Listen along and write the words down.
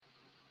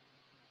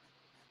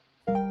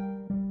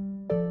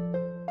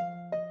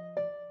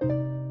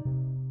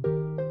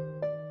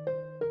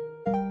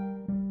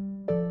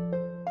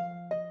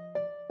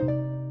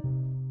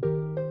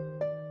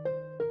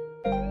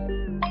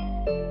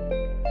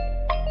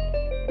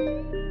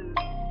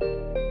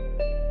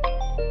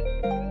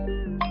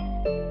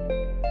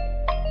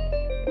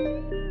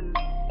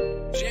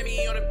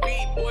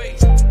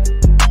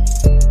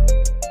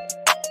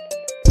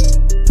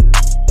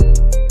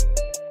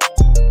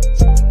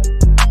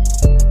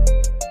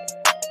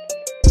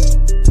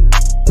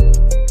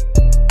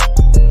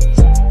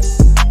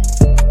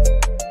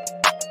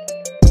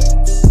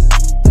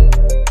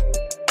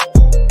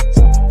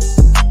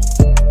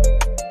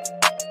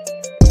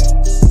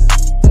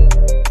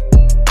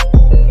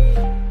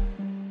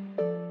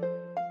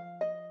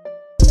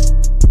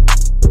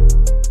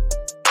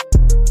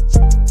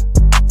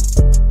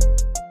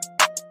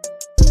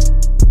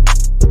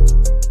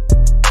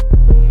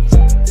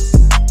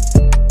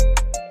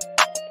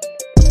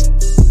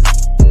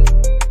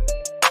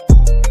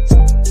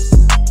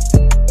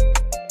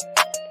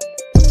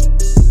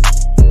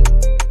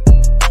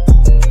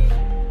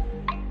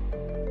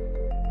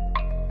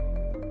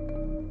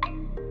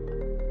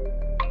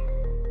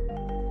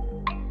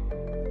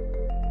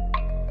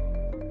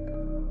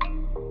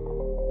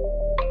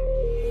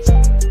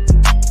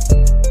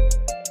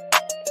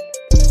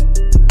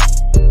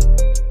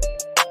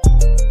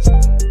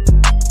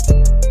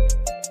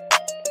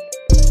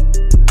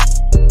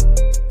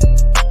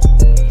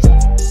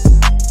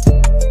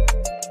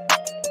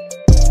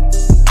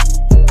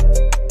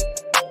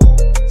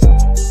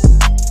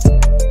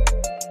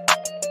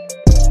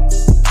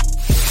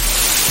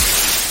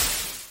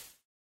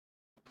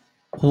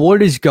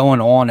What is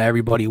going on,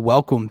 everybody?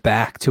 Welcome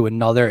back to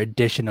another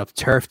edition of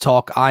Turf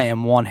Talk. I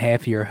am one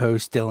half of your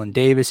host, Dylan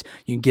Davis.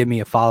 You can give me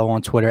a follow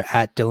on Twitter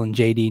at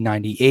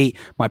DylanJD98.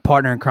 My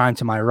partner in crime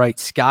to my right,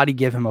 Scotty,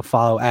 give him a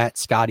follow at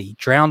Scotty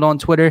Drowned on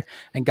Twitter.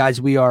 And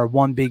guys, we are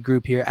one big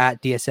group here at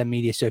DSM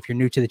Media. So if you're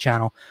new to the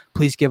channel,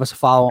 please give us a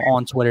follow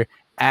on Twitter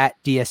at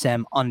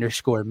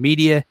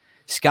DSM_media.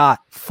 Scott,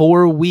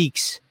 4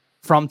 weeks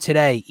from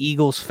today,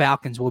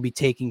 Eagles-Falcons will be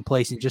taking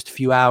place in just a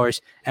few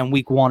hours, and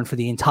week one for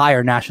the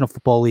entire National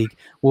Football League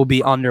will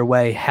be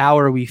underway. How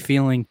are we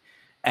feeling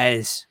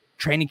as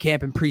training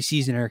camp and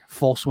preseason are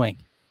full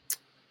swing?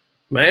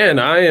 Man,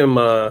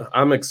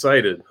 I'm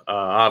excited.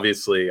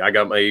 Obviously, I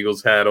got my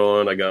Eagles hat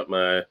on. I got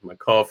my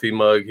coffee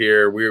mug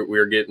here.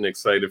 We're getting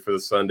excited for the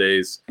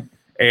Sundays.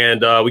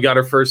 And we got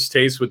our first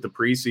taste with the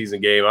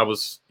preseason game. I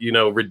was,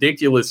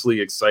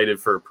 ridiculously excited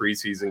for a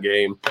preseason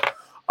game.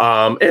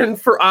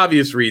 And for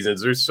obvious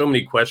reasons, there's so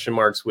many question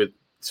marks with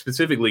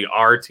specifically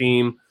our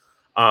team,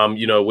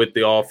 with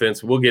the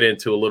offense. We'll get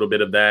into a little bit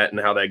of that and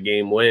how that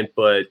game went,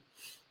 but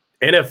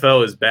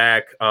NFL is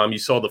back. You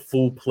saw the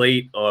full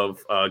plate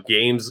of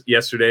games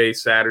yesterday,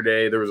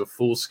 Saturday. There was a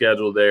full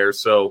schedule there.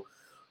 So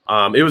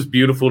it was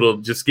beautiful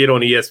to just get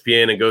on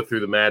ESPN and go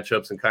through the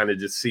matchups and kind of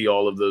just see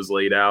all of those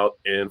laid out.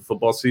 And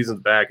football season's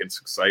back. It's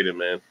exciting,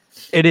 man.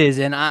 It is.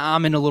 And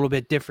I'm in a little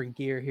bit different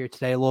gear here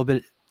today, a little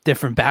bit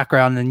different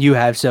background than you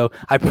have. So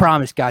I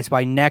promise, guys,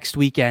 by next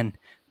weekend,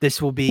 this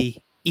will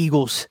be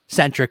Eagles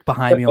centric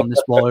behind me on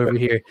this wall over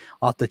here.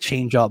 I'll have to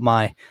change up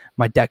my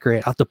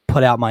decorate. I'll have to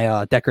put out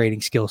my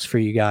decorating skills for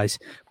you guys.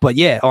 But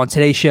yeah, on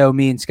today's show,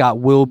 me and Scott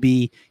will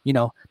be,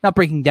 not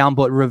breaking down,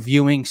 but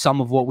reviewing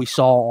some of what we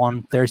saw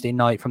on Thursday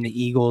night from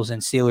the Eagles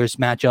and Steelers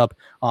matchup.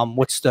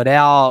 What stood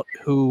out,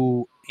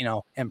 who,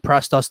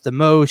 impressed us the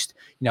most,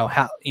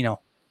 how,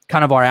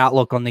 kind of our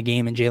outlook on the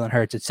game and Jalen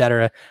Hurts, et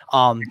cetera.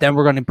 Then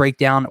we're going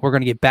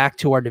to get back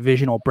to our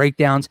divisional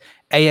breakdowns,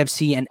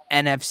 AFC and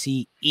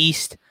NFC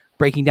East,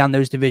 breaking down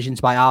those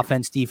divisions by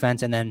offense,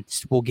 defense, and then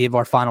we'll give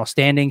our final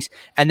standings.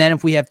 And then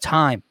if we have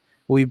time,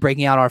 we'll be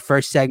breaking out our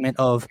first segment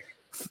of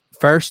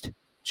first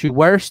to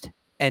worst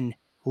and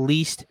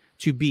least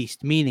to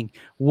beast, meaning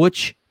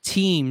which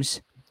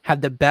teams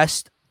have the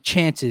best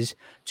chances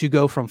to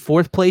go from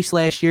fourth place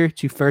last year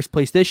to first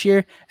place this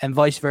year, and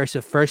vice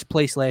versa, first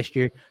place last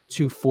year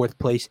to fourth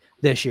place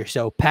this year.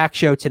 So pack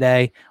show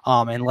today,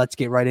 and let's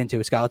get right into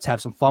it, Scott. Let's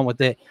have some fun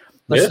with it.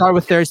 Let's start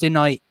with Thursday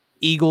night.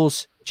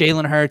 Eagles,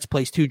 Jalen Hurts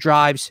plays 2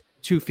 drives,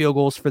 2 field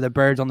goals for the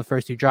Birds on the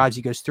first 2 drives.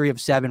 He goes 3 of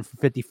 7 for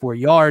 54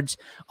 yards.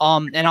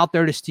 And I'll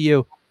throw this to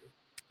you.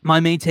 My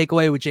main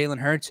takeaway with Jalen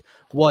Hurts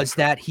was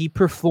that he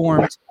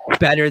performed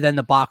better than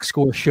the box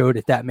score showed,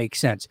 if that makes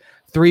sense.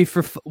 3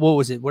 for, what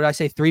was it? What did I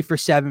say? 3 for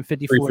 7,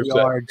 54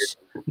 yards,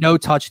 no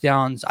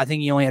touchdowns. I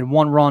think he only had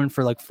 1 run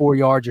for like 4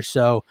 yards or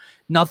so.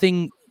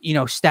 Nothing,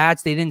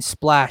 stats, they didn't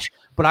splash.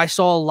 But I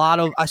saw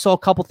a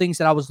couple things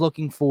that I was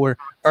looking for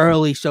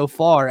early so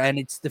far, and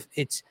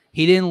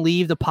he didn't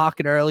leave the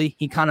pocket early.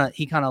 He kind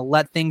of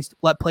let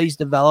plays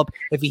develop.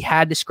 If he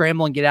had to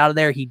scramble and get out of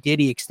there, he did.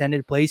 He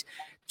extended plays.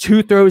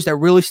 2 throws that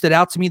really stood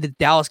out to me: the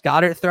Dallas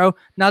Goedert throw,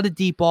 not a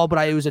deep ball,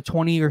 but it was a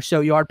 20 or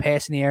so yard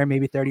pass in the air,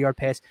 maybe 30-yard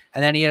pass,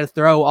 and then he had a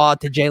throw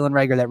to Jalen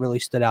Reagor that really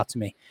stood out to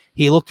me.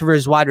 He looked for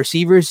his wide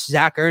receivers.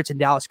 Zach Ertz and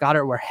Dallas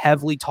Goedert were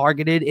heavily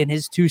targeted in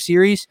his 2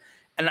 series.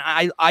 And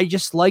I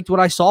just liked what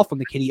I saw from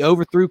the kid. He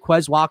overthrew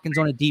Quez Watkins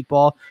on a deep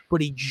ball,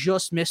 but he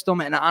just missed him.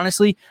 And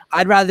honestly,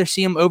 I'd rather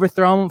see him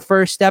overthrow him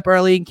for a step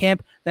early in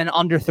camp than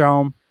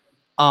underthrow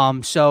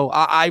him. So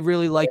I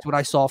really liked what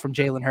I saw from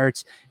Jalen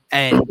Hurts,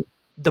 and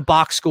the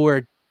box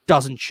score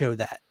doesn't show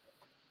that.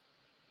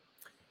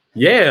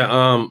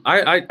 Yeah,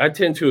 I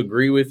tend to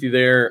agree with you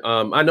there.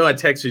 I know I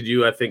texted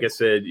you. I think I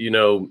said,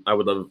 I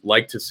would have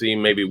liked to see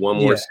maybe one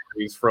more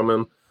series from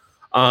him.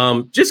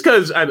 Just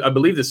because I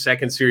believe the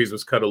second series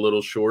was cut a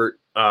little short.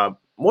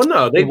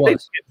 No, they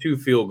get 2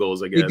 field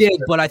goals, I guess. They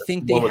did, but I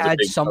think they had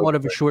somewhat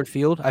of a short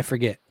field. I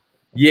forget.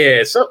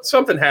 Yeah,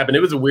 something happened.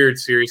 It was a weird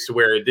series to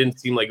where it didn't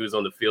seem like he was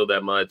on the field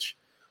that much.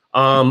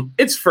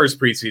 It's first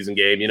preseason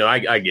game.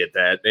 I get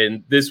that.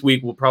 And this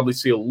week we'll probably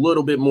see a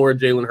little bit more of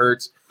Jalen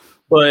Hurts.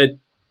 But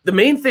the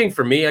main thing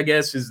for me, I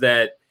guess, is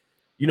that,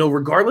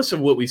 regardless of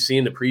what we see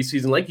in the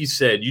preseason, like you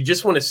said, you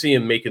just want to see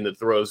him making the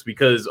throws,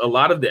 because a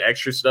lot of the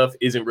extra stuff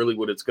isn't really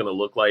what it's going to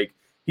look like.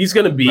 He's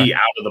going to be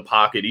out of the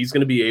pocket. He's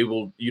going to be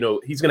able,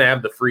 he's going to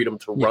have the freedom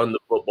to run the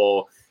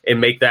football and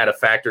make that a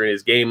factor in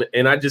his game.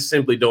 And I just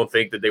simply don't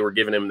think that they were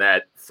giving him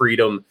that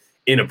freedom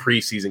in a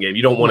preseason game.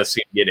 You don't want to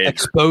see him get injured.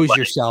 Expose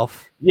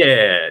yourself.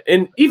 Yeah.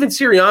 And even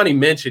Sirianni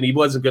mentioned he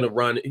wasn't going to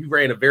run. He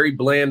ran a very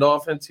bland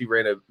offense. He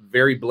ran a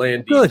very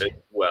bland defense as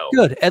well.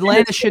 Good.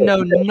 Atlanta should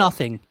know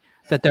nothing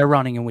that they're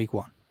running in week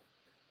 1.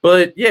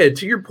 But yeah,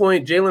 to your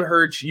point, Jalen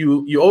Hurts,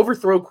 you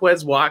overthrow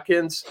Quez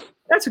Watkins.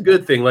 That's a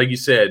good thing. Like you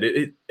said,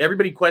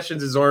 everybody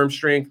questions his arm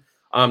strength.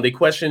 They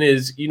question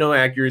his,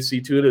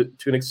 accuracy to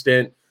an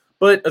extent.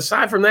 But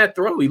aside from that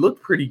throw, he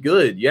looked pretty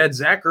good. You had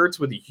Zach Ertz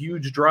with a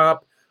huge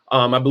drop.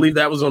 I believe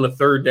that was on the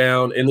 3rd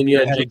down. And then you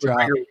had Jalen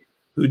Reagor,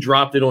 who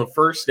dropped it on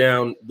first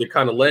down that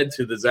kind of led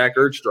to the Zach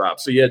Ertz drop.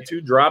 So you had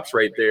 2 drops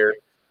right there.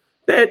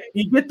 That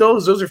you get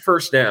those are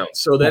first downs.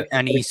 So that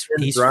and he's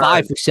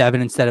 5 for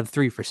 7 instead of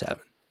 3 for 7.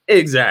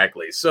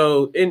 Exactly.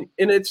 So and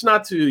it's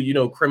not to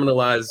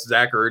criminalize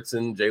Zach Ertz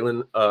and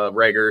Jalen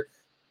Reagor.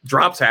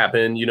 Drops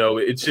happen.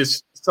 It's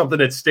just something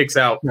that sticks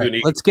out.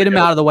 Right. Let's get him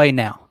out of the way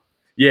now.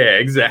 Yeah,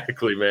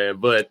 exactly, man.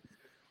 But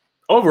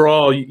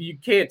overall, you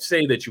can't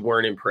say that you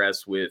weren't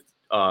impressed with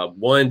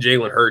one,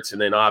 Jalen Hurts, and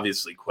then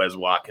obviously Quez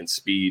Watkins'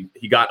 speed.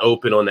 He got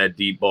open on that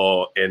deep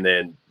ball and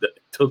then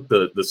took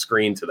the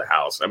screen to the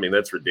house. I mean,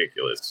 that's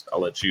ridiculous. I'll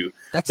let you.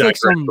 That's like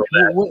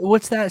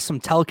what's that? Some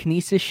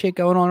telekinesis shit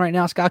going on right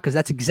now, Scott? Because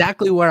that's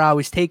exactly where I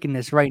was taking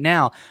this right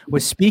now.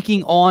 Was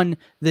speaking on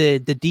the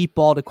deep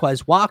ball to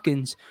Quez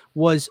Watkins.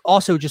 Was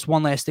also just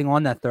one last thing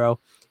on that throw.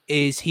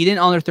 Is he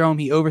didn't underthrow him,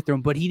 he overthrew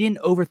him, but he didn't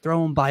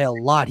overthrow him by a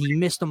lot. He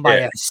missed him by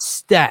a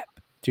step,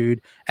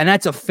 dude. And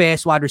that's a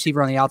fast wide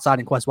receiver on the outside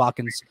in Quez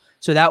Watkins.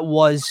 So that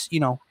was,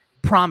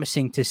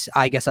 promising to,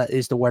 I guess that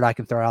is the word I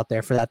can throw out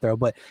there for that throw.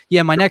 But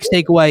yeah, my next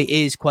takeaway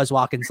is Quez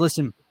Watkins.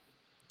 Listen,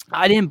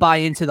 I didn't buy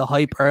into the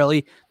hype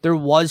early. There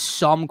was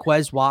some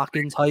Quez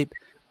Watkins hype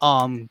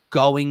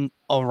going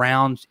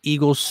around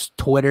Eagles,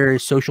 Twitter,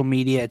 social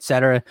media,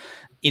 etc.,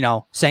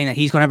 saying that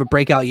he's going to have a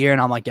breakout year.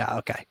 And I'm like, yeah,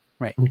 okay.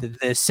 Right.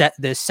 The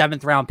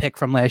 7th round pick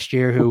from last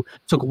year who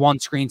took 1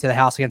 screen to the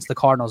house against the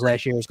Cardinals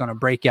last year is going to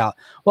break out.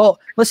 Well,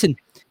 listen,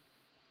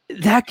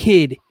 that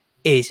kid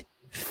is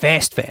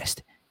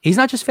fast. He's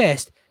not just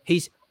fast.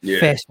 He's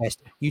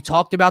fast. You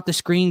talked about the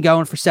screen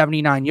going for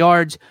 79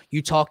 yards.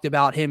 You talked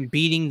about him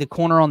beating the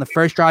corner on the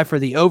first drive for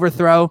the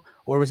overthrow,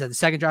 or was that the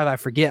second drive? I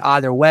forget.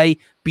 Either way,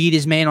 beat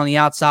his man on the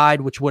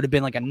outside, which would have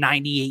been like a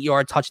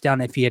 98-yard touchdown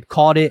if he had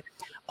caught it.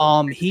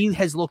 He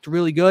has looked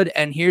really good,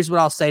 and here's what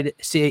I'll say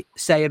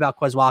about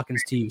Quez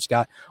Watkins to you,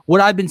 Scott.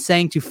 What I've been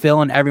saying to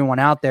Phil and everyone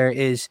out there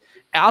is,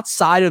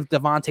 outside of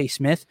Devontae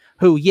Smith,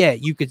 who,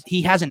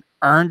 he hasn't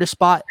earned a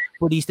spot,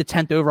 but he's the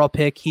 10th overall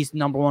pick. He's the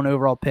number 1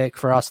 overall pick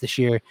for us this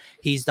year.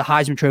 He's the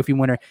Heisman Trophy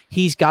winner.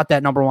 He's got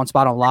that number 1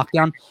 spot on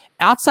lockdown.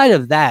 Outside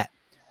of that,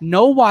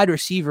 no wide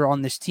receiver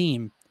on this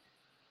team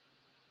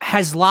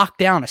has locked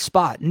down a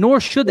spot, nor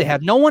should they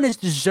have. No one has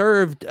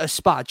deserved a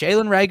spot.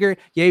 Jalen Reagor,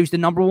 he was the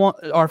number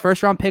 1, our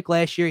first round pick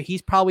last year.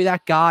 He's probably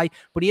that guy,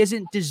 but he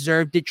hasn't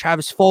deserved it.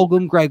 Travis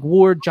Fulgham, Greg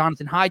Ward,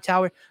 Jonathan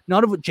Hightower,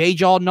 none of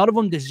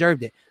them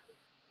deserved it.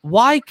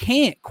 Why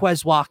can't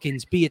Quez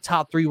Watkins be a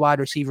top 3 wide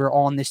receiver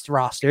on this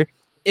roster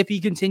if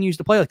he continues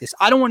to play like this?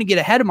 I don't want to get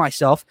ahead of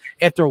myself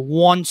after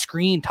 1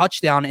 screen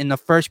touchdown in the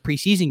first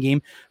preseason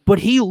game, but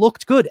he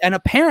looked good. And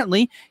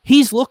apparently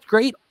he's looked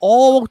great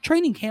all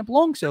training camp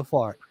long so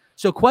far.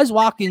 So Quez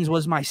Watkins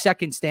was my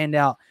second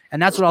standout, and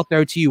that's what I'll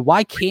throw to you.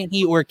 Why can't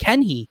he, or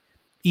can he,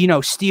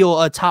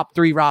 steal a top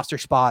 3 roster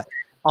spot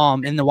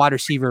in the wide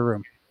receiver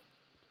room?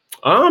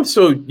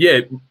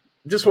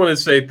 Just want to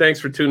say thanks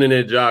for tuning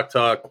in, Jock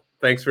Talk.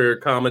 Thanks for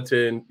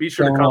commenting. Be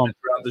sure to comment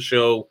throughout the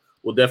show.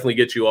 We'll definitely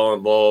get you all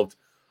involved.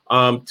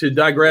 To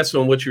digress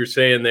on what you're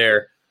saying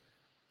there,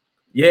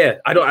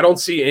 I don't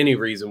see any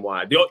reason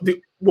why.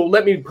 Well,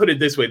 let me put it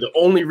this way. The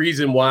only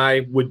reason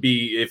why would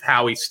be if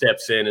Howie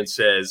steps in and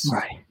says,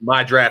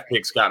 my draft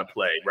pick's got to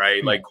play,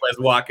 right? Like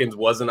Quez Watkins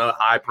wasn't a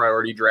high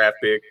priority draft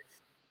pick.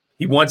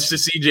 He wants to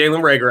see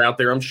Jalen Reagor out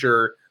there, I'm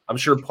sure. I'm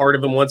sure part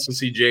of him wants to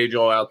see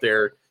J-Jaw out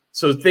there.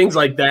 So things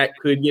like that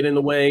could get in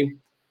the way.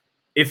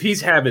 If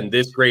he's having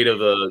this great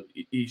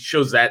he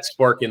shows that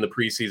spark in the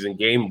preseason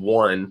game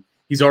 1,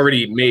 he's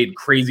already made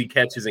crazy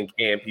catches in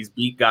camp. He's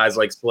beat guys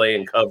like Slay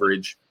in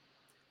coverage.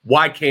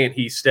 Why can't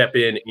he step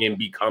in and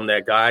become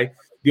that guy?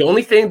 The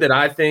only thing that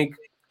I think,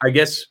 I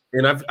guess,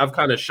 and I've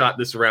kind of shot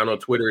this around on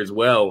Twitter as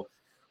well,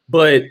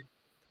 but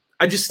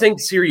I just think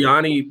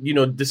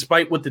Sirianni,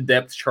 despite what the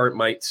depth chart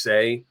might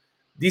say,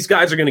 these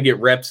guys are going to get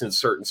reps in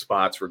certain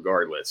spots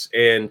regardless.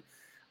 And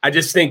I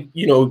just think,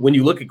 when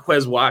you look at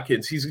Quez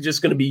Watkins, he's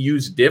just going to be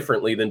used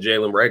differently than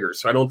Jalen Reagor.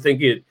 So I don't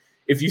think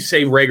if you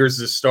say Rager's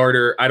the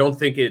starter, I don't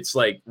think it's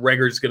like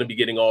Rager's going to be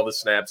getting all the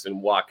snaps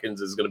and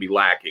Watkins is going to be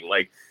lacking.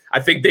 Like, I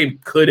think they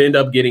could end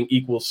up getting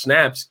equal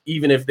snaps,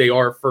 even if they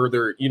are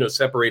further,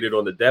 separated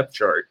on the depth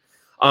chart.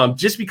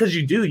 Just because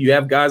you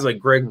have guys like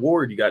Greg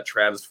Ward, you got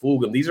Travis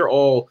Fulgham. These are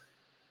all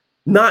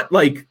not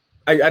like,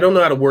 I don't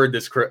know how to word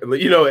this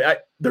correctly.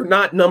 They're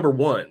not number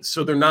 1.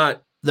 So they're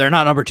not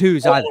number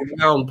 2s either.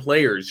 All-around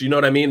players, you know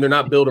what I mean? They're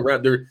not built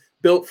around. They're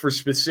built for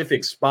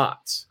specific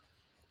spots.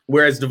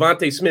 Whereas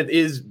Devontae Smith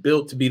is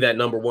built to be that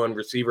number 1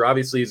 receiver.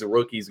 Obviously, he's a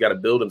rookie. He's got to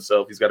build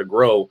himself. He's got to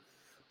grow.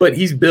 But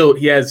he's built.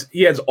 He has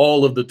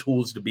all of the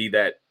tools to be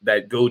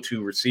that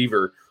go-to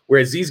receiver.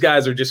 Whereas these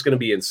guys are just going to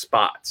be in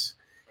spots.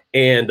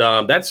 And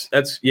that's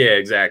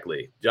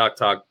exactly. Jock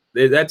Talk.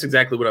 That's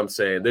exactly what I'm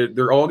saying.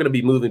 They're all going to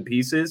be moving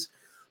pieces.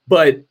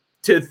 But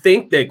to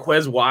think that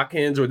Quez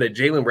Watkins or that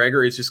Jalen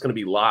Reagor is just going to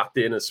be locked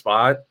in a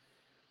spot,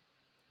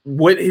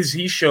 what has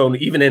he shown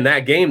even in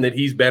that game that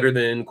he's better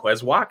than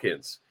Quez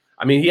Watkins?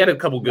 I mean, he had a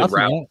couple good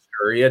routes.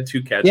 He had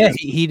 2 catches. Yeah,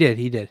 he did.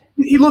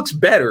 He looks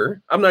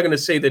better. I'm not going to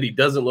say that he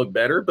doesn't look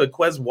better, but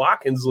Quez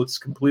Watkins looks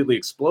completely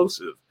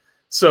explosive.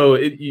 So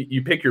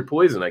you pick your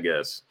poison, I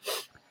guess.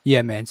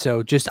 Yeah, man.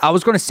 So I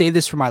was going to say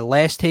this for my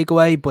last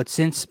takeaway, but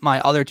since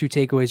my other two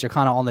takeaways are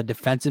kind of on the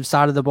defensive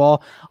side of the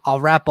ball, I'll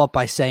wrap up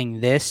by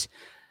saying this.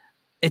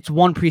 It's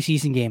one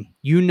preseason game.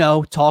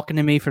 Talking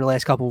to me for the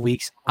last couple of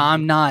weeks,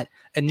 I'm not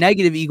a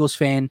negative Eagles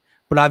fan,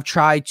 but I've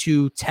tried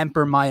to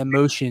temper my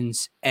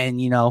emotions.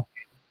 And,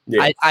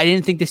 I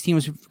didn't think this team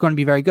was going to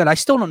be very good. I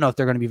still don't know if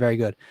they're going to be very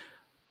good.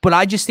 But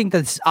I just think that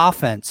this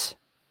offense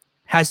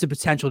has the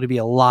potential to be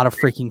a lot of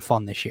freaking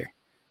fun this year.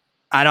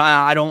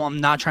 I'm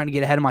not trying to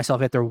get ahead of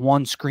myself after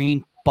one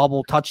screen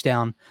bubble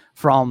touchdown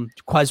from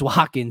Quez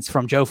Watkins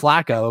from Joe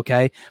Flacco,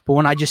 okay? But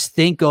when I just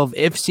think of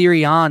if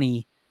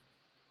Sirianni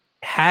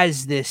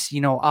has this,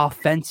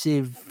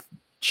 offensive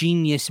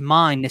genius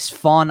mind, this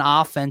fun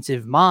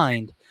offensive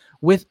mind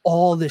with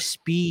all the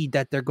speed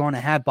that they're going to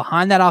have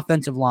behind that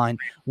offensive line,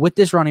 with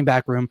this running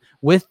back room,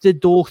 with the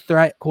dual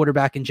threat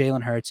quarterback in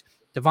Jalen Hurts,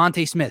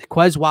 Devontae Smith,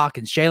 Quez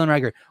Watkins, Jalen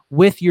Reagor,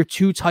 with your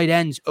two tight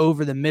ends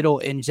over the middle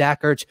in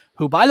Zach Ertz,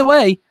 who, by the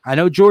way, I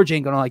know George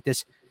ain't going to like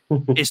this,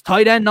 is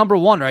tight end number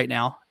 1 right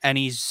now, and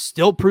he's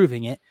still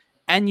proving it.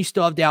 And you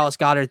still have Dallas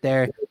Goedert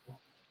there.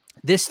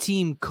 This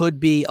team could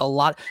be a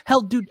lot.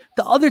 Hell, dude,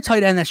 the other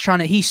tight end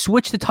he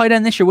switched the tight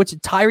end this year. What's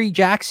it, Tyree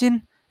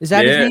Jackson? Is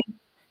that his name?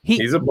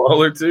 He's a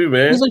baller too,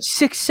 man. He's like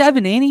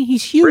 6'7", ain't he?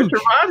 He's huge.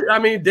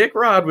 Dick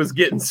Rod was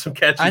getting some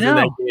catches in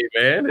that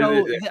game,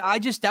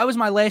 man. So that was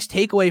my last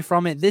takeaway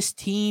from it. This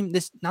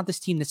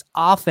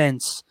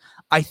offense,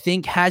 I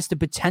think, has the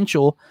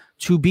potential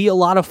to be a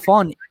lot of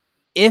fun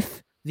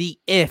if the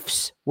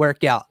ifs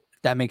work out.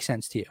 If that makes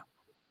sense to you.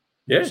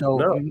 Yeah. So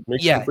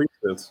makes complete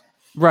sense.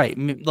 Right.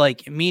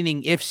 Like,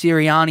 meaning if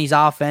Sirianni's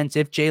offense,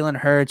 if Jalen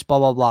Hurts, blah,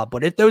 blah, blah.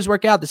 But if those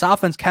work out, this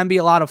offense can be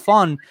a lot of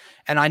fun.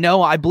 And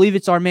I believe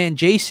it's our man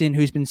Jason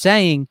who's been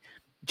saying,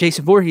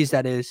 Jason Voorhees,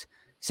 that is,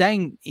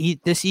 saying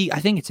I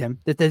think it's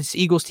him, that this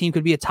Eagles team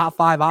could be a top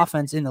 5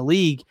 offense in the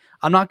league.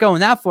 I'm not going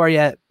that far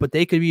yet, but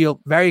they could be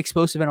very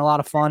explosive and a lot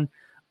of fun.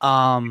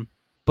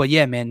 But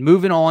yeah, man,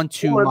 moving on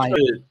to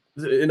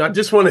and I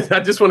just wanted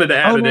to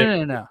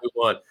add No.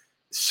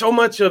 So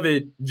much of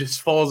it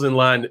just falls in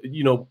line.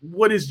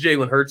 What is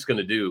Jalen Hurts going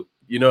to do?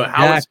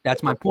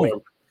 That's my point.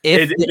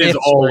 It is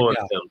all on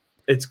him.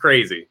 It's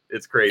crazy.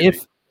 It's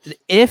crazy.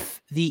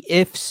 If the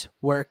ifs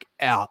work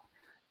out,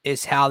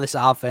 is how this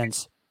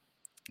offense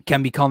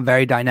can become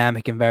very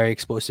dynamic and very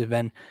explosive.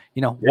 And,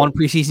 one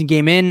preseason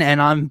game in,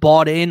 and I'm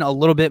bought in a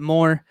little bit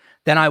more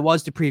than I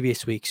was the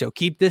previous week. So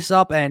keep this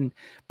up, and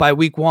by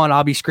week 1,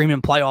 I'll be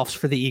screaming playoffs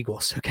for the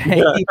Eagles.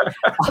 Okay.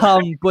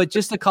 But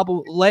just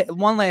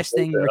one last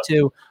thing or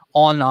two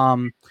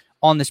on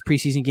this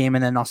preseason game,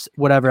 and then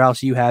whatever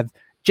else you have.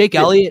 Jake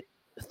Elliott,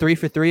 3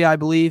 for 3, I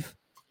believe.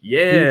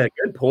 Yeah,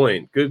 good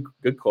point. Good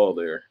call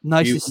there.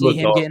 Nice to see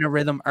him getting a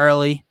rhythm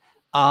early.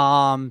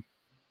 And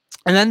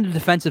then the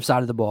defensive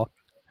side of the ball.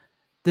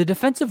 The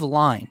defensive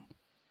line,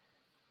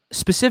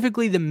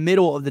 specifically the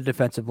middle of the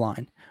defensive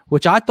line,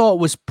 which I thought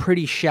was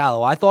pretty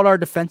shallow. I thought our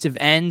defensive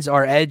ends,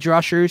 our edge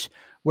rushers,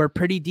 were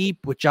pretty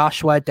deep with Josh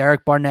Sweat,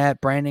 Derek Barnett,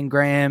 Brandon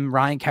Graham,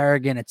 Ryan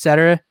Kerrigan,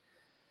 etc.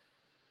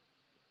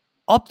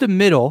 Up the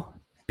middle,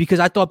 because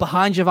I thought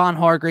behind Javon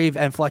Hargrave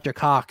and Fletcher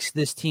Cox,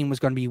 this team was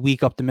going to be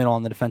weak up the middle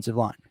on the defensive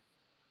line.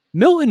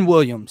 Milton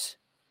Williams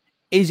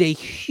is a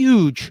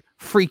huge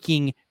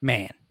freaking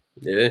man.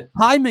 Yeah.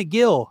 Ty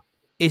McGill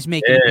is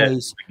making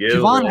plays.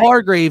 Javon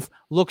Hargrave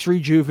looks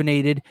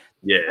rejuvenated.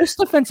 Yeah. This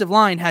defensive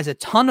line has a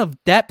ton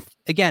of depth.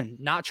 Again,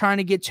 not trying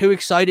to get too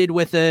excited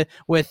with a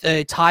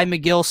Ty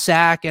McGill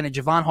sack and a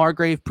Javon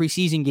Hargrave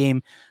preseason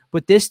game,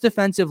 but this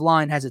defensive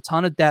line has a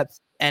ton of depth,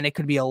 and it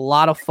could be a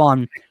lot of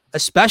fun,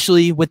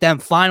 especially with them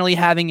finally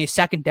having a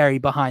secondary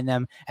behind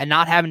them and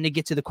not having to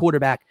get to the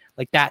quarterback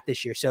like that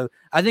this year. So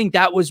I think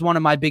that was one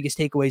of my biggest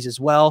takeaways as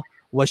well,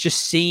 was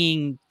just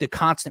seeing the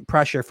constant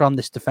pressure from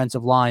this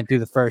defensive line through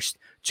the first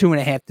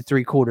 2.5 to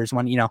 3 quarters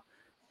when,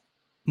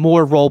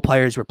 more role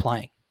players were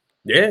playing.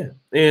 Yeah.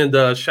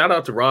 And shout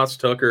out to Ross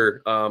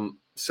Tucker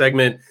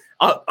segment.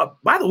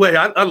 By the way,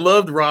 I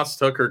loved Ross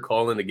Tucker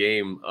calling the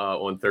game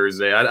on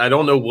Thursday. I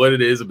don't know what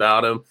it is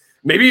about him.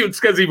 Maybe it's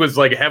because he was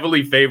like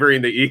heavily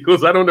favoring the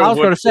Eagles. I don't know. I was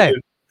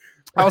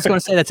going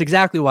to say that's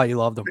exactly why you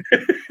loved him.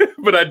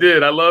 But I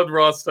did. I loved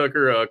Ross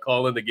Tucker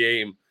calling the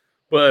game.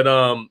 But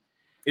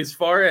as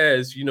far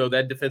as,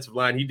 that defensive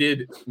line, he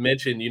did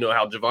mention,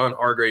 how Javon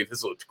Hargrave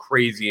has looked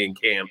crazy in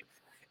camp.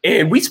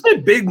 And we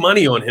spent big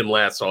money on him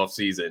last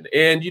offseason.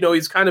 And,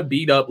 he's kind of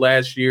beat up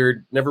last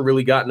year, never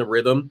really gotten a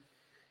rhythm.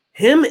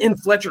 Him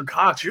and Fletcher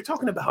Cox, you're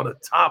talking about a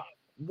top,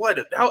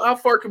 how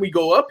far can we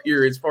go up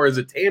here as far as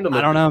a tandem?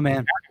 I don't know,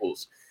 man.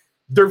 Tackles?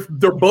 They're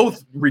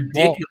both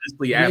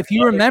ridiculously athletic. If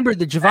you remember,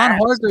 the Javon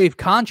Hargrave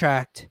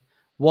contract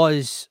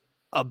was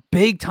a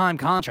big-time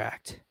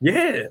contract.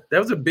 Yeah, that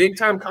was a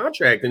big-time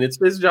contract, and it's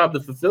his job to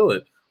fulfill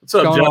it. What's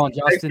up, Justin?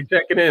 Thanks for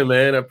checking in,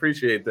 man. I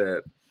appreciate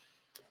that.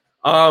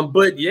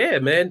 But yeah,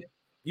 man,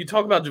 you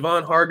talk about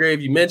Javon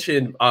Hargrave. You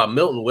mentioned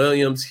Milton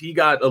Williams. He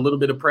got a little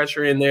bit of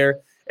pressure in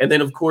there. And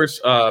then, of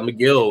course,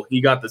 McGill, he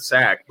got the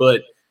sack.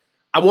 But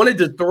I wanted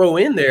to throw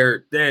in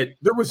there that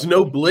there was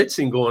no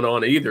blitzing going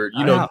on either.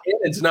 You know,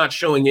 Cannon's not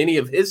showing any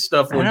of his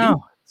stuff. I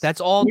know. That's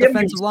all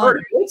defensive line.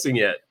 Blitzing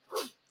yet.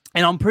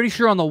 And I'm pretty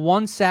sure on the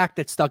one sack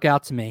that stuck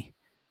out to me,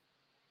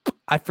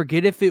 I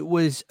forget if it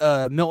was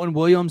Milton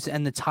Williams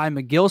and the Ty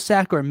McGill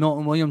sack or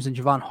Milton Williams and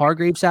Javon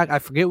Hargrave sack. I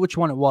forget which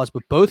one it was,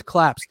 but both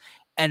claps,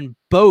 and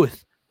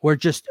both were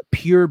just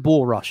pure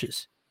bull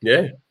rushes.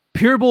 Yeah.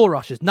 Pure bull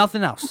rushes,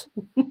 nothing else.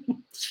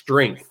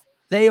 Strength.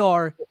 They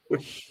are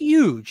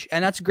huge,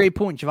 and that's a great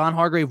point. Javon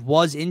Hargrave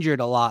was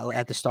injured a lot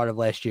at the start of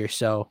last year,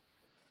 so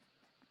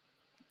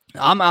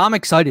I'm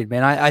excited,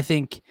 man. I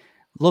think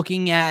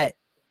looking at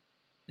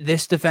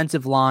this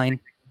defensive line,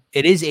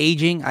 it is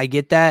aging. I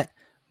get that,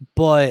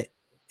 but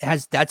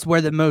that's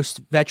where the most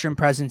veteran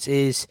presence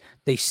is.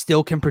 They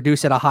still can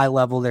produce at a high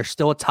level. They're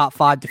still a top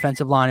 5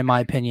 defensive line, in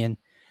my opinion.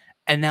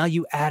 And now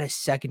you add a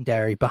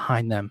secondary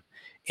behind them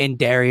in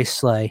Darius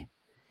Slay,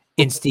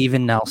 in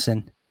Steven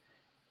Nelson.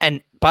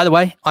 And by the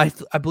way, I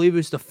believe it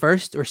was the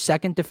first or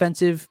second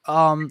defensive.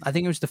 I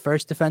think it was the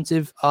first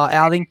defensive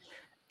outing.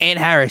 And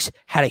Harris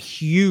had a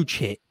huge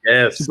hit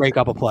to break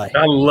up a play.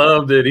 I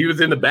loved it. He was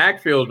in the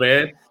backfield,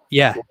 man.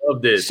 Yeah,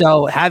 loved it.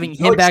 So having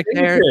him back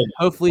there,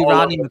 hopefully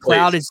Rodney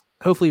McLeod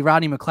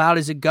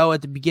is a go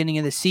at the beginning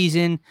of the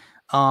season.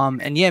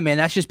 And yeah, man,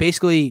 that's just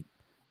basically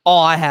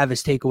all I have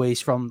as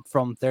takeaways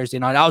from Thursday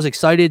night. I was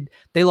excited.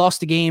 They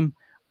lost the game.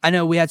 I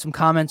know we had some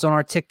comments on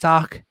our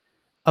TikTok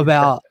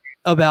about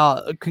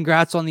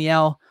congrats on the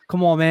L.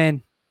 Come on,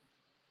 man.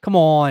 Come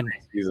on.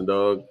 Season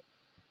dog.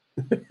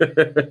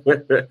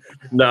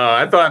 No,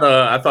 I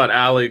thought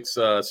Alex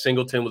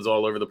Singleton was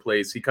all over the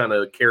place. He kind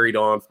of carried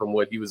on from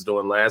what he was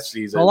doing last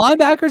season. The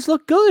linebackers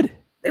look good.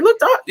 They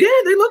looked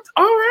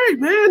all right,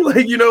 man.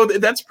 Like, you know,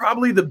 that's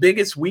probably the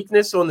biggest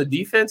weakness on the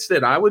defense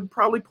that I would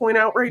probably point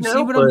out right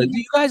now. Do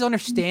you guys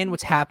understand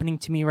what's happening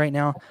to me right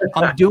now?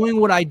 I'm doing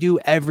what I do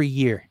every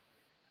year.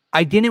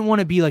 I didn't want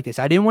to be like this.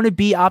 I didn't want to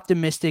be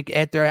optimistic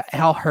after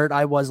how hurt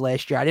I was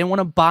last year. I didn't want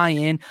to buy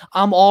in.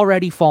 I'm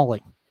already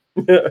falling.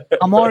 Dude.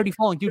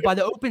 By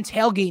the open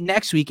tailgate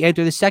next week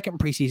after the second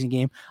preseason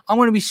game, I'm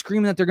going to be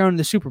screaming that they're going to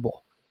the Super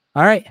Bowl.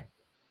 All right.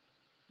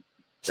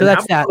 So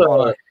that's that.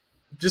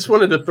 Just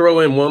wanted to throw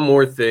in one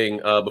more thing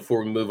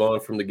before we move on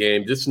from the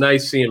game. Just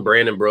nice seeing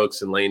Brandon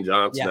Brooks and Lane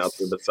Johnson out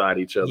there beside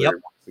each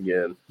other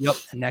again. Yep.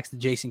 And next to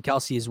Jason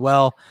Kelsey as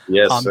well.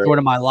 Yes,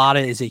 Jordan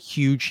Mailata is a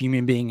huge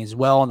human being as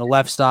well on the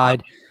left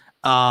side.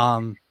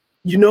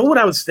 You know what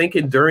I was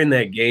thinking during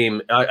that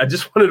game? I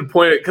just wanted to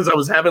point it because I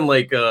was having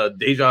like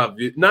deja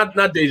vu, not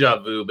deja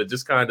vu, but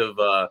just kind of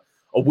a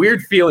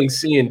weird feeling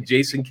seeing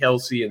Jason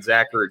Kelsey and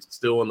Zach Ertz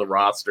still on the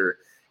roster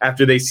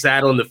after they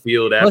sat on the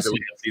field after the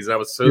season. I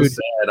was so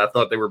sad. I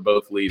thought they were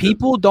both leaving.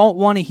 People don't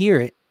want to hear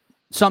it.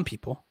 Some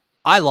people.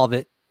 I love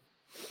it.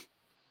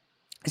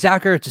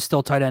 Zach Ertz is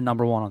still tight end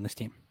number 1 on this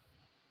team.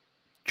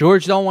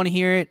 George don't want to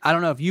hear it. I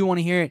don't know if you want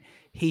to hear it.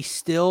 He's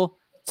still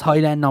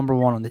tight end number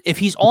 1 on this. If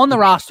he's on the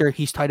roster,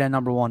 he's tight end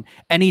number 1,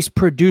 and he's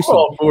producing.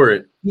 All for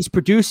it. He's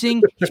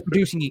producing. He's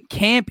producing in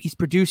camp. He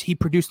produced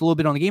a little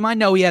bit on the game. I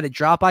know he had a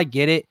drop. I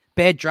get it.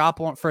 Bad drop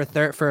for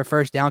a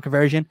first down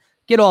conversion.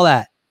 Get all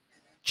that.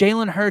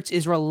 Jalen Hurts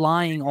is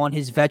relying on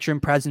his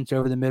veteran presence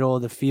over the middle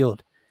of the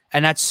field,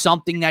 and that's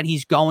something that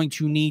he's going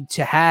to need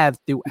to have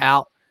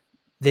throughout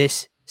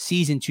this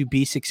season to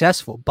be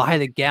successful. By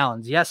the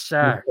gallons, yes,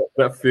 sir.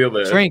 I feel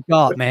that. Drink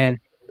up, man.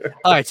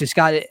 All right, so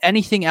Scott,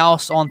 anything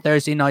else on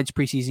Thursday night's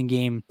preseason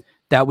game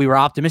that we were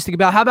optimistic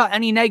about? How about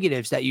any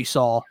negatives that you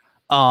saw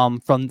from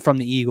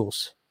the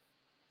Eagles?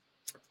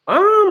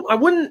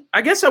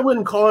 I guess I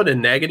wouldn't call it a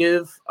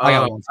negative.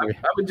 I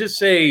would just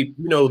say,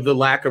 the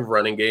lack of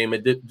running game.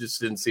 It just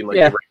didn't seem like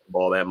they ran the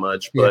ball that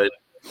much. But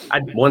how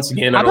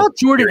about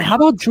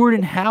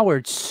Jordan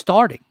Howard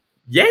starting?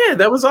 Yeah,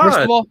 that was odd. First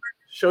of all,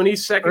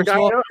 Shoney's second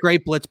guy.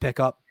 Great blitz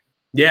pickup.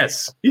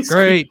 Yes,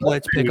 great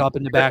blitz pickup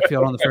in the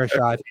backfield on the first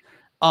drive.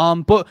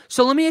 But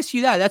so let me ask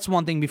you that. That's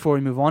one thing before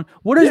we move on.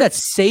 What does that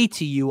say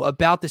to you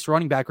about this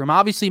running back room?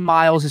 Obviously,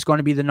 Miles is going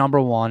to be the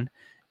number 1,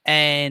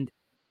 and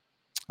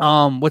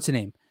what's the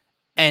name?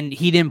 And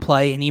he didn't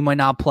play, and he might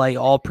not play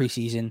all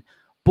preseason.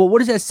 But what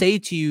does that say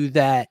to you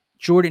that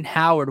Jordan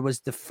Howard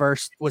was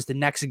the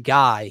next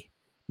guy?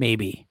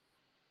 Maybe.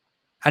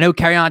 I know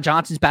Kerryon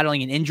Johnson's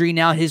battling an injury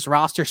now. His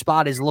roster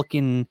spot is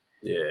looking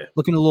a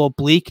little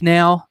bleak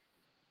now.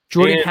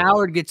 Jordan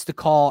Howard gets the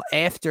call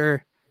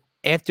after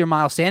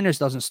Miles Sanders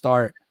doesn't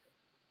start.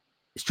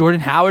 Is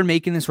Jordan Howard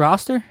making this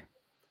roster?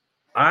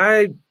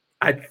 I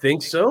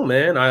think so,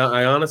 man.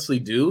 I honestly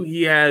do.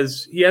 He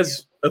has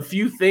a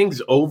few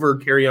things over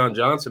Kerryon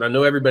Johnson. I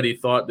know everybody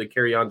thought that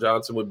Kerryon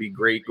Johnson would be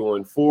great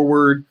going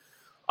forward.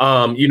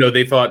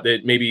 They thought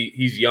that maybe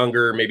he's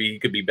younger, maybe he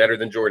could be better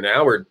than Jordan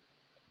Howard.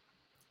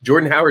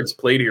 Jordan Howard's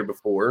played here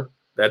before.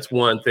 That's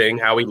one thing.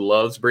 Howie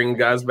loves bringing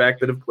guys back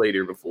that have played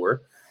here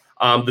before.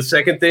 The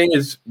second thing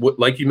is,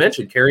 like you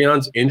mentioned,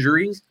 Kerryon's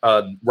injuries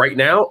right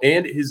now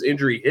and his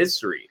injury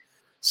history.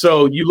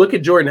 So you look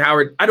at Jordan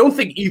Howard. I don't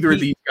think either of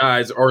these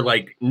guys are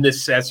like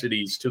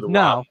necessities to the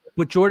roster.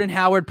 But Jordan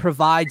Howard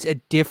provides a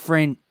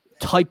different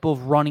type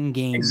of running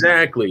game.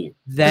 Exactly.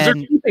 Then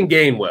they're keeping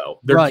Gainwell.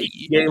 They're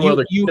keeping Gainwell.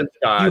 They're keeping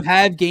Scott. You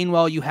have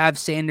Gainwell. You have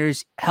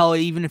Sanders. Hell,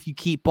 even if you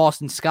keep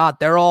Boston Scott,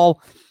 they're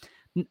all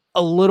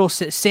a little.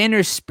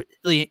 Sanders,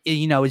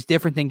 is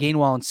different than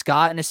Gainwell and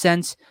Scott in a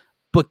sense,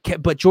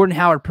 but Jordan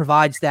Howard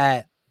provides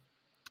that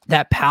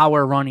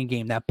power running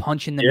game, that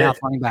punch in the mouth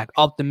running back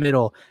up the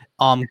middle,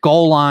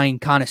 goal line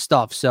kind of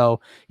stuff.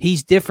 So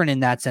he's different in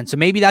that sense. So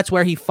maybe that's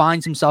where he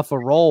finds himself a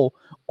role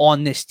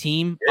on this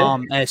team.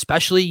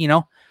 Especially,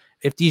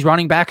 if these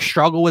running backs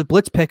struggle with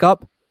blitz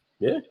pickup,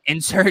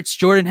 inserts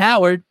Jordan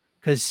Howard,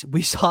 because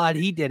we saw it.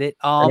 He did it.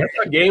 I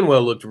thought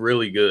Gainwell looked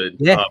really good.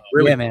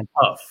 Really man.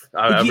 Tough.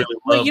 I really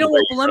love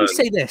what? But let me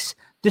say this.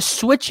 The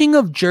switching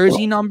of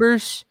jersey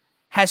numbers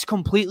has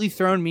completely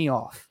thrown me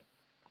off.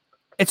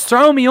 It's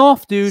throwing me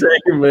off, dude.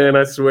 Second, man,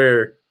 I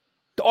swear.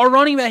 Our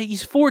running back,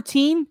 he's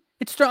 14.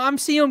 I'm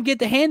seeing him get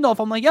the handoff.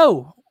 I'm like,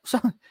 yo,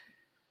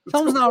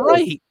 something's not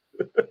right.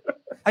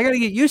 I got to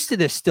get used to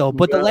this still.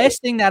 But the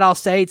last thing that I'll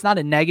say, it's not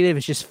a negative,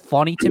 it's just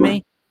funny to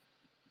me,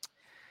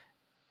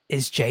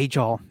 is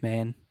J-Jaw,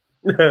 man.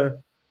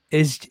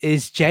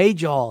 is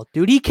J-Jaw.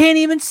 Dude, he can't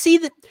even see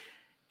that.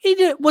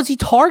 Was he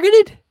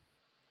targeted?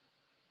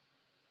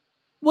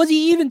 Was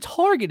he even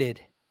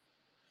targeted?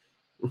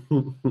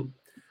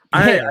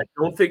 I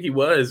don't think he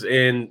was.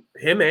 And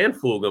him and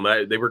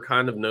Fulgham, they were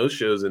kind of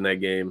no-shows in that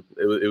game.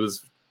 It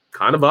was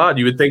kind of odd.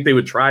 You would think they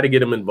would try to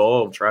get him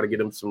involved, try to get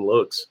him some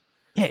looks.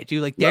 Yeah,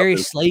 dude, like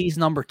Darius Slay's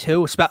number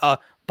 2.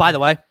 By the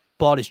way,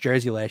 bought his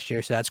jersey last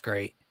year, so that's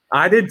great.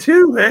 I did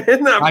too,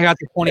 man. I got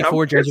the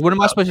 24 jersey. What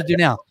am I supposed to do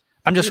now?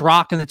 I'm just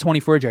rocking the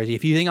 24 jersey.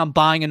 If you think I'm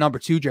buying a number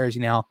 2 jersey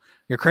now,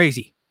 you're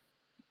crazy.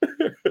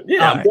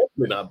 I'm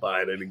definitely not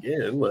buying it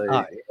again.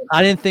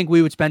 I didn't think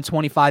we would spend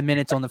 25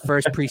 minutes on the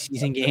first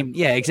preseason game.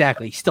 Yeah,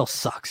 exactly. He still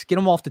sucks. Get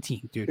him off the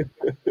team, dude.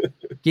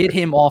 Get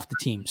him off the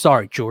team.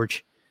 Sorry,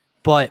 George.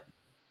 But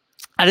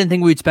I didn't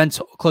think we'd spend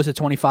close to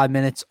 25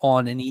 minutes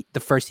on the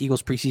first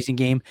Eagles preseason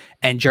game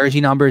and jersey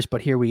numbers,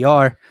 but here we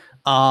are.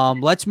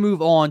 Let's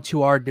move on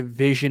to our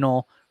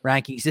divisional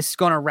rankings. This is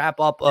going to wrap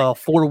up a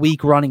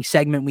 4-week running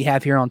segment we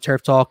have here on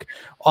Turf Talk.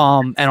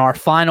 And our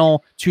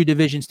final 2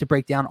 divisions to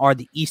break down are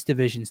the East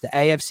divisions, the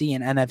AFC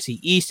and NFC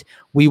East.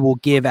 We will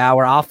give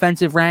our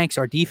offensive ranks,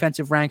 our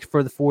defensive ranks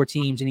for the 4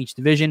 teams in each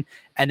division,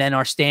 and then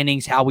our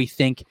standings, how we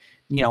think,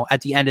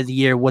 at the end of the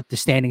year, what the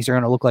standings are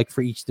going to look like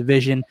for each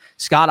division.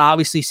 Scott,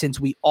 obviously, since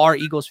we are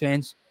Eagles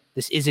fans,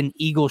 this is an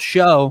Eagles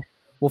show.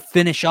 We'll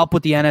finish up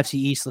with the NFC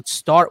East. Let's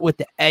start with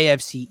the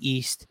AFC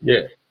East.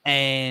 Yeah.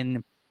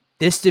 And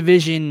this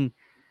division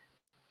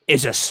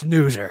is a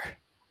snoozer.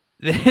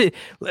 This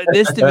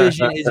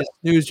division is a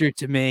snoozer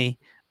to me.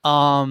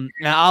 Now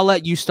I'll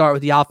let you start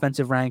with the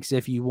offensive ranks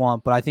if you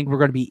want, but I think we're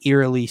going to be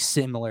eerily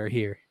similar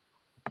here.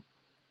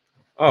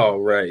 All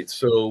right.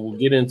 So we'll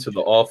get into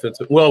the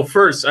offensive. Well,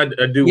 first, I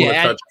do want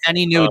to touch.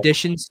 Any new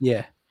additions?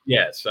 Yeah.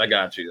 Yes, I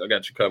got you. I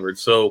got you covered.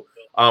 So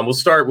we'll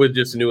start with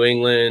just New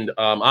England.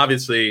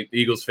 Obviously,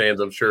 Eagles fans,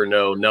 I'm sure,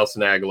 know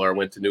Nelson Aguilar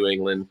went to New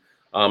England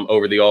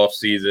over the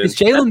offseason. Is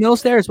Jalen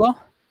Mills there as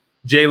well?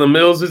 Jalen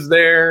Mills is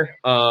there.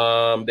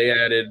 They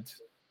added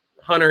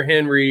Hunter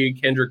Henry,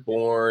 Kendrick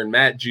Bourne,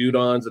 Matt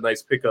Judon's a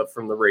nice pickup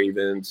from the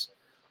Ravens.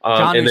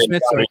 And then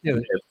Smith's there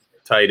too.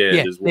 Tight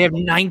end as well. They have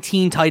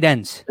 19 tight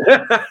ends.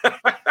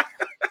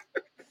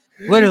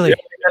 Literally.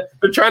 Yeah,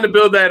 they're trying to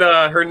build that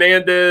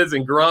Hernandez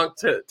and Gronk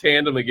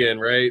tandem again,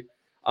 right?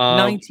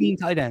 19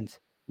 tight ends.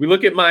 We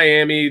look at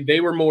Miami. They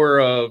were more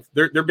of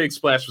their big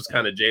splash was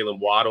kind of Jalen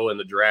Waddle in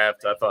the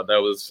draft. I thought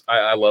that was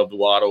I loved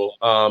Waddle.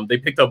 They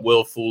picked up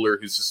Will Fuller,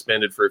 who's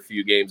suspended for a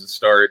few games to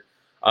start.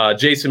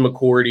 Jason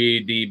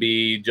McCourty,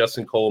 DB,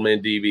 Justin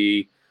Coleman,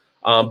 DB.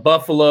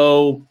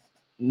 Buffalo,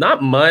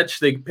 not much.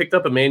 They picked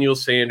up Emmanuel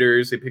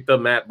Sanders. They picked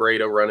up Matt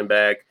Breida, running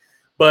back.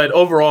 But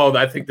overall,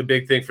 I think the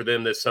big thing for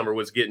them this summer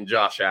was getting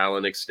Josh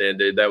Allen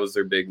extended. That was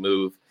their big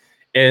move.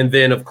 And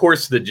then, of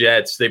course, the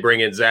Jets, they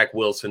bring in Zach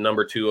Wilson,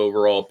 number 2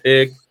 overall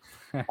pick.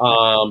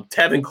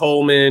 Tevin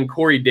Coleman,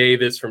 Corey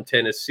Davis from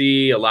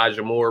Tennessee,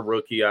 Elijah Moore,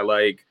 rookie I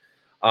like.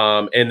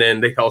 And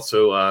then they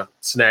also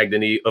snagged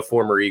a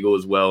former Eagle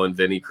as well, and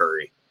Vinny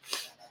Curry.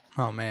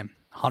 Oh, man.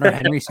 Hunter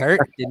Henry's hurt?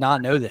 Did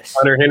not know this.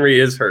 Hunter Henry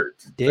is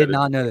hurt. Did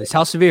not know this.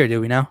 How severe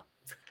do we know?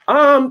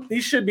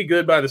 He should be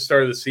good by the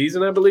start of the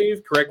season, I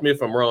believe. Correct me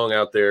if I'm wrong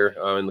out there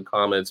in the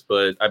comments,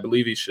 but I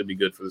believe he should be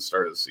good for the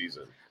start of the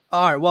season.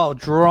 All right, well,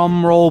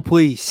 drum roll,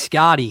 please.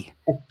 Scotty,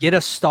 get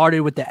us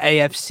started with the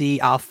AFC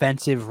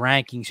offensive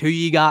rankings. Who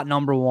you got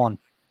number 1?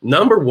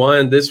 Number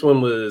 1, this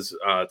one was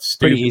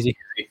pretty easy.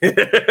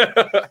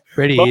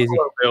 Pretty Buffalo easy.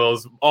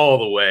 Bills all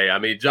the way. I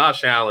mean,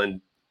 Josh Allen,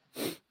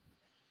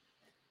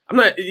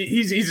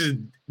 he's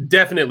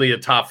definitely a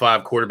top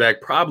 5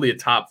 quarterback, probably a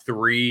top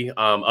 3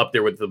 up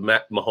there with the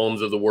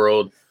Mahomes of the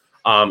world.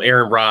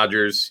 Aaron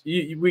Rodgers,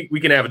 we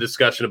can have a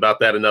discussion about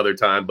that another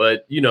time,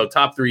 but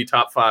top 3,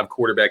 top 5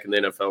 quarterback in the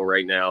NFL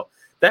right now.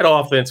 That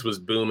offense was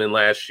booming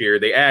last year.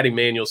 They add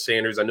Emmanuel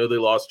Sanders. I know they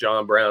lost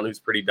John Brown, who's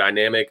pretty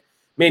dynamic.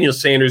 Emmanuel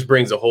Sanders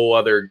brings a whole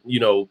other,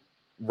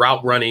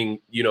 route running,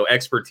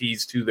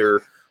 expertise to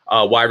their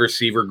wide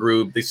receiver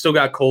group. They still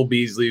got Cole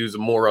Beasley, who's a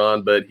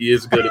moron, but he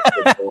is good at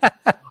football.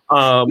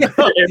 And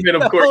then,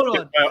 of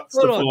course,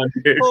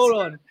 hold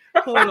on.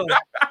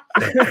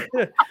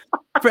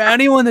 For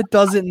anyone that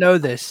doesn't know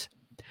this,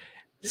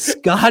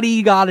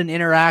 Scotty got an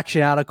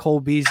interaction out of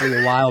Cole Beasley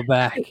a while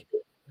back.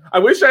 I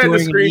wish I had the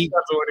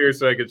screenshots on here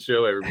so I could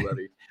show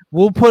everybody.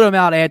 We'll put them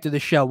out after the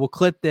show. We'll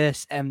clip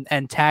this and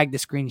tag the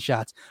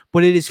screenshots.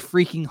 But it is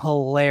freaking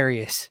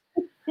hilarious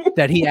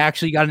that he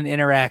actually got an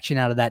interaction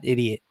out of that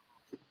idiot.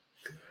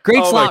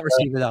 Great slot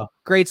receiver, though.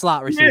 Great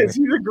slot receiver. Yes,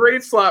 he's a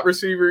great slot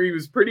receiver. He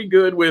was pretty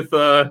good with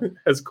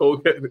as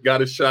Cole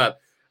got a shot.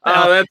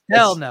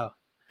 Hell no.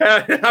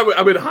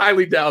 I would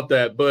highly doubt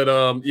that. But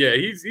yeah,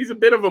 he's a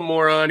bit of a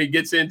moron. He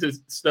gets into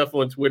stuff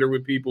on Twitter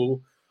with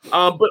people.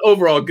 But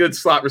overall, good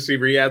slot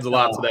receiver. He adds a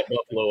lot to that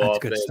Buffalo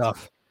offense.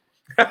 That's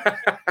good stuff.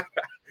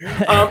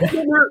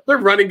 Their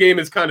running game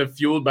is kind of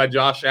fueled by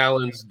Josh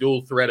Allen's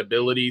dual threat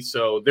ability,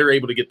 so they're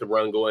able to get the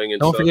run going.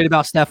 And don't forget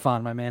about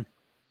Stephon, my man.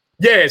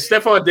 Yeah,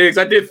 Stephon Diggs.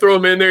 I did throw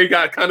him in there. He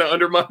got kind of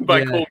undermined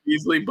by Cole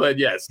Beasley, but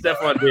yeah,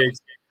 Stephon Diggs,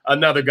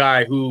 another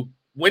guy who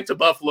went to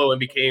Buffalo and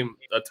became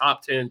a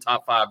top 10,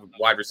 top 5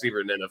 wide receiver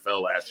in the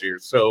NFL last year.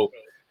 So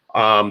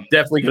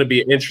definitely going to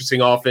be an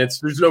interesting offense.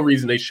 There's no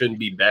reason they shouldn't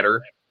be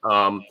better.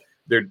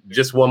 They're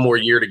just one more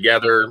year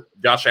together.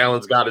 Josh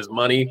Allen's got his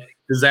money.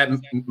 Does that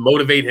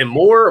motivate him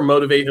more or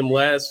motivate him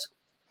less?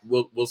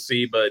 We'll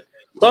see. But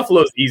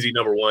Buffalo's easy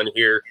number 1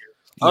 here.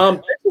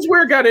 This is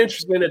where it got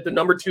interesting at the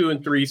number 2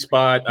 and 3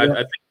 spot. I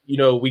think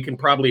we can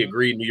probably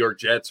agree New York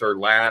Jets are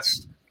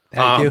last.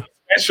 Thank you.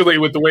 Especially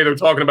with the way they're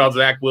talking about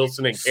Zach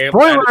Wilson and Cam.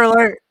 Spoiler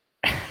alert.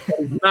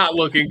 Not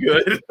looking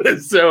good.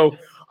 So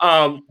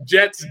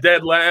Jets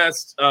dead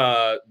last,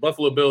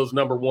 Buffalo Bills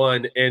number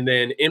 1, and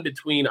then in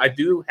between, I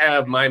do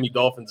have Miami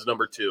Dolphins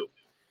number 2.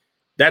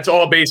 That's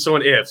all based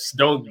on ifs.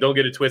 Don't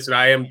get it twisted.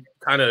 I am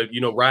kind of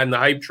riding the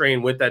hype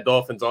train with that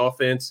Dolphins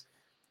offense.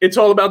 It's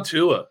all about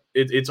Tua.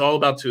 It's all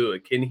about Tua.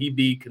 Can he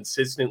be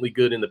consistently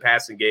good in the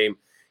passing game?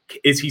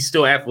 Is he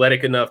still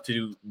athletic enough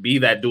to be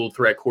that dual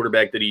threat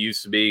quarterback that he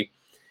used to be?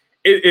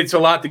 It's a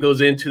lot that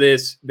goes into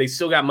this. They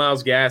still got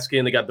Myles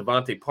Gaskin. They got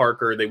Devontae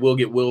Parker. They will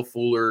get Will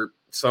Fuller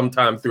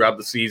sometime throughout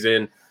the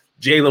season.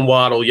 Jalen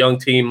Waddle, young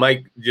team.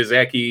 Mike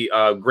Gesicki,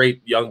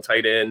 great young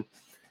tight end.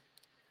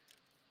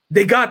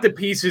 They got the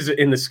pieces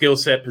in the skill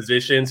set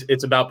positions.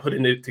 It's about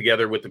putting it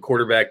together with the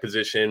quarterback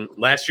position.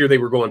 Last year, they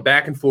were going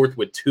back and forth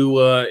with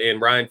Tua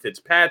and Ryan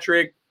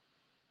Fitzpatrick.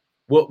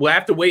 We'll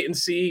have to wait and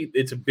see.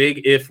 It's a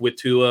big if with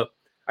Tua.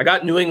 I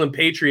got New England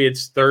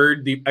Patriots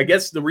third. I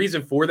guess the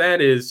reason for that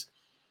is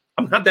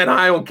I'm not that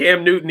high on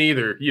Cam Newton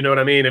either. You know what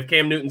I mean? If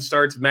Cam Newton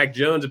starts, Mac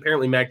Jones,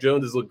 apparently Mac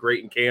Jones has looked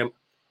great in camp.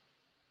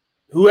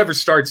 Whoever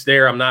starts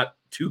there, I'm not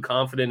too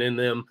confident in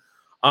them.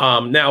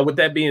 Now, with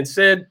that being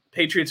said,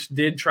 Patriots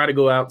did try to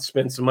go out and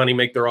spend some money,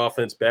 make their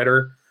offense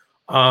better,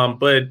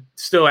 but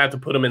still have to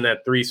put them in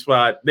that 3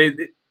 spot.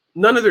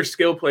 None of their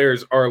skill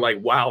players are like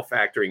wow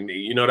factoring me.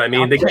 You know what I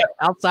mean? They got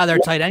outside their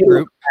tight end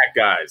group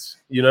guys.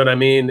 You know what I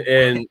mean?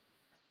 And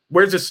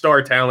where's the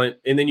star talent?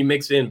 And then you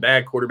mix in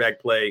bad quarterback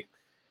play.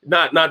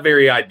 Not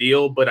very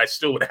ideal, but I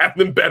still would have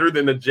them better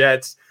than the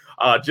Jets,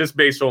 just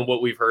based on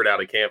what we've heard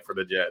out of camp for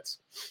the Jets.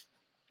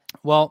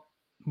 Well,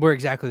 we're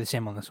exactly the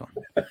same on this one.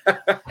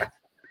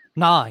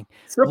 9.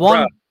 Surprise.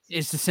 1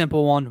 is the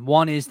simple one.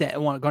 1 is that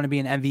going to be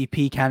an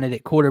MVP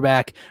candidate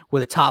quarterback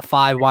with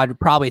a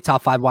probably a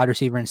top 5 wide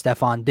receiver in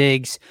Stephon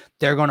Diggs.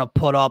 They're going to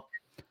put up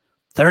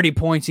 30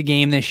 points a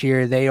game this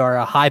year. They are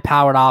a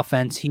high-powered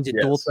offense. He's a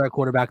dual threat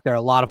quarterback. They're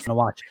a lot of fun to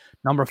watch.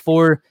 Number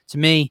 4, to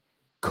me,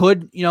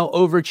 could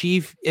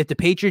overachieve if the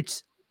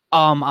Patriots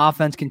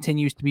offense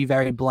continues to be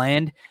very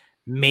bland.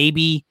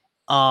 Maybe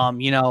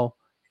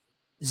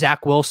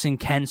Zach Wilson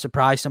can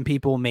surprise some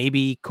people.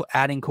 Maybe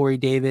adding Corey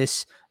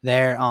Davis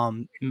there.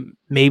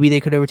 Maybe they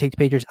could overtake the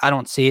Patriots. I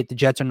don't see it. The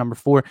Jets are number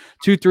 4.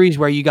 2, 3 is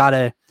where you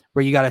gotta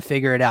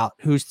figure it out.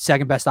 Who's the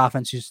second best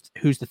offense?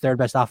 Who's the third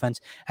best offense?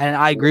 And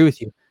I agree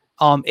with you.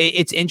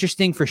 It's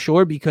interesting for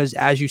sure because,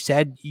 as you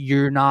said,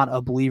 you're not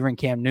a believer in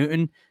Cam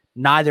Newton.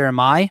 Neither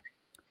am I.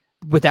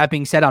 With that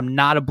being said, I'm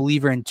not a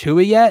believer in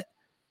Tua yet.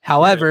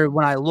 However,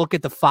 when I look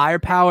at the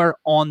firepower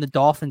on the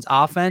Dolphins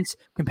offense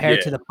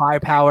compared to the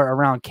firepower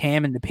around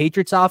Cam and the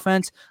Patriots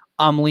offense,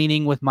 I'm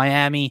leaning with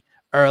Miami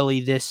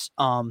early this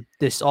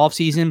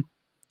offseason.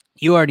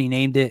 You already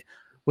named it.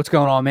 What's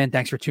going on, man?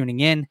 Thanks for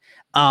tuning in.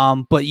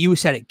 But you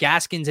said it.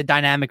 Gaskin's a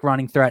dynamic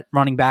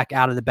running back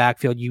out of the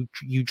backfield. You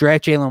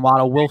draft Jalen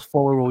Waddle. Will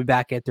Fuller will be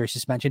back after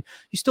suspension.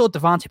 You still have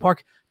Devontae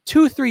Parker.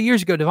 2-3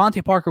 years ago,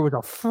 Devontae Parker was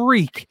a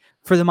freak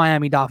for the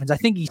Miami Dolphins. I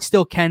think he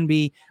still can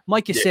be.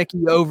 Mike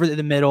Gesicki over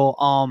the middle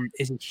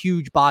is a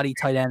huge body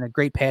tight end, a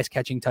great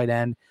pass-catching tight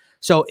end.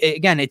 So,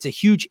 again, it's a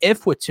huge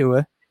if with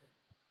Tua,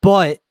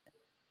 but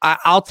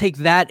I'll take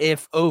that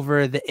if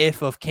over the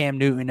if of Cam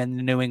Newton and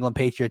the New England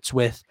Patriots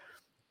with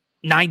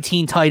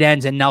 19 tight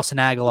ends and Nelson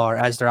Aguilar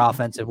as their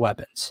offensive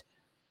weapons.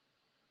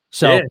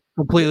 So,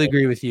 completely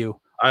agree with you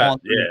on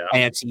the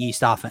AFC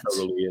East offense.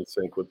 Totally in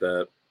sync with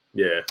that.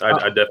 Yeah,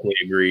 I definitely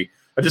agree.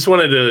 I just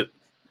wanted to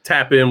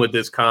tap in with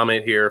this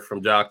comment here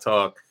from Jock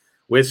Talk,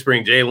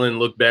 whispering Jalen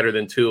looked better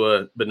than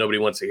Tua, but nobody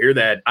wants to hear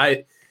that.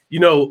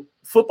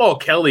 Football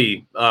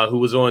Kelly, who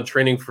was on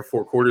Training for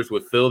Four Quarters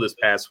with Phil this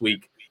past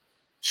week,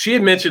 she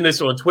had mentioned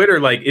this on Twitter.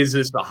 Like, is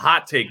this the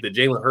hot take that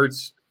Jalen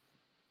Hurts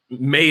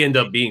may end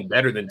up being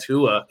better than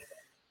Tua?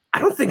 I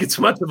don't think it's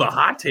much of a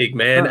hot take,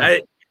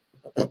 man.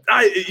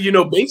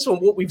 Based on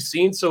what we've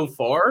seen so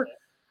far,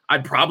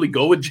 I'd probably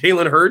go with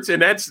Jalen Hurts,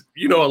 and that's,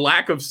 a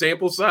lack of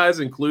sample size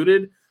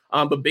included.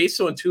 But based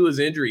on Tua's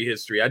injury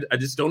history, I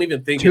just don't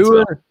even think it's a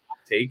hot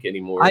take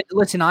anymore.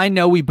 I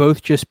know we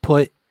both just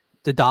put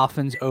the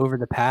Dolphins over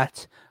the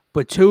Pats,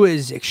 but Tua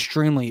is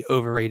extremely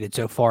overrated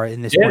so far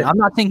in this point. I'm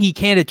not saying he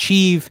can't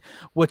achieve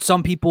what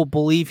some people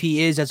believe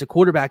he is as a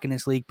quarterback in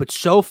this league, but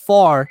so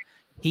far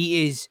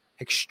he is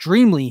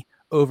extremely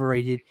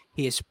overrated.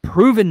 He has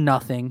proven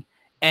nothing,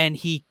 and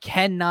he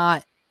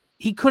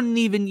couldn't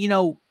even,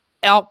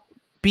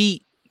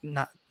 outbeat,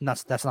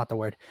 that's not the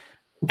word,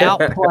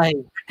 outplay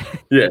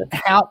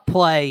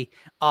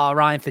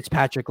Ryan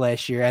Fitzpatrick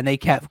last year, and they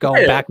kept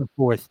going back and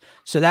forth.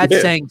 So that's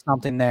saying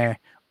something there.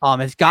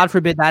 If God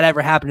forbid that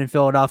ever happened in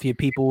Philadelphia,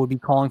 people would be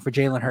calling for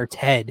Jalen Hurts'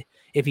 head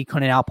if he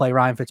couldn't outplay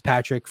Ryan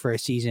Fitzpatrick for a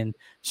season.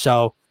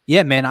 So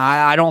yeah, man,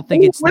 I don't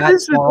think it's what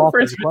is the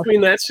difference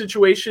between that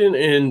situation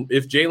and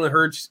if Jalen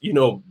Hurts,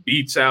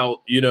 beats out,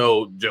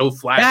 Joe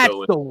Flacco? That's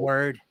the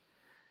word.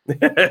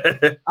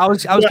 I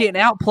was getting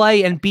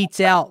outplay and beats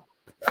out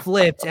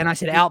flipped, and I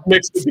said out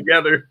mixed it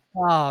together.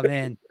 Oh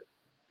man,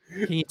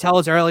 can you tell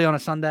us early on a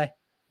Sunday?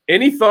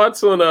 Any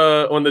thoughts on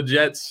the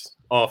Jets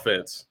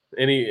offense?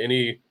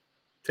 Any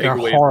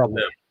takeaways from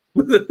them?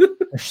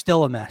 They're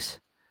still a mess.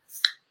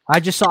 I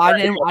just saw. I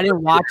didn't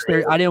watch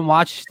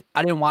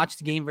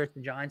the game versus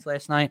the Giants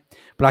last night,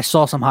 but I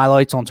saw some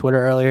highlights on Twitter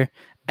earlier,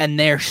 and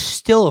they're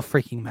still a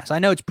freaking mess. I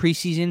know it's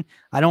preseason.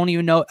 I don't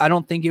even know. I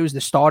don't think it was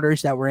the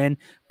starters that were in,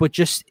 but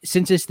just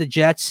since it's the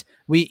Jets,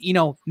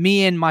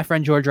 me and my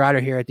friend George Ryder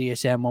here at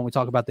DSM, when we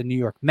talk about the New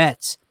York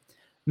Mets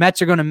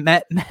are going to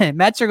Met,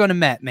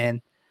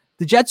 man.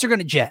 The Jets are going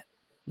to jet.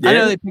 Yeah. I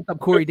know they picked up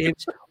Corey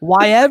Davis.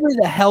 Why ever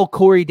the hell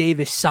Corey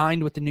Davis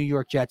signed with the New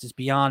York Jets is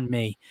beyond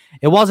me.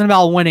 It wasn't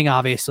about winning,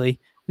 obviously.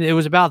 It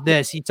was about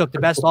this. He took the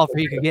best offer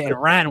he could get and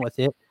ran with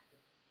it.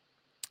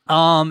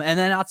 And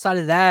then outside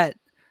of that,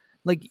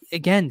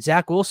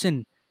 Zach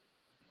Wilson,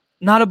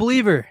 not a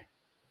believer.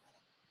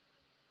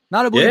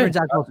 Not a believer in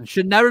Zach Wilson.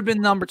 Should never have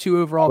been number 2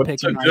 overall pick.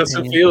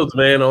 Justin Fields,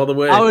 man, all the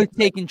way. I would have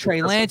taken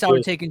Trey Lance. I would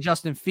have taken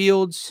Justin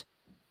Fields.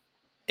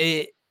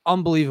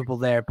 Unbelievable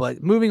there.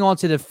 But moving on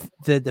to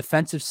the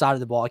defensive side of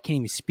the ball, I can't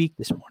even speak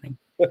this morning.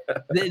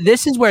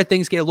 This is where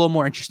things get a little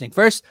more interesting.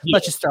 First,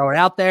 let's just throw it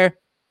out there.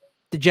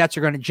 The Jets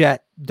are going to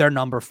jet their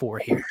number 4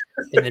 here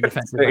in the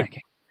defensive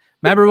ranking.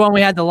 Remember when we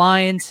had the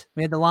Lions?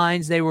 We had the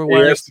Lions. They were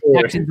worse. The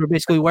Texans were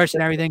basically worse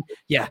than everything.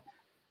 Yeah.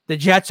 The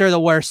Jets are the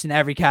worst in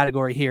every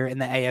category here in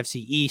the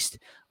AFC East.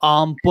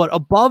 But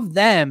above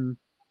them,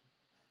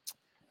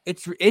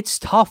 it's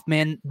tough,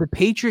 man. The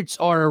Patriots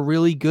are a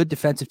really good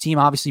defensive team.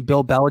 Obviously,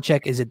 Bill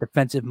Belichick is a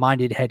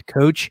defensive-minded head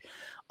coach.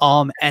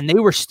 And they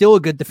were still a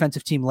good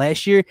defensive team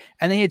last year,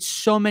 and they had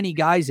so many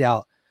guys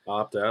out.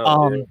 Opt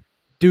out,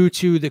 due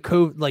to the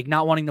COVID,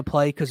 not wanting to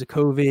play because of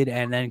COVID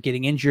and then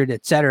getting injured,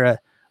 etc.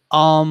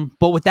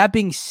 But with that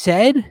being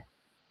said,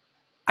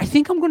 I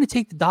think I'm going to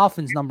take the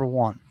Dolphins number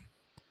 1.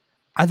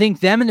 I think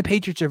them and the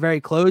Patriots are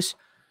very close.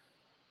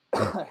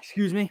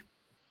 Excuse me.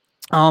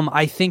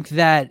 I think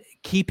that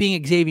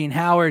keeping Xavier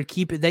Howard,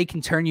 they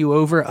can turn you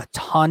over a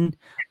ton.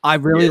 I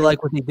really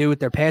like what they do with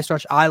their pass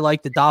rush. I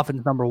like the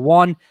Dolphins number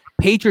 1,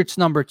 Patriots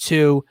number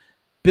 2,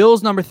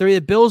 Bills number 3.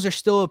 The Bills are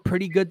still a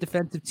pretty good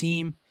defensive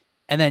team,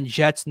 and then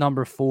Jets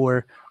number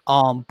 4.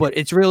 But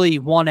it's really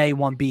 1A,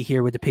 1B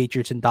here with the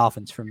Patriots and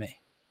Dolphins for me.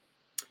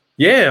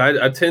 Yeah,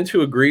 I tend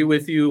to agree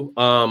with you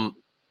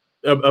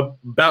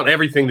about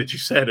everything that you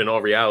said in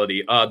all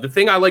reality. The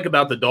thing I like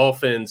about the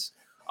Dolphins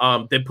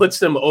that puts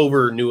them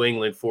over New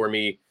England for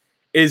me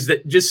is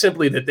that just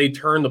simply that they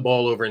turn the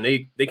ball over and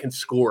they can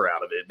score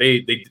out of it.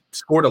 They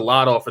scored a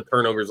lot off of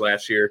turnovers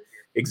last year.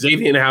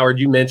 Xavier Howard,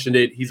 you mentioned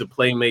it. He's a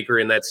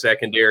playmaker in that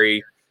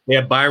secondary. They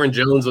have Byron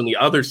Jones on the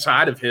other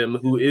side of him,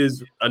 who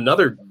is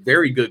another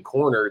very good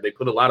corner. They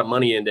put a lot of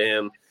money into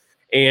him.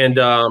 And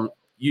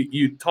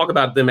you talk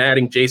about them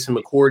adding Jason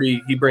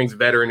McCourty. He brings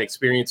veteran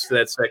experience to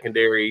that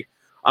secondary.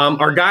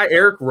 Our guy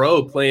Eric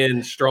Rowe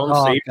playing strong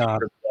safety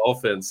for the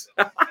Dolphins.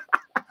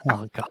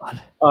 Oh,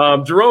 God.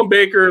 Jerome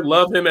Baker,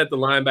 love him at the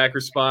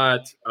linebacker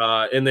spot.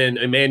 And then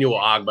Emmanuel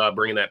Ogbah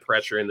bringing that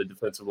pressure in the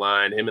defensive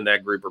line. Him and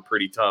that group are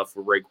pretty tough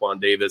with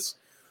Raekwon Davis.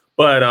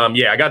 But,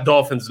 I got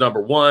Dolphins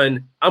number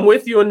 1. I'm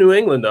with you in New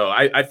England, though.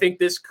 I think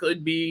this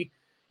could be,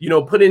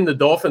 putting the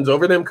Dolphins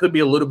over them could be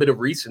a little bit of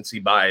recency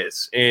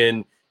bias.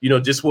 And,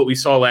 just what we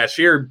saw last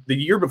year. The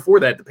year before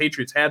that, the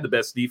Patriots had the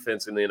best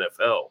defense in the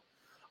NFL.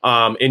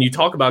 And you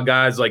talk about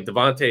guys like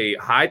Dante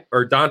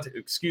Hightower,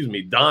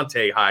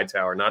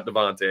 not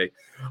Devontae.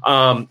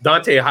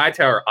 Dante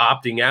Hightower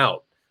opting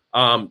out.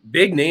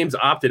 Big names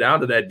opted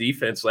out of that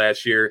defense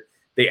last year.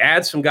 They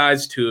add some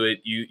guys to it.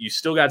 You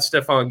still got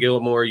Stephon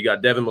Gilmore. You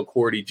got Devin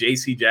McCourty,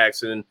 J.C.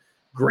 Jackson.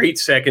 Great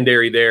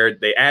secondary there.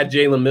 They add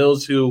Jalen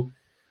Mills, who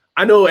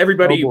I know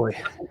everybody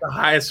the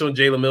highest on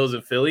Jalen Mills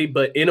in Philly,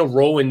 but in a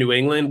role in New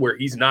England where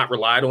he's not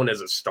relied on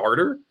as a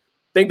starter,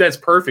 I think that's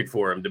perfect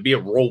for him to be a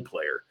role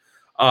player.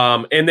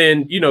 And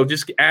then,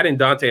 just adding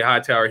Dante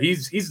Hightower,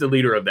 he's the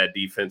leader of that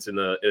defense at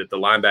the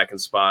linebacking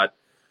spot.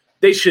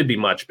 They should be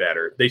much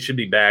better. They should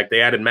be back.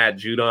 They added Matt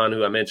Judon,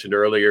 who I mentioned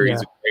earlier. Yeah.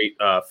 He's a great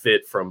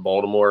fit from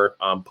Baltimore,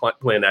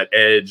 playing that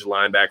edge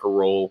linebacker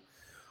role.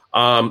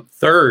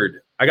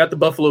 Third, I got the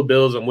Buffalo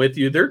Bills. I'm with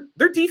you.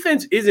 Their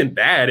defense isn't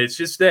bad. It's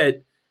just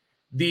that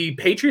the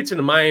Patriots and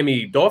the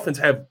Miami Dolphins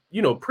have,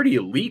 pretty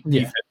elite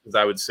defenses,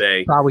 I would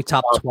say. Probably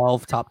top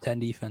 12, top 10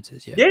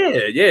 defenses. Yeah,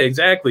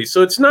 exactly.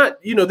 So it's not,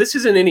 this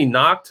isn't any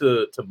knock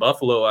to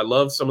Buffalo. I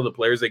love some of the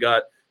players they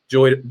got.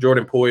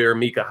 Jordan Poyer,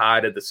 Micah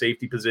Hyde at the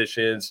safety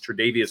positions,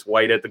 Tre'Davious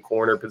White at the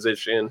corner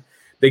position.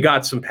 They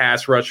got some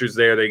pass rushers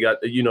there. They got,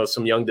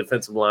 some young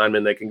defensive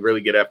linemen that can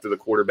really get after the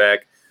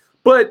quarterback.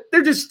 But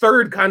they're just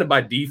third kind of by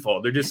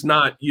default. They're just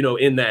not,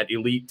 in that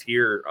elite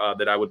tier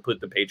that I would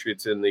put the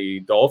Patriots and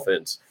the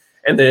Dolphins.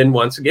 And then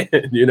once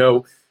again,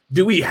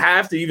 do we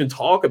have to even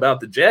talk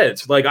about the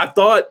Jets? Like I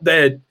thought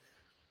that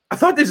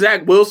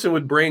Zach Wilson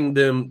would bring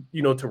them,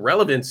 to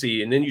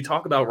relevancy. And then you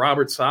talk about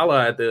Robert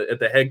Saleh at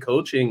the head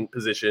coaching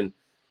position.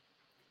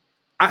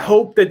 I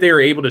hope that they're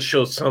able to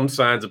show some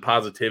signs of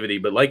positivity.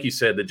 But like you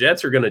said, the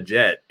Jets are going to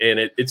jet. And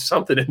it's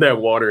something in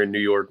that water in New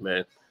York,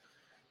 man.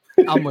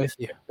 I'm with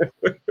you.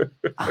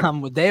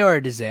 They are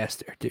a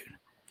disaster, dude.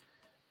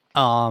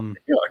 I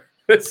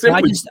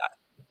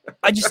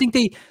just think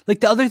they – like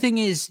the other thing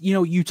is,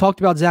 you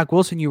talked about Zach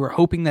Wilson. You were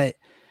hoping that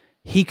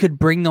he could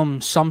bring them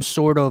some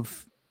sort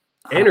of –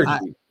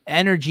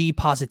 energy,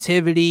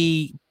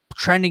 positivity,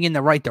 trending in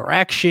the right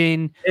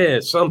direction. Yeah,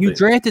 something. You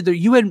drafted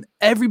you had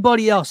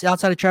everybody else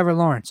outside of Trevor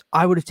Lawrence.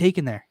 I would have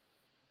taken there.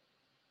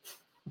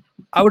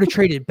 I would have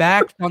traded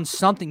back on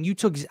something. You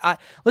took.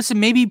 Listen,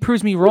 maybe he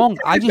proves me wrong.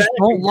 I just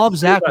don't love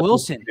Zach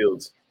Wilson.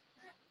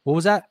 What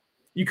was that?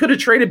 You could have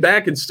traded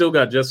back and still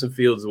got Justin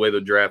Fields the way the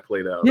draft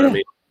played out. Yeah. I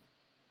mean,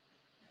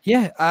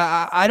 yeah,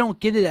 I don't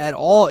get it at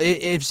all.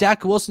 If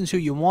Zach Wilson's who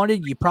you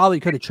wanted, you probably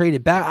could have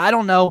traded back. I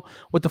don't know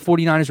what the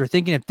 49ers were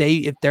thinking.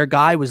 If their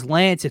guy was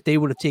Lance, if they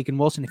would have taken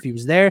Wilson if he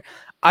was there.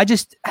 I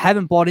just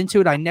haven't bought into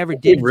it. I never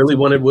did. They really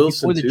wanted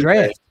Wilson for the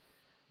draft.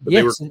 But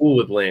they were cool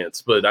with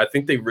Lance. But I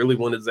think they really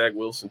wanted Zach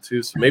Wilson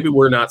too. So maybe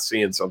we're not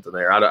seeing something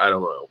there. I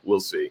don't know. We'll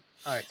see.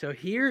 All right, so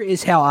here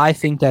is how I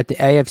think that the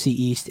AFC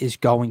East is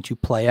going to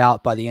play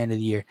out by the end of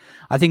the year.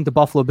 I think the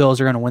Buffalo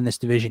Bills are going to win this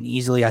division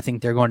easily. I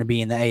think they're going to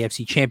be in the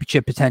AFC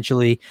Championship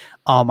potentially.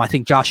 I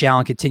think Josh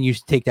Allen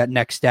continues to take that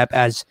next step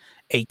as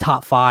a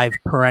top 5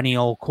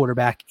 perennial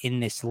quarterback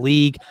in this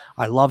league.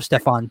 I love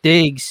Stephon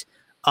Diggs.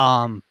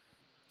 I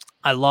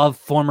love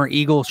former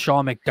Eagles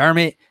Sean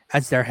McDermott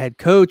as their head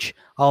coach.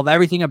 I love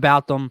everything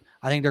about them.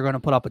 I think they're going to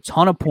put up a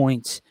ton of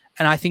points,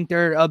 and I think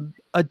they're a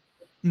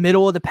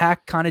middle of the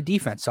pack kind of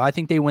defense. So I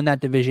think they win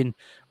that division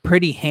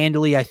pretty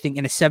handily. I think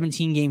in a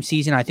 17-game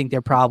season, I think they're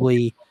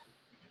probably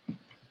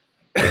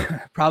a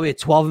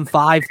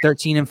 12-5,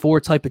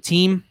 13-4 type of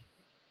team.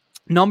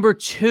 Number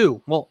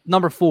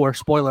 4,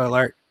 spoiler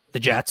alert, the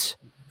Jets.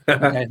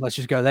 Okay, let's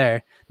just go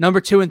there. Number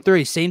 2 and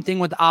 3, same thing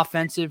with the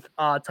offensive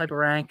type of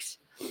ranks.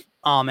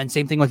 And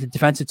same thing with the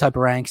defensive type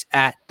of ranks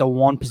at the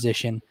 1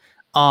 position.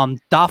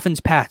 Dolphins,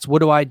 Pats, what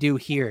do I do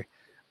here?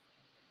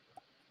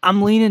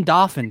 I'm leaning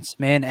Dolphins,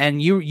 man.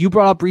 And you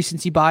brought up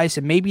recency bias,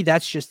 and maybe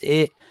that's just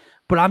it.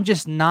 But I'm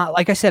just not,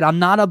 like I said, I'm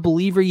not a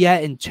believer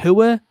yet in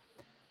Tua,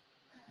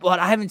 but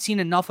I haven't seen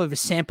enough of a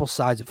sample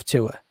size of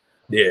Tua.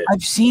 Yeah.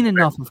 I've seen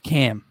enough of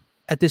Cam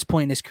at this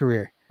point in his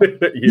career.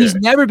 Yeah. He's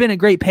never been a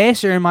great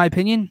passer, in my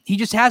opinion. He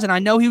just hasn't. I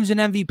know he was an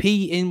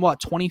MVP in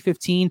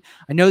 2015.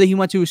 I know that he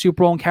went to a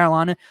Super Bowl in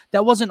Carolina.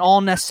 That wasn't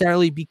all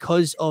necessarily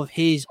because of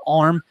his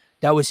arm.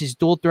 That was his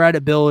dual threat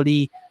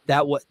ability.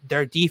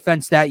 Their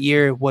defense that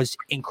year was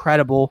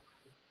incredible.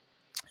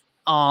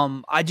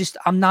 I'm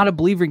not a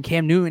believer in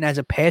Cam Newton as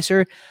a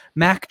passer.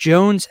 Mac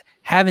Jones,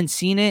 haven't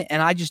seen it,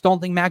 and I just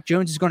don't think Mac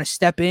Jones is going to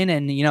step in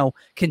and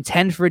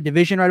contend for a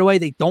division right away.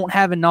 They don't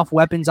have enough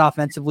weapons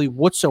offensively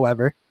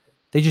whatsoever.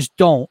 They just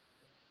don't.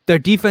 Their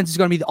defense is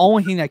going to be the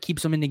only thing that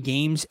keeps them in the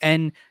games,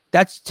 and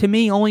that's, to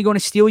me, only going to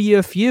steal you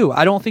a few.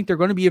 I don't think they're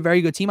going to be a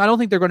very good team. I don't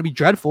think they're going to be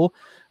dreadful.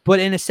 But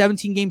in a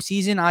 17-game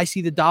season, I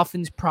see the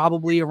Dolphins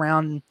probably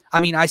around –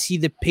 I see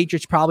the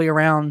Patriots probably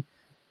around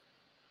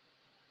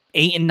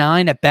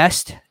 8-9 at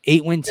best,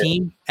 8-win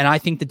team. And I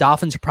think the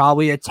Dolphins are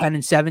probably a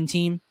 10-7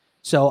 team.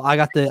 So I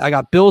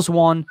got Bills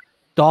 1,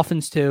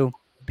 Dolphins 2,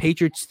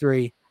 Patriots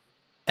 3,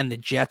 and the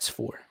Jets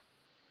 4.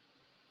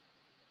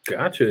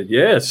 Gotcha.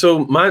 Yeah. So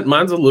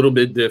mine's a little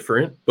bit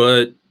different,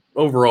 but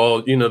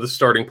overall, the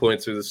starting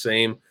points are the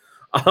same.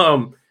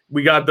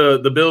 We got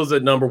the Bills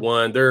at number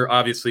 1. They're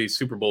obviously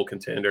Super Bowl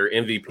contender,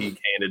 MVP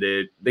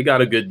candidate. They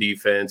got a good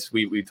defense.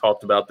 We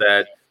talked about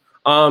that.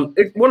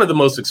 One of the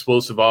most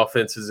explosive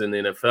offenses in the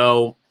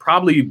NFL,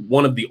 probably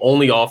one of the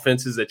only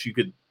offenses that you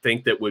could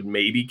think that would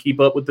maybe keep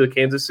up with the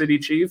Kansas City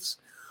Chiefs.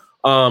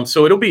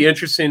 So it'll be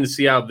interesting to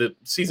see how the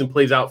season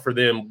plays out for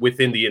them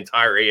within the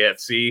entire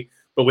AFC.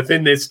 But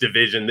within this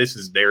division, this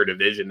is their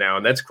division now.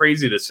 And that's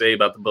crazy to say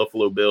about the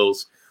Buffalo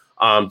Bills.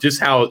 Just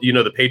how,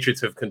 the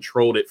Patriots have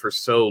controlled it for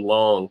so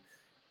long.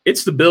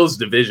 It's the Bills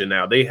division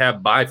now. They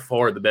have by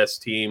far the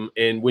best team.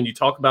 And when you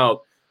talk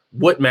about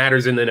what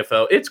matters in the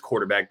NFL, it's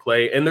quarterback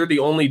play. And they're the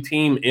only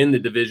team in the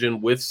division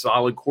with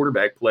solid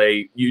quarterback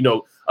play,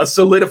 a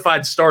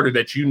solidified starter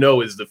that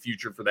is the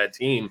future for that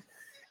team.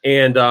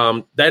 And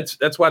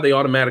that's why they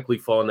automatically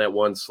fall in that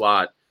one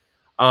slot.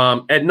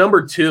 At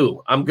number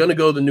 2, I'm going to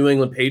go the New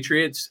England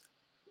Patriots.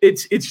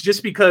 It's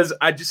just because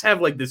I just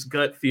have like this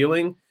gut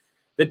feeling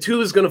that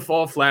Tua is going to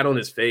fall flat on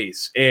his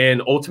face.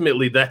 And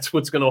ultimately, that's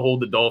what's going to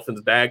hold the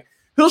Dolphins back.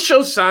 He'll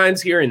show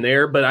signs here and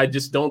there, but I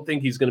just don't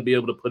think he's going to be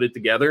able to put it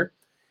together.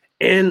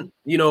 And,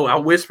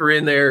 I'll whisper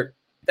in there,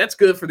 that's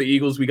good for the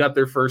Eagles. We got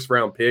their first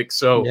round pick.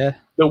 So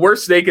The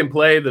worse they can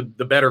play, the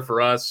better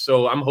for us.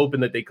 So I'm hoping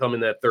that they come in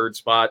that 3rd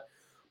spot.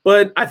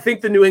 But I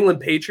think the New England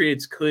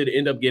Patriots could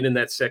end up getting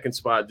that 2nd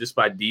spot just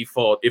by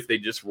default if they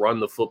just run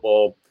the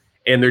football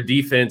and their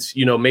defense,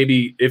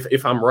 maybe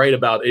if I'm right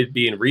about it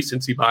being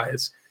recency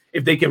bias,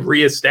 if they can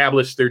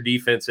reestablish their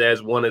defense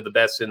as one of the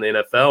best in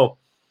the NFL,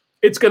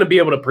 it's going to be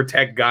able to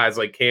protect guys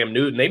like Cam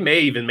Newton. They may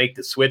even make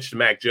the switch to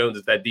Mac Jones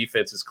if that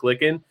defense is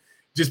clicking,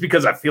 just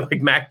because I feel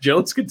like Mac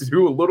Jones could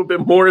do a little bit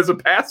more as a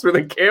passer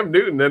than Cam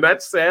Newton, and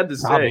that's sad to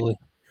say.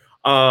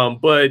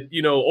 But,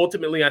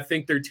 ultimately, I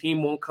think their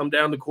team won't come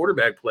down to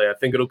quarterback play. I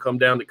think it'll come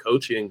down to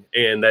coaching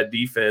and that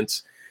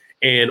defense.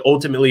 And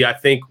ultimately, I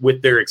think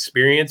with their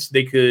experience,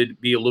 they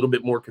could be a little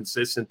bit more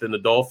consistent than the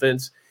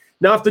Dolphins.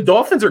 Now, if the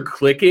Dolphins are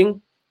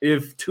clicking,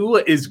 if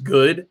Tua is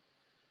good,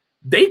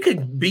 they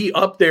could be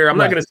up there. I'm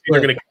not going to say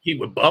they're going to compete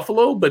with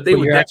Buffalo, but they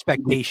would. Your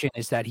expectation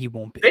is that he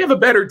won't be. They have a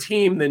better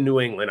team than New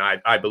England,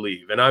 I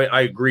believe. And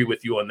I agree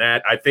with you on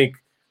that. I think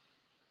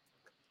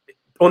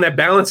on that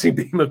balancing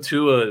beam of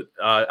Tua,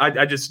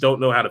 I just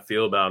don't know how to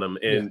feel about him,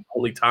 and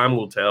only time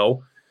will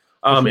tell.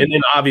 And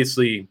then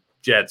obviously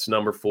Jets,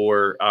 number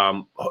 4.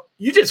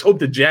 You just hope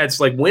the Jets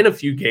win a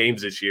few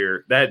games this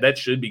year. That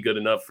should be good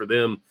enough for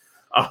them.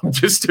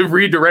 Just to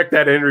redirect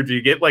that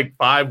energy, get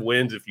 5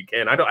 wins if you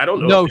can. I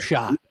don't know. No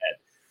shot.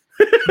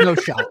 No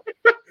shot.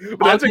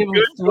 That's a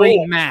good 3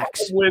 goal.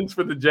 max. 5 wins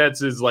for the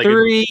Jets is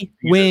 3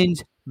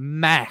 wins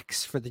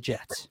max for the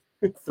Jets.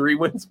 3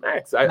 wins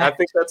max. I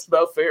think that's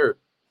about fair.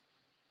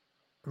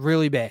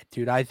 Really bad,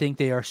 dude. I think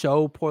they are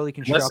so poorly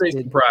constructed. Unless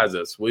they surprise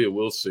us,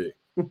 we'll see.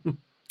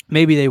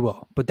 Maybe they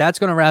will. But that's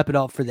going to wrap it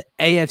up for the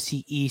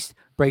AFC East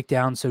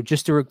breakdown. So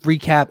just to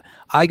recap,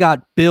 I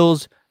got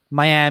Bills,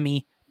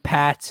 Miami,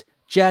 Pats,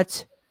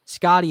 Jets.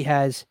 Scotty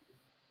has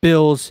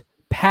Bills,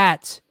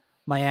 Pats,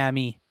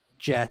 Miami,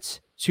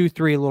 Jets.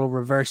 2-3, a little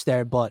reverse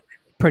there, but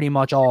pretty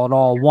much all in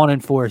all, 1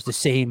 and 4 is the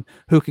same.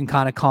 Who can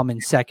kind of come in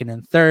 2nd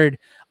and 3rd?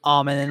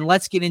 And then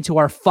let's get into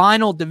our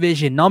final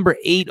division, number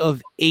 8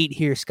 of 8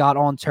 here, Scott,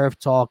 on Turf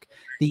Talk,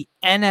 the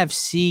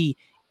NFC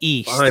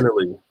East.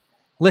 Finally.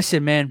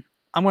 Listen, man,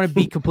 I'm going to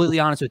be completely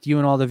honest with you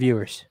and all the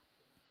viewers.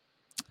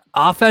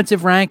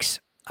 Offensive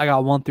ranks, I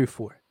got 1 through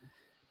 4.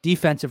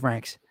 Defensive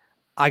ranks,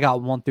 I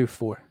got 1 through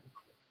 4.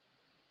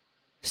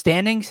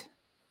 Standings,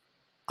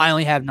 I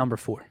only have number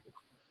 4.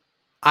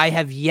 I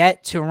have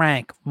yet to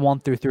rank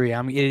 1 through 3.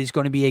 It is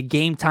going to be a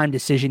game time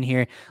decision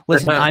here.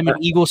 Listen, I'm an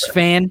Eagles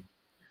fan.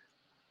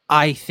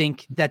 I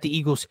think that the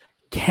Eagles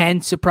can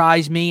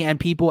surprise me and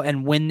people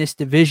and win this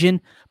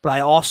division, but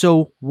I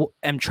also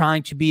am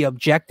trying to be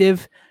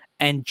objective.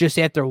 And just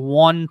after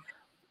 1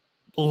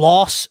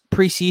 loss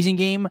preseason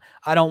game,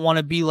 I don't want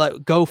to be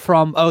go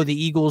from, the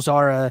Eagles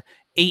are a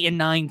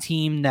 8-9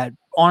 team that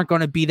aren't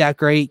going to be that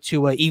great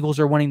to Eagles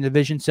are winning the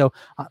division. So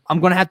I'm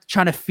going to have to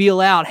try to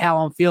feel out how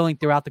I'm feeling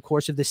throughout the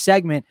course of this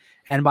segment.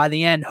 And by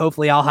the end,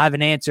 hopefully I'll have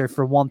an answer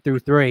for 1 through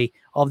 3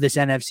 of this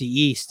NFC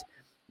East.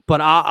 But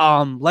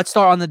let's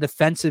start on the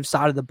defensive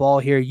side of the ball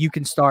here. You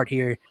can start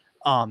here,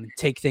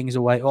 take things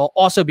away. Well,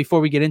 also, before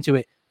we get into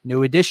it,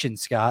 new addition,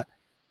 Scott.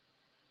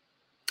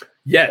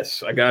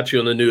 Yes, I got you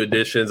on the new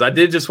additions. I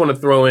did just want to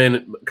throw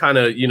in, kind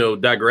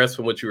of, digress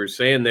from what you were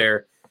saying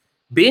there.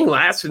 Being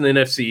last in the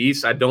NFC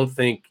East, I don't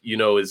think,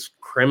 is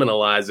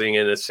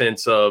criminalizing in a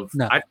sense of,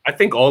 no. I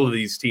think all of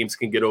these teams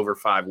can get over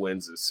 5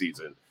 wins this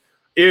season.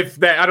 If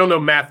that, I don't know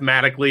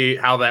mathematically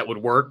how that would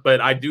work,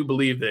 but I do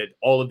believe that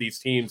all of these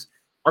teams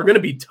are going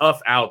to be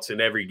tough outs in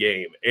every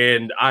game.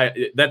 And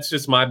that's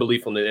just my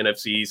belief on the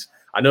NFC East.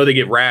 I know they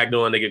get ragged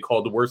on, they get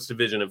called the worst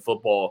division in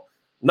football.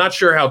 Not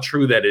sure how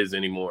true that is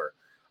anymore.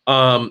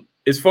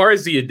 As far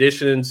as the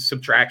additions,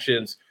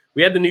 subtractions,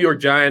 we had the New York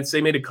Giants.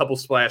 They made a couple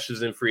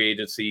splashes in free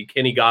agency.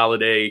 Kenny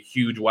Golladay,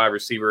 huge wide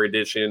receiver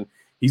addition.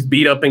 He's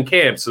beat up in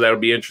camp, so that'll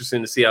be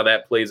interesting to see how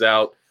that plays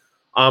out.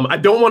 I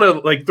don't want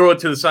to throw it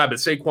to the side, but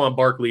Saquon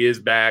Barkley is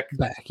back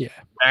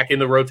in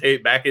the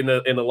rotate, back in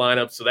the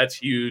lineup, so that's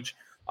huge.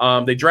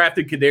 They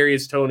drafted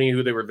Kadarius Toney,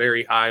 who they were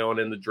very high on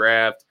in the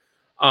draft.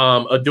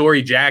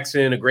 Adoree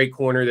Jackson, a great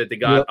corner that they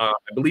got. Yep. I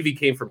believe he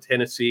came from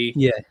Tennessee.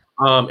 Yeah.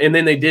 And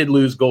then they did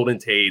lose Golden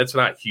Tate. That's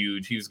not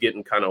huge. He was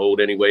getting kind of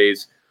old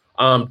anyways.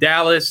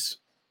 Dallas,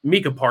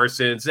 Micah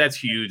Parsons, that's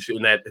huge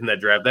in that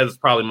draft. That is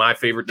probably my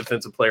favorite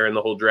defensive player in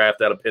the whole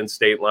draft out of Penn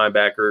State,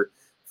 linebacker,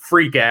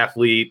 freak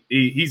athlete.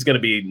 He's going to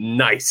be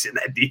nice in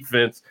that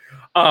defense.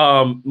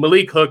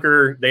 Malik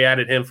Hooker, they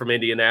added him from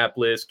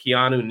Indianapolis.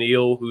 Keanu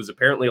Neal, who's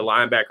apparently a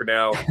linebacker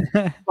now.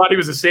 Thought he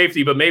was a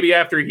safety, but maybe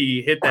after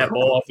he hit that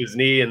ball off his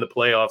knee in the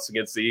playoffs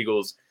against the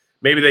Eagles,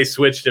 maybe they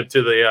switched him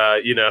to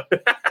the,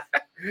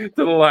 to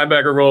the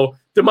linebacker role.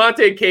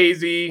 DeMonte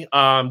Casey,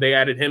 they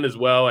added him as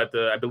well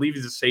I believe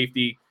he's a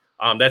safety.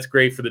 That's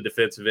great for the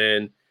defensive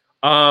end.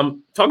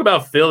 Talk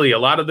about Philly. A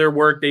lot of their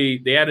work,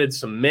 they added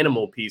some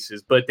minimal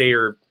pieces, but they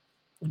are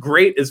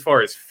great as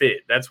far as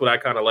fit. That's what I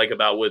kind of like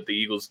about what the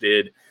Eagles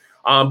did.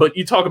 But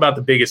you talk about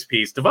the biggest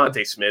piece,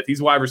 Devontae Smith.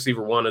 He's wide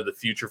receiver one of the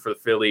future for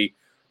Philly.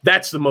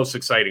 That's the most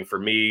exciting for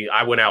me.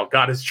 I went out,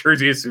 got his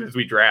jersey as soon as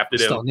we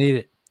drafted him. Still need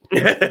it.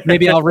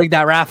 Maybe I'll rig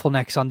that raffle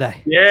next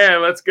Sunday. Yeah,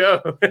 let's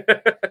go.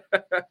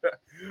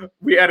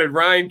 We added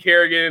Ryan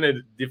Kerrigan, a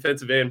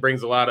defensive end,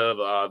 brings a lot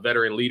of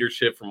veteran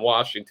leadership from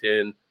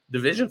Washington.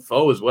 Division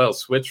foe as well,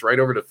 switched right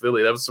over to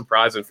Philly. That was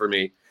surprising for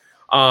me.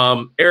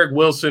 Eric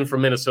Wilson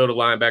from Minnesota,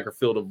 linebacker,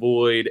 filled a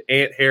void.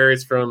 Ant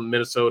Harris from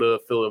Minnesota,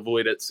 filled a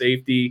void at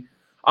safety.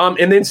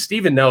 And then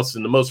Steven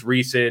Nelson, the most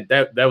recent.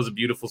 That was a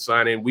beautiful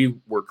signing. We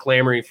were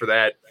clamoring for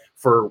that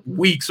for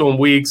weeks on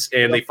weeks,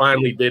 and they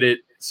finally did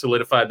it.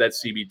 Solidified that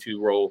CB2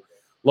 role.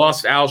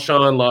 Lost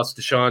Alshon, lost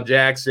Deshaun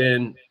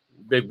Jackson,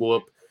 big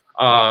whoop.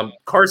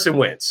 Carson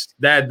Wentz,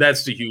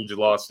 that's the huge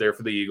loss there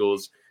for the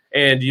Eagles.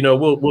 And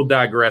we'll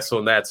digress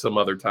on that some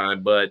other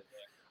time, but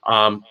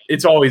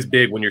it's always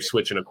big when you're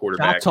switching a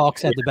quarterback. Doc Talk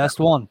said the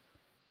best one,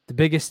 the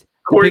biggest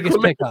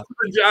pickup.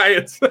 The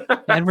Giants.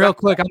 And real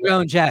quick, I'm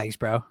going Jags,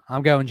 bro.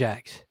 I'm going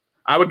Jags.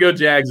 I would go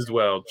Jags as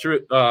well.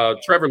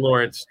 Trevor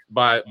Lawrence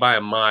by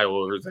a mile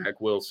over Zach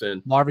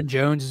Wilson. Marvin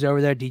Jones is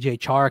over there. DJ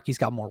Chark, he's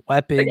got more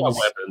weapons. They got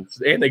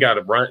weapons, and they got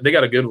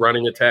a good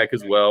running attack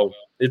as well.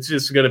 It's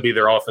just going to be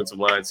their offensive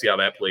line. See how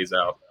that plays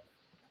out.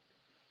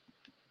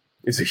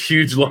 It's a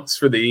huge loss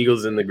for the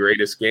Eagles in the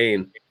greatest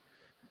game.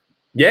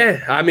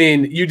 Yeah, I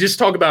mean, you just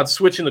talk about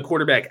switching the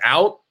quarterback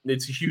out.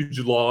 It's a huge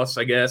loss,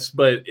 I guess.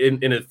 But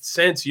in a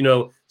sense,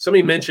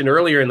 somebody mentioned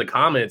earlier in the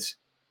comments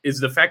is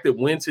the fact that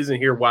Wentz isn't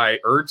here why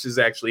Ertz is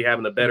actually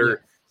having a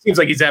better – seems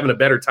like he's having a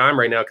better time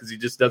right now because he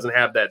just doesn't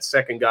have that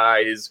second guy.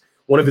 Is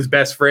one of his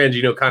best friends,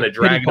 kind of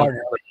dragging him out of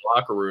the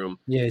locker room.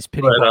 Yeah, his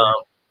pity partner.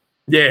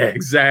 Yeah,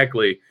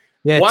 exactly.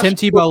 Yeah, Tim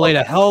Tebow laid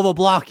a hell of a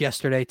block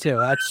yesterday, too.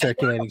 That's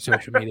circulating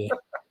social media.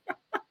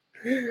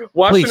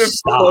 Washington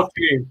football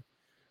team.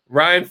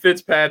 Ryan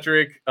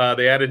Fitzpatrick,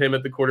 they added him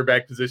at the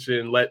quarterback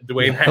position. Let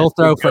Dwayne He'll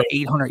throw for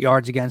 800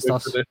 yards against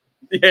us.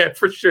 Yeah,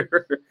 for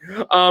sure.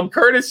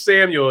 Curtis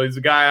Samuel is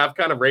a guy I've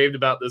kind of raved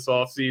about this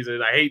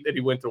offseason. I hate that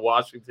he went to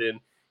Washington.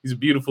 He's a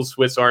beautiful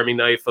Swiss Army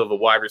knife of a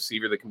wide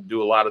receiver that can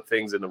do a lot of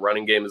things in the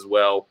running game as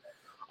well.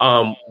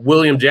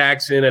 William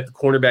Jackson at the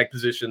cornerback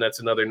position. That's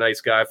another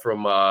nice guy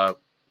from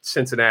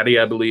Cincinnati,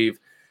 I believe.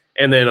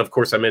 And then, of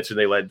course, I mentioned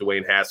they let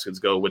Dwayne Haskins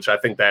go, which I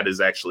think that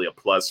is actually a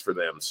plus for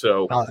them.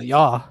 So,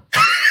 yeah.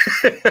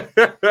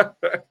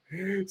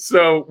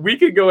 So we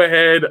could go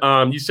ahead.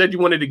 You said you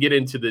wanted to get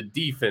into the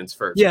defense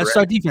first. Yeah, correct?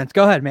 So defense.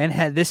 Go ahead,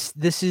 man. This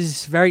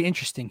is very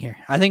interesting here.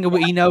 I think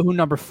we know who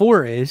number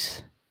 4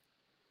 is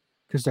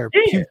because they're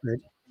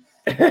putrid.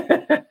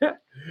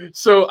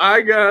 So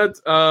I got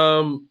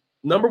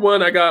number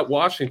 1. I got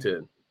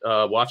Washington.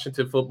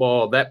 Washington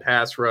football. That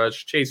pass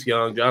rush. Chase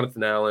Young,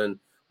 Jonathan Allen.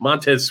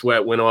 Montez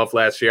Sweat went off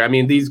last year. I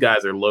mean, these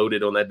guys are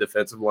loaded on that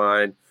defensive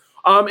line.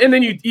 And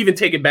then you even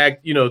take it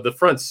back, the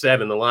front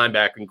 7, the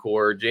linebacking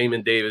core,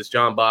 Jamin Davis,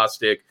 John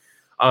Bostic.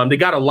 They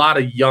got a lot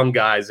of young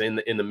guys in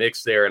the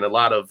mix there and a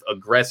lot of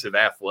aggressive,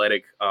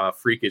 athletic,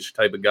 freakish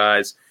type of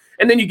guys.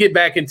 And then you get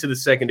back into the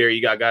secondary.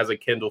 You got guys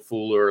like Kendall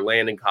Fuller,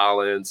 Landon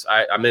Collins.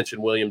 I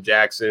mentioned William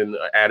Jackson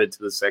added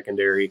to the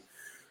secondary.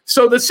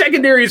 So the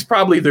secondary is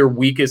probably their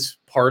weakest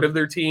part of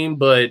their team,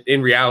 but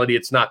in reality,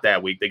 it's not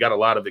that weak. They got a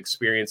lot of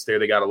experience there.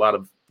 They got a lot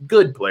of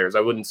good players. I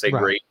wouldn't say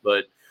great,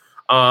 but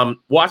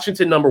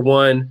Washington, number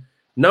 1.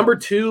 Number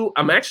 2,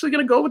 I'm actually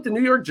going to go with the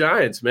New York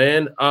Giants,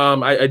 man.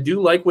 I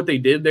do like what they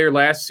did there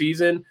last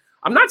season.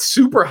 I'm not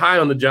super high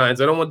on the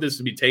Giants. I don't want this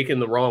to be taken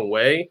the wrong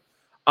way.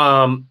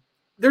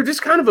 They're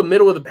just kind of a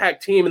middle of the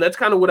pack team, and that's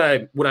kind of what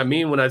I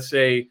mean when I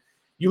say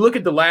you look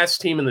at the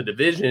last team in the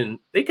division,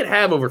 they could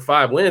have over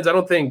 5 wins. I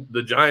don't think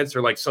the Giants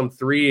are like some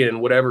 3 and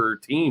whatever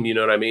team, you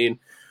know what I mean?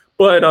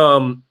 But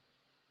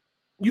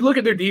you look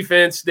at their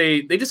defense,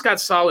 they just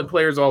got solid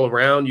players all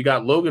around. You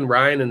got Logan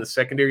Ryan in the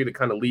secondary that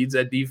kind of leads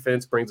that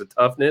defense, brings a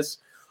toughness.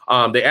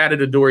 They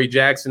added Adoree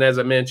Jackson, as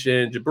I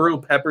mentioned.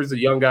 Jabril Peppers, a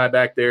young guy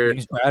back there.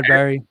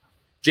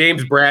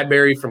 James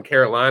Bradbury from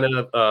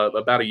Carolina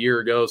about a year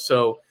ago.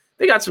 So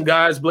they got some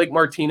guys. Blake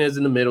Martinez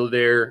in the middle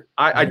there.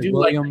 I do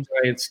like the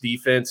Giants'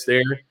 defense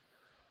there.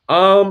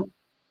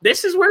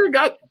 This is where it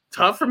got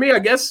tough for me. I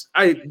guess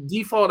I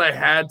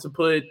had to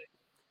put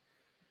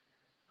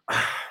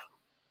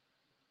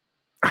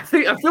I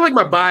feel like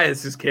my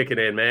bias is kicking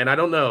in, man. I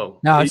don't know.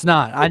 No, it's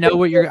not. I know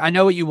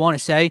what you want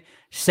to say.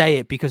 Say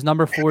it, because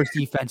number 4's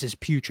defense is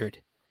putrid.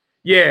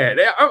 Yeah,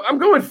 I'm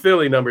going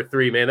Philly number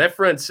 3, man. That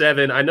front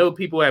seven, I know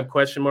people have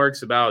question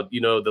marks about, the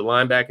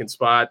linebacking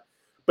spot,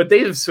 but they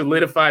have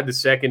solidified the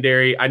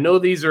secondary. I know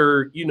these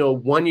are,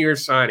 1-year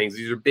signings.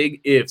 These are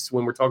big ifs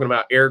when we're talking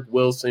about Eric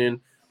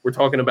Wilson. We're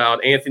talking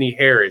about Anthony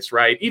Harris,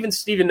 right? Even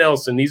Steven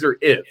Nelson, these are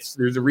ifs.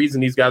 There's a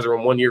reason these guys are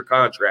on 1-year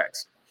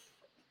contracts.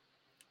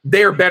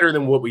 They are better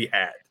than what we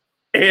had.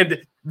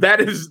 And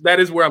that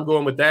is where I'm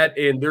going with that.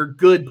 And they're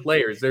good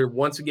players. They're,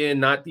 once again,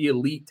 not the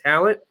elite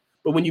talent.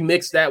 But when you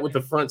mix that with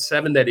the front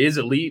seven that is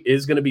elite,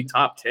 is going to be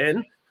top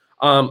 10,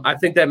 I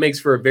think that makes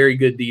for a very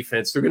good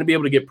defense. They're going to be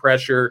able to get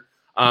pressure.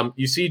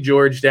 You see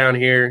George down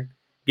here.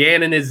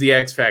 Gannon is the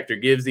X factor,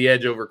 gives the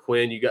edge over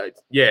Quinn. You got,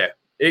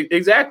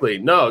 exactly.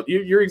 No,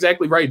 you're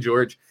exactly right,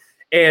 George.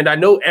 And I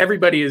know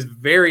everybody is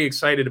very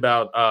excited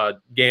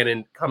about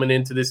Gannon coming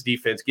into this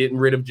defense, getting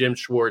rid of Jim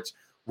Schwartz,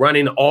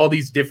 running all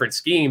these different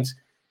schemes.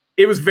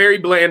 It was very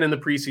bland in the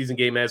preseason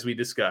game, as we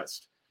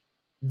discussed.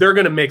 They're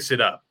going to mix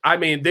it up. I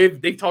mean,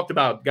 they've talked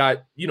about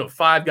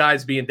 5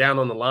 guys being down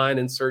on the line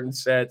in certain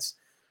sets.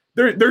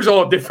 There's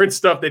all different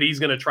stuff that he's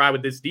going to try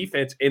with this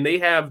defense, and they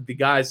have the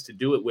guys to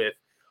do it with.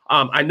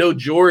 I know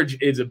George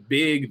is a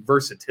big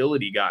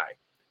versatility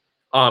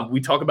guy. We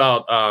talk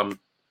about,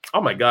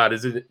 oh my God,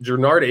 is it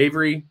Jernard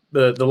Avery,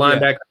 the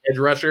linebacker edge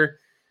rusher?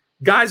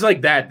 Guys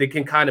like that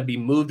can kind of be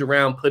moved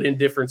around, put in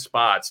different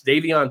spots.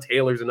 Davion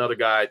Taylor's another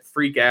guy,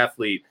 freak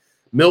athlete.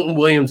 Milton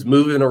Williams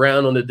moving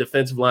around on the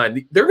defensive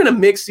line. They're going to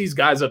mix these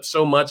guys up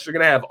so much. They're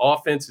going to have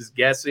offenses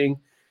guessing.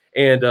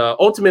 And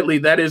ultimately,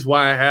 that is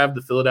why I have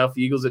the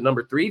Philadelphia Eagles at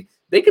number 3.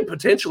 They could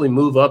potentially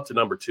move up to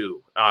number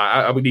 2.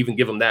 I would even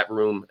give them that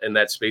room and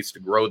that space to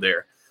grow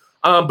there.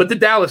 But the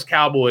Dallas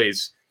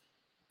Cowboys,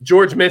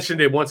 George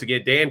mentioned it once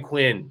again, Dan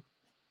Quinn.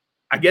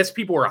 I guess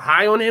people were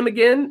high on him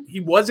again. He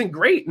wasn't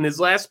great in his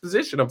last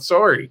position. I'm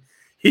sorry.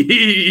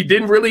 He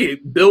didn't really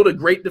build a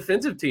great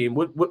defensive team.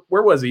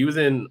 Where was he? He was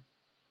in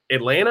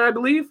Atlanta, I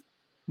believe.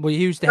 Well,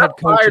 he was the head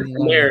coach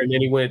from there, and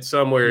then he went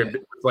somewhere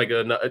like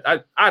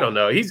I don't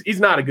know. He's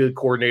not a good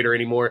coordinator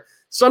anymore.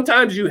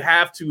 Sometimes you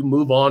have to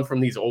move on from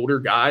these older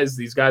guys,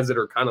 these guys that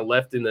are kind of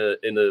left in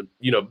the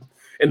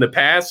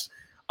past.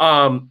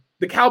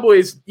 The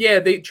Cowboys,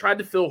 they tried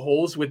to fill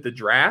holes with the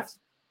draft.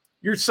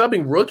 You're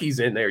subbing rookies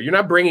in there. You're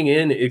not bringing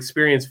in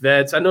experienced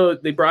vets. I know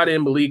they brought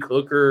in Malik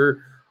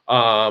Hooker,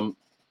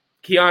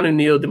 Keanu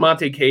Neal,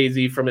 DeMonte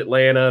Casey from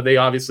Atlanta. They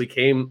obviously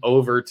came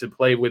over to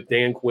play with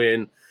Dan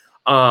Quinn.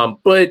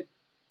 But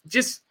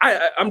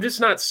I'm just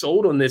not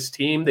sold on this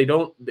team. They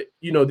don't,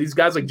 these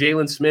guys like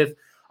Jalen Smith,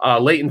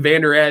 Leighton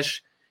Vander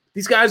Esch,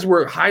 these guys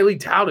were highly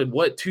touted,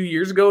 2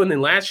 years ago? And then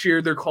last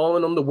year they're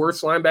calling them the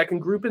worst linebacking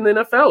group in the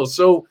NFL.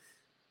 So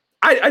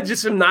I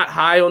just am not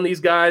high on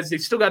these guys. They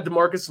still got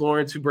DeMarcus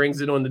Lawrence, who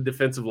brings it on the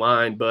defensive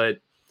line, but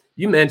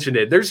you mentioned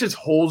it. There's just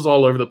holes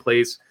all over the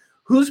place.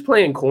 Who's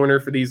playing corner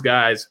for these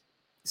guys?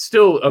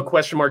 Still a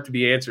question mark to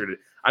be answered.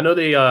 I know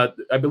they, I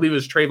believe it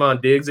was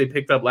Trayvon Diggs they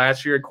picked up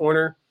last year at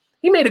corner.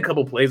 He made a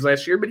couple plays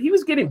last year, but he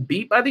was getting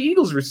beat by the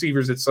Eagles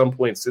receivers at some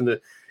points in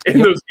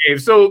those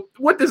games. So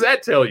what does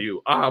that tell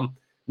you?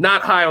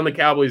 Not high on the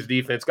Cowboys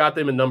defense. Got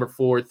them in number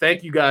 4.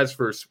 Thank you guys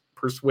for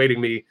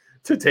persuading me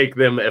to take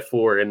them at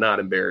 4 and not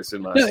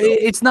embarrassing myself.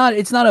 No,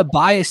 it's not a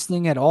biased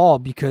thing at all,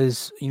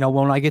 because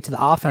when I get to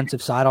the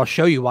offensive side, I'll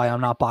show you why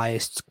I'm not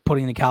biased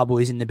putting the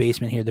Cowboys in the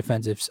basement here,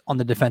 on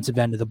the defensive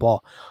end of the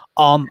ball.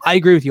 I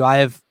agree with you. I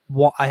have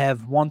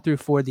 1 through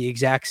 4 the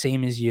exact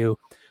same as you.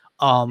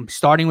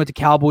 Starting with the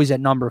Cowboys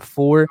at number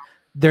 4,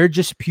 they're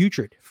just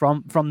putrid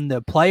from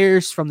the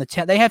players, from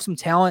the they have some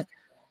talent.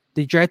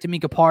 They drafted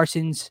Micah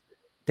Parsons.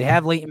 They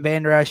have Leighton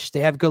Vander Esch. They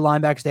have good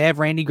linebackers. They have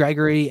Randy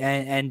Gregory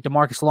and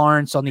DeMarcus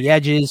Lawrence on the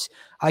edges.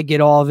 I get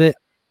all of it.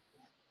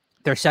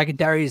 Their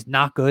secondary is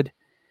not good.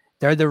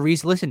 They're the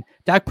reason. Listen,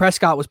 Dak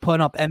Prescott was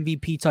putting up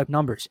MVP type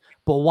numbers,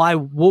 but why?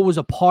 What was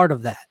a part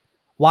of that?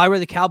 Why were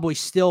the Cowboys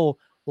still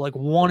like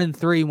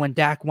 1-3 when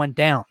Dak went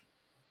down?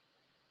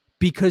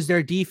 Because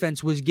their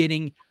defense was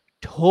getting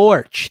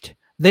torched.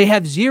 They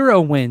have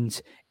 0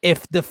 wins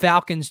if the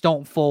Falcons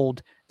don't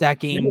fold that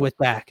game with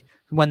Dak,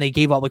 when they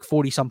gave up like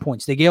 40-some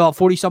points. They gave up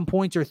 40-some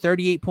points or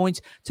 38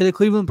 points to the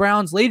Cleveland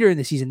Browns later in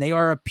the season. They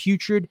are a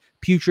putrid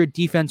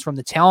defense, from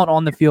the talent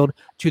on the field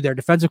to their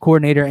defensive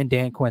coordinator and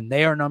Dan Quinn.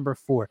 They are number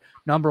 4.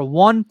 Number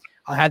 1,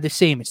 I had the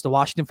same. It's the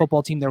Washington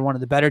football team. They're one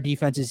of the better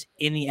defenses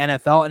in the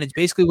NFL, and it's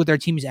basically what their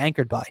team is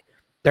anchored by.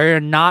 They're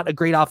not a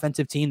great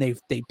offensive team.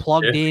 They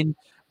plugged in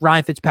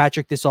Ryan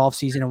Fitzpatrick this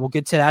offseason, and we'll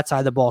get to that side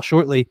of the ball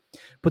shortly.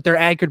 But they're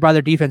anchored by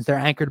their defense. They're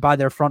anchored by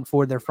their front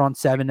 4, their front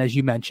 7, as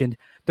you mentioned.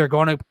 They're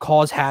going to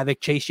cause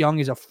havoc. Chase Young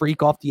is a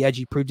freak off the edge.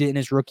 He proved it in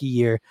his rookie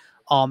year.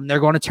 They're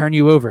going to turn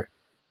you over.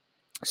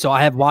 So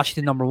I have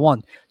Washington number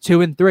 1,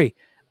 2, and 3.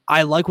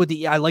 I like the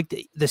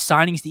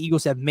signings the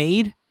Eagles have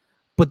made,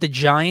 but the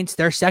Giants,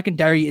 their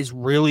secondary is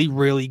really,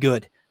 really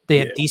good. They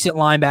have decent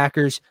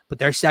linebackers, but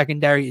their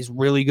secondary is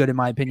really good, in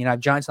my opinion. I have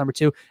Giants number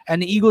 2,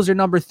 and the Eagles are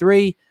number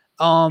 3.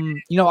 I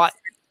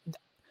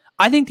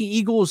think the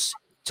Eagles,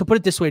 to put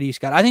it this way to you,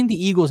 Scott, I think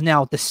the Eagles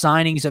now, with the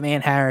signings of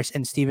Ant Harris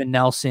and Steven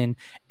Nelson,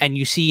 and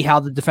you see how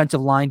the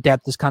defensive line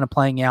depth is kind of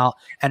playing out,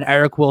 and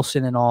Eric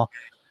Wilson and all,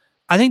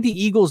 I think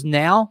the Eagles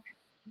now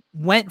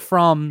went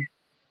from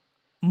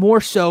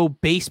more so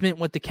basement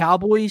with the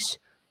Cowboys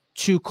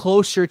to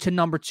closer to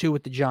number 2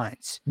 with the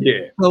Giants.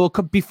 Yeah. So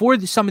before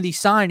some of these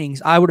signings,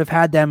 I would have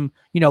had them,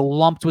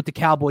 lumped with the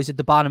Cowboys at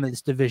the bottom of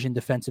this division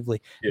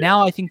defensively. Yeah.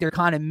 Now I think they're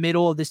kind of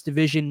middle of this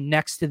division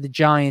next to the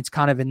Giants,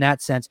 kind of in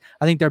that sense.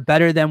 I think they're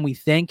better than we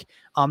think.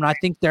 And I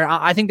think they're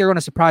going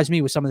to surprise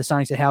me with some of the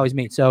signings that Howie's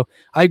made. So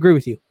I agree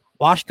with you.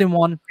 Washington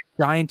 1,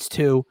 Giants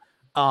 2,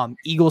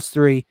 Eagles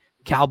 3,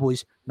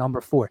 Cowboys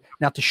number 4.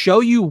 Now, to show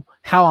you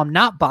how I'm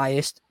not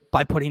biased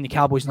by putting the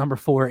Cowboys number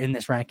 4 in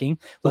this ranking,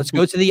 let's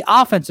go to the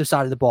offensive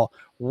side of the ball,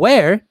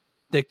 where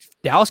the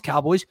Dallas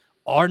Cowboys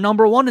are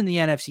number 1 in the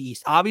NFC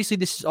East. Obviously,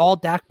 this is all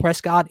Dak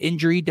Prescott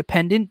injury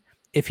dependent.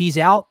 If he's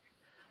out,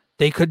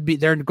 they're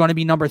going to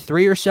be number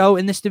 3 or so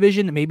in this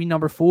division, maybe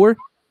number 4.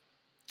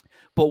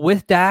 But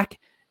with Dak,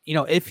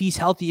 if he's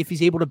healthy, if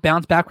he's able to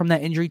bounce back from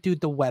that injury,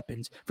 dude, the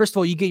weapons. First of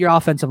all, you get your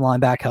offensive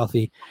line back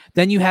healthy.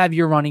 Then you have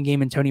your running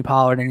game in Tony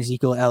Pollard and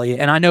Ezekiel Elliott.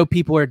 And I know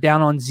people are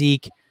down on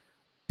Zeke,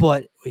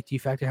 but wait, do you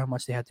factor how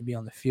much they have to be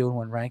on the field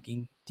when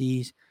ranking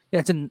these?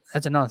 Yeah,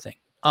 that's another thing.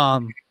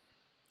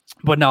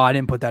 But no, I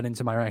didn't put that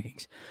into my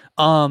rankings.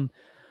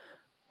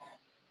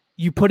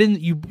 You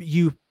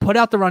put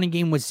out the running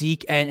game with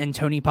Zeke and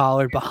Tony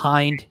Pollard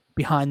behind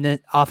the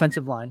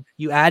offensive line.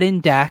 You add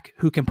in Dak,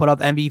 who can put up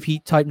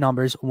MVP type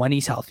numbers when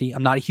he's healthy.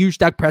 I'm not a huge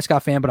Dak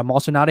Prescott fan, but I'm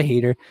also not a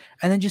hater.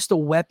 And then just the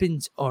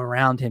weapons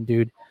around him,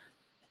 dude.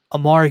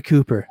 Amari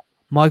Cooper,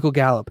 Michael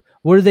Gallup.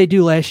 What did they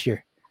do last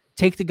year?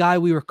 Take the guy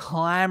we were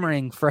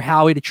clamoring for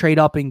Howie to trade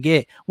up and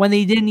get when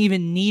they didn't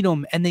even need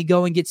him, and they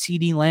go and get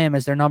CeeDee Lamb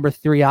as their number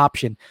 3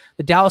 option.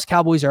 The Dallas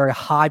Cowboys are a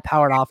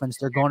high-powered offense.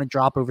 They're going to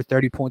drop over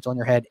 30 points on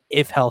your head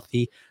if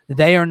healthy.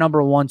 They are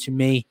number 1 to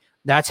me.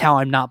 That's how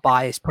I'm not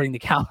biased putting the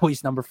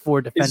Cowboys number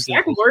 4 defensively.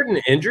 Is Zach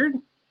Martin injured?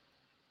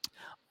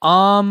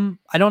 I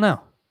don't know.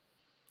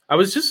 I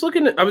was just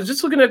looking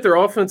at their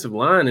offensive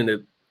line,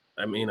 and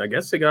I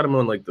guess they got him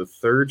on like the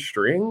 3rd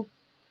string,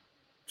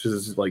 which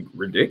is like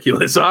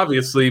ridiculous,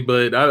 obviously.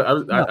 But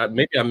I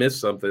maybe I missed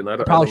something. I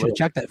probably should have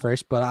checked that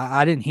first, but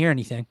I didn't hear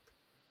anything.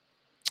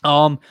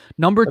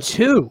 Number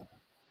 2.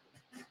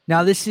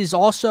 Now this is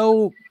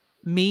also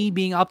me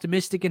being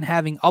optimistic and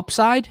having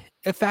upside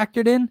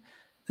factored in.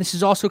 This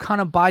is also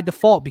kind of by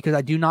default because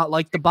I do not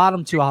like the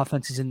bottom 2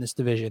 offenses in this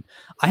division.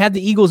 I have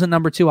the Eagles at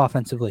number 2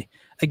 offensively.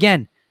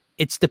 Again,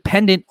 it's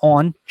dependent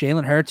on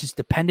Jalen Hurts. It's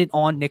dependent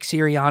on Nick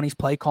Sirianni's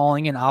play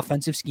calling and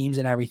offensive schemes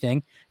and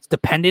everything. It's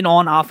dependent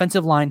on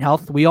offensive line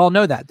health. We all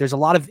know that. There's a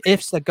lot of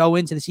ifs that go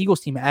into this Eagles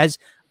team, as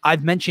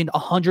I've mentioned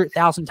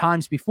 100,000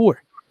 times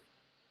before.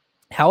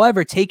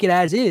 However, take it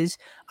as is.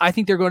 I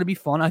think they're going to be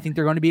fun. I think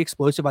they're going to be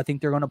explosive. I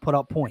think they're going to put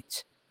up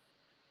points.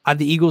 I have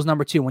the Eagles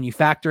number 2. When you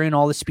factor in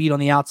all the speed on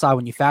the outside,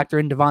 when you factor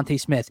in Devontae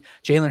Smith,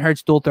 Jalen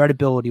Hurts dual threat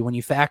ability, when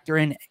you factor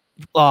in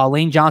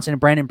Lane Johnson and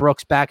Brandon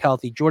Brooks back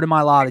healthy, Jordan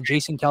Mailata,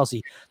 Jason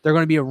Kelsey, they're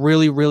going to be a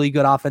really, really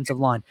good offensive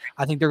line.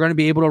 I think they're going to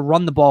be able to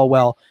run the ball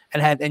well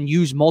and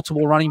use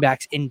multiple running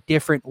backs in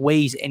different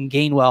ways, and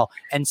Gainwell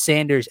and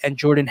Sanders and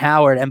Jordan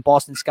Howard and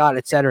Boston Scott,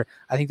 etc.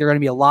 I think they're going to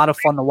be a lot of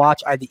fun to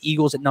watch. I have the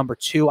Eagles at number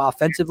 2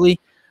 offensively.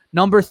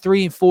 Number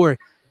 3 and 4,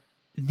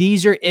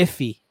 these are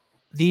iffy.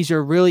 These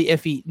are really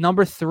iffy.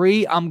 Number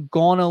 3, I'm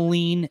going to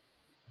lean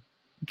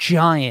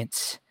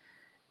Giants.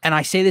 And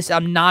I say this,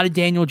 I'm not a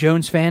Daniel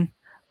Jones fan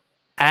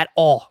at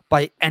all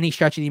by any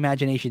stretch of the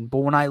imagination. But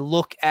when I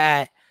look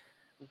at,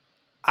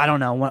 I don't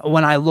know,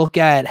 when I look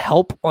at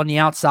help on the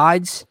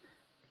outsides,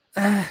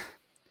 I'm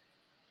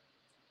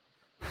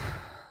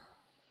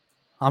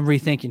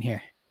rethinking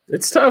here.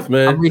 It's tough,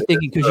 man. I'm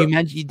rethinking because you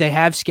mentioned they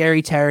have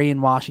Scary Terry in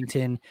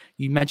Washington.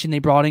 You mentioned they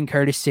brought in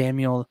Curtis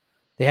Samuel.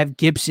 They have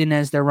Gibson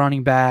as their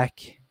running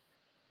back.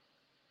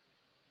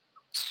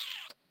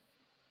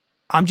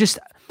 I'm just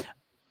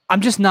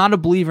not a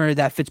believer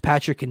that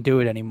Fitzpatrick can do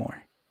it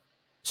anymore.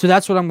 So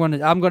that's what I'm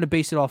going to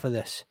base it off of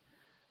this.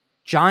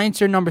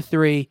 Giants are number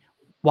 3,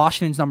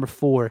 Washington's number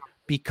 4,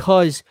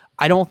 because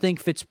I don't think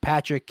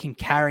Fitzpatrick can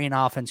carry an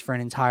offense for an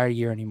entire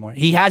year anymore.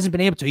 He hasn't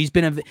been able to. He's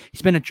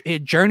been a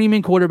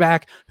journeyman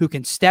quarterback who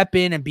can step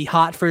in and be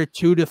hot for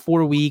 2 to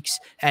 4 weeks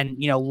and,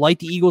 light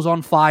the Eagles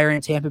on fire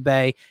in Tampa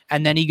Bay,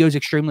 and then he goes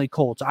extremely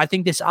cold. So I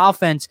think this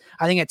offense,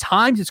 at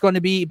times it's going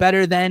to be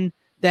better than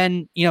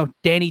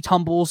Danny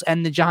Tumbles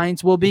and the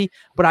Giants will be,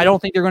 but I don't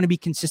think they're going to be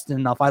consistent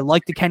enough. I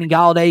like the Kenny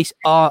Galladay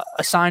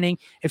signing.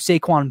 If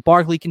Saquon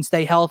Barkley can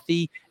stay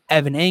healthy,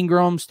 Evan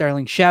Ingram,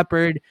 Sterling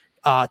Shepard,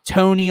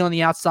 Tony on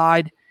the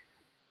outside.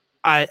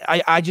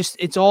 I just,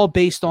 it's all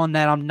based on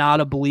that. I'm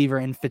not a believer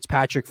in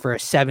Fitzpatrick for a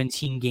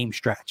 17-game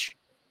stretch.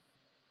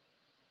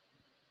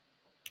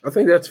 I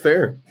think that's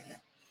fair.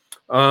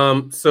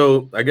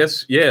 So I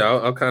guess,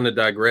 I'll kind of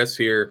digress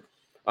here.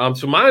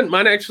 So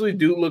mine actually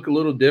do look a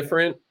little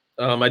different.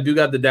 I do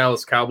got the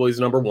Dallas Cowboys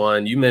number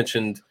 1. You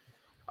mentioned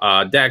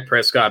Dak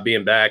Prescott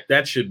being back,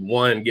 that should,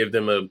 one, give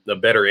them a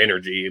better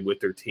energy with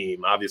their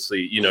team.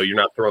 Obviously, you're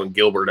not throwing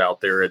Gilbert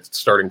out there at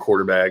starting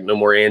quarterback. No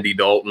more Andy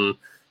Dalton.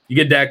 You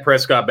get Dak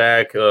Prescott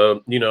back,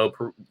 you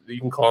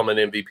can call him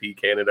an MVP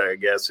candidate, I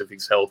guess, if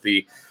he's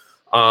healthy.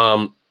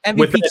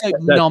 MVP type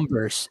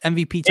numbers.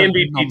 MVP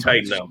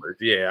type numbers.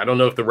 Yeah, I don't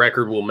know if the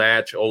record will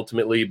match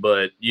ultimately,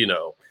 but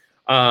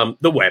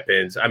the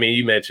weapons. I mean,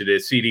 you mentioned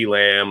it: CeeDee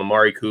Lamb,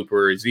 Amari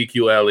Cooper,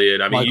 Ezekiel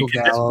Elliott. I mean, you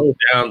can just go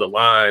down the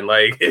line.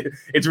 Like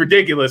it's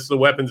ridiculous the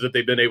weapons that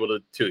they've been able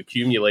to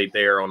accumulate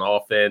there on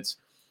offense.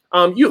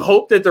 You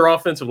hope that their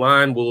offensive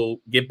line will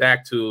get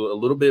back to a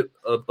little bit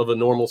of a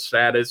normal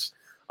status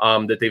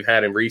that they've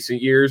had in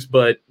recent years,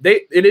 but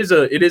it is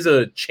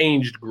a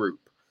changed group.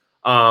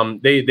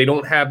 They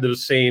don't have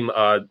those same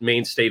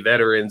mainstay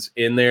veterans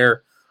in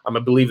there. I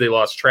believe they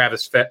lost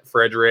Travis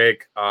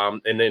Frederick,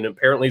 and then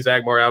apparently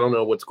Zach Moore. I don't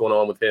know what's going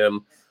on with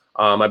him.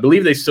 I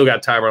believe they still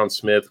got Tyron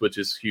Smith, which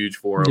is huge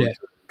for them to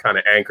kind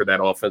of anchor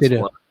that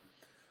offensive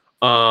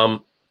line.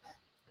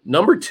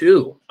 Number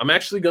 2, I'm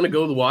actually going to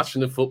go the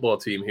Washington football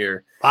team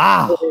here.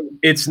 Wow.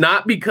 It's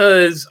not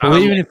because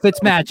believing in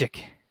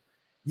Fitzmagic.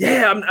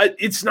 Yeah,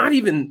 it's not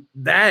even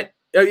that.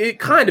 It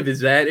kind of is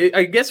that.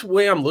 I guess the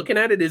way I'm looking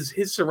at it is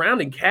his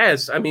surrounding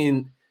cast. I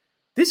mean,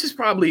 this is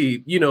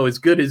probably, as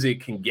good as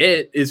it can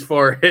get as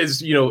far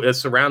as, a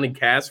surrounding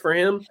cast for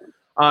him.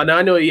 Now,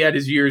 I know he had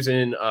his years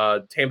in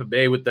Tampa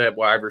Bay with that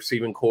wide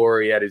receiving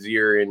core. He had his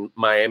year in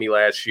Miami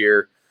last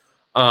year.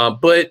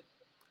 But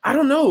I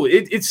don't know.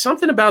 It's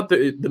something about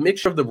the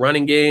mixture of the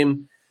running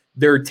game,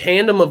 their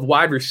tandem of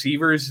wide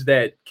receivers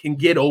that can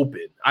get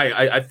open.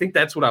 I think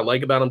that's what I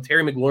like about him.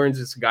 Terry McLaurin's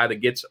is a guy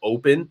that gets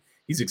open.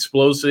 He's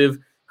explosive.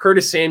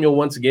 Curtis Samuel,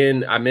 once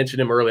again, I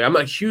mentioned him earlier. I'm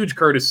a huge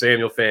Curtis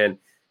Samuel fan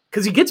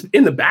because he gets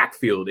in the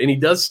backfield and he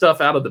does stuff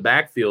out of the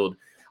backfield.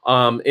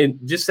 And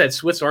just that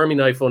Swiss Army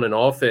knife on an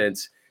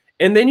offense.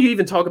 And then you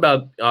even talk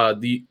about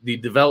the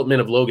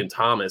development of Logan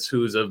Thomas,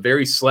 who's a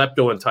very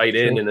slept-on tight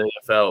end in the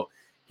NFL.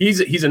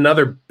 He's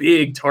another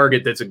big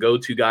target that's a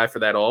go-to guy for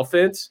that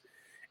offense.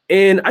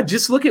 And I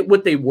just look at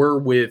what they were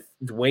with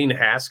Dwayne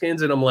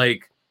Haskins, and I'm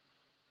like,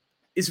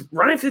 is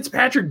Ryan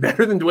Fitzpatrick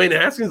better than Dwayne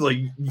Haskins? Like,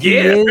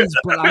 yeah. He is,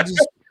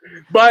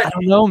 but I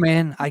don't know,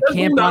 man. I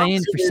can't buy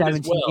in for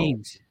 17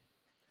 games.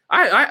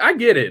 I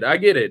get it. I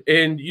get it.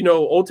 And,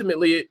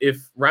 ultimately, if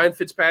Ryan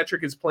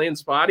Fitzpatrick is playing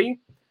spotty,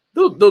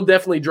 they'll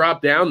definitely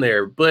drop down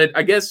there. But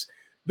I guess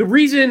the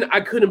reason I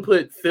couldn't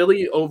put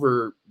Philly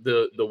over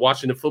the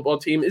Washington football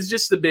team is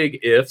just the big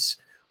ifs.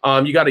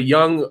 You got a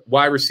young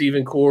wide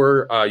receiving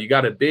core. You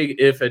got a big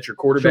if at your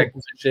quarterback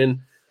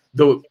position,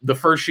 the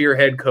first-year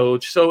head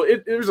coach. So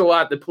there's a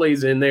lot that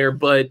plays in there.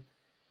 But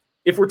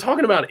if we're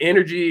talking about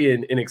energy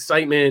and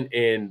excitement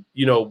and,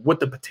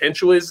 what the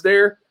potential is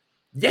there,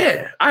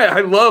 yeah, I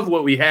love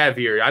what we have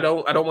here. I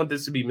don't want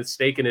this to be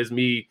mistaken as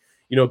me,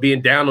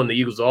 being down on the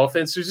Eagles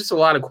offense. There's just a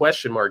lot of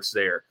question marks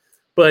there.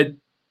 But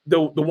the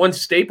one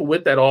staple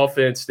with that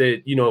offense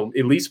that,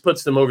 at least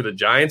puts them over the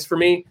Giants for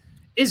me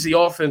is the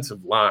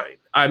offensive line.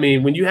 I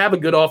mean, when you have a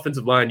good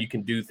offensive line, you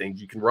can do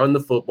things. You can run the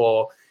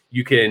football.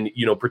 You can,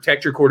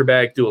 protect your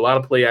quarterback, do a lot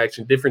of play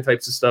action, different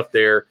types of stuff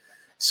there.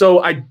 So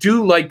I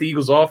do like the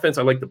Eagles offense.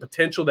 I like the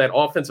potential. That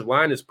offensive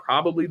line is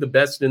probably the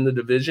best in the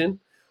division.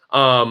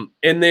 And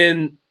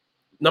then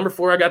number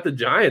 4, I got the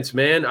Giants,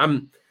 man.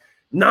 I'm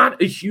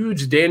not a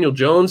huge Daniel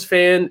Jones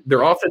fan.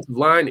 Their offensive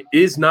line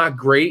is not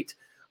great.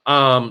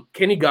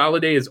 Kenny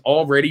Golladay is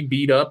already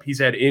beat up. He's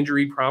had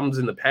injury problems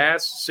in the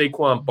past.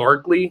 Saquon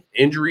Barkley,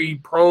 injury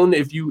prone.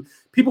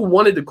 People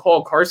wanted to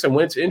call Carson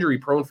Wentz injury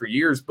prone for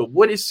years, but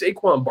what is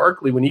Saquon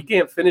Barkley when he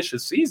can't finish a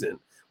season?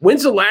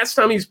 When's the last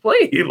time he's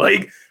played?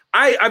 Like,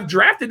 I've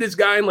drafted this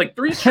guy in like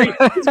 3 straight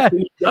seasons and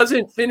he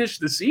doesn't finish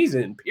the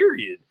season,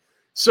 period.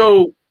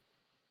 So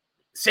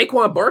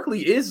Saquon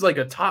Barkley is like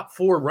a top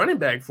 4 running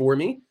back for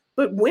me,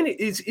 but when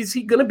is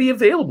he going to be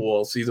available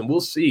all season? We'll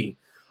see.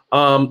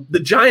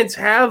 The Giants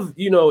have,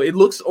 it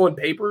looks on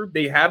paper,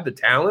 they have the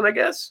talent, I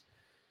guess,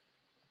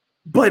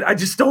 but I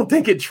just don't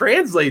think it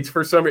translates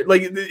for some reason.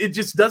 Like, it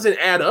just doesn't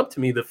add up to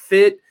me, the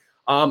fit.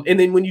 And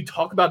then when you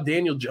talk about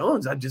Daniel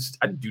Jones, I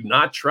do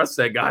not trust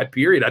that guy,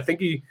 period. I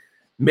think he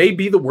may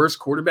be the worst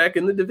quarterback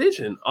in the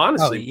division,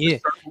 honestly.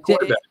 Oh,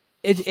 yeah.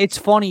 It's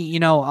funny,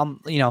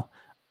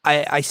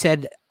 I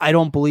said I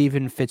don't believe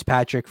in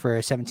Fitzpatrick for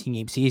a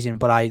 17-game season,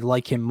 but I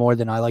like him more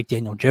than I like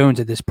Daniel Jones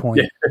at this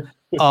point.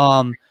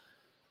 Yeah.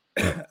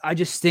 I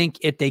just think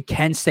if they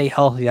can stay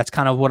healthy, that's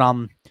kind of what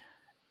I'm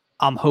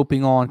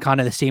hoping on.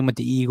 Kind of the same with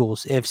the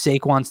Eagles. If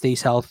Saquon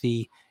stays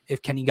healthy,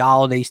 if Kenny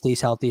Golladay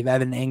stays healthy, if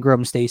Evan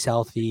Ingram stays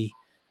healthy,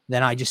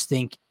 then I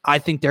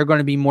think they're going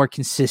to be more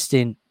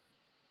consistent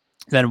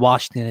than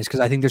Washington is, because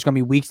I think there's going to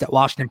be weeks that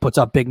Washington puts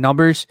up big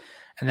numbers,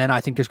 and then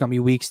I think there's going to be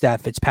weeks that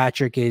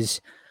Fitzpatrick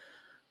is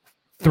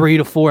 3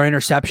 to 4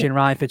 interception.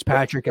 Ryan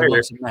Fitzpatrick and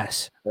looks a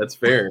mess. That's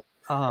fair.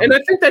 And I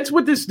think that's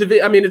what this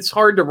division. I mean, it's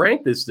hard to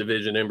rank this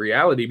division in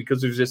reality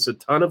because there's just a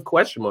ton of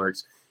question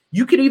marks.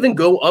 You could even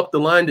go up the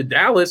line to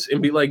Dallas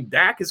and be like,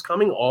 Dak is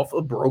coming off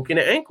a broken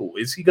ankle.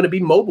 Is he going to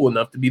be mobile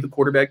enough to be the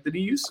quarterback that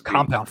he used to be?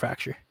 Compound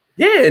fracture.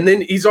 Yeah, and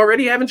then he's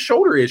already having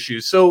shoulder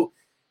issues. So,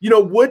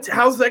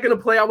 how's that going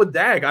to play out with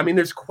Dak? I mean,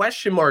 there's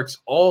question marks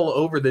all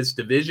over this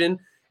division.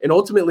 And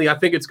ultimately, I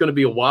think it's going to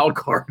be a wild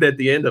card at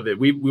the end of it.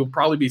 We'll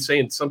probably be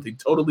saying something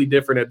totally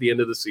different at the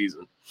end of the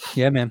season.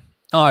 Yeah, man.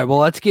 All right, well,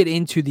 let's get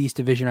into these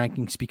division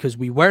rankings because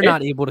we were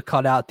not able to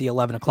cut out the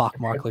 11 o'clock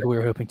mark like we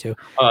were hoping to.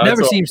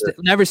 Never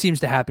seems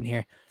to happen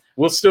here.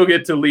 We'll still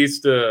get to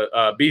least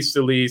beast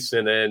to least,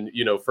 and then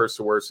first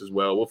to worst as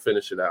well. We'll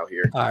finish it out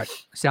here. All right,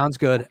 sounds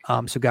good.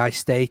 So guys,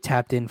 stay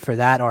tapped in for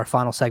that. Our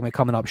final segment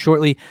coming up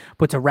shortly.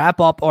 But to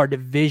wrap up our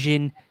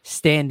division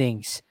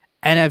standings,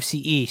 NFC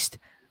East.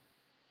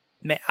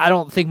 Man, I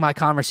don't think my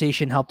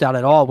conversation helped out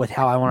at all with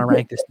how I want to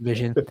rank this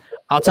division.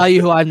 I'll tell you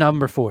who I have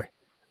number 4.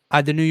 I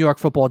have the New York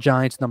Football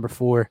Giants number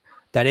 4.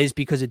 That is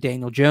because of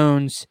Daniel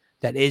Jones.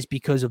 That is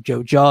because of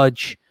Joe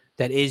Judge.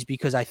 That is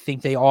because I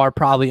think they are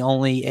probably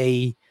only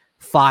a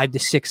 5 to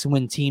 6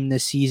 win team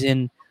this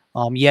season.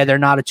 They're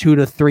not a 2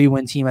 to 3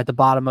 win team at the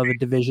bottom of a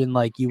division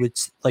like you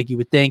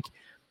would think,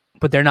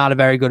 but they're not a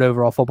very good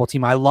overall football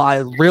team. I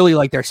really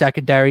like their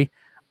secondary.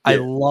 Yeah. I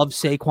love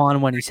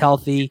Saquon when he's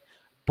healthy,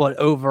 but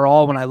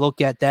overall, when I look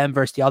at them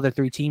versus the other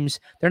 3 teams,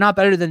 they're not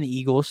better than the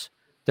Eagles.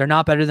 They're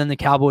not better than the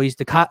Cowboys.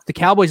 The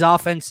Cowboys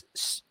offense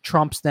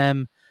trumps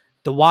them.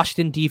 The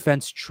Washington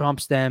defense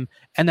trumps them.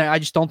 And I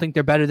just don't think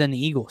they're better than the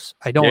Eagles.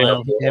 I don't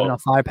think they have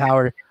enough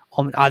firepower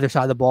on either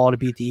side of the ball to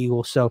beat the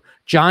Eagles. So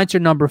Giants are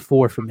number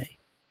 4 for me.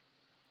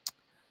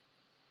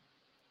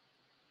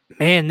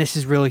 Man, this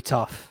is really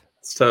tough.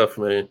 It's tough,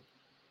 man.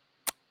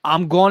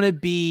 I'm not going to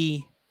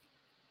be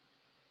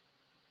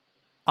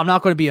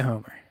a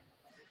homer.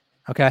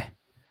 Okay?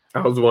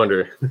 I was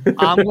wondering.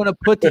 I'm going to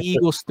put the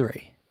Eagles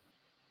 3.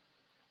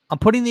 I'm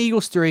putting the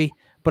Eagles 3,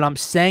 but I'm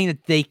saying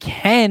that they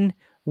can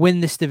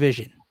win this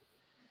division.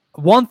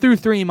 1 through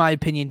 3, in my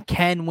opinion,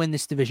 can win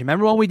this division.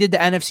 Remember when we did the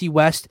NFC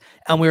West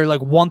and we were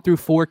like 1 through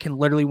 4 can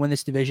literally win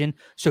this division?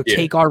 So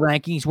take our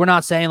rankings. We're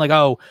not saying like,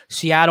 oh,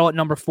 Seattle at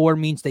number 4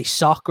 means they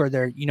suck or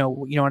they're, you know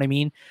what I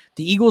mean?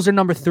 The Eagles are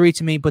number 3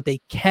 to me, but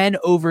they can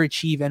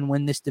overachieve and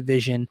win this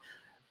division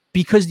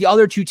because the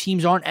other 2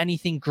 teams aren't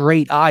anything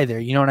great either.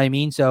 You know what I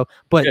mean? So,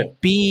 but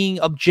being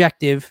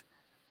objective,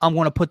 I'm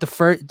going to put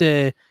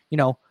the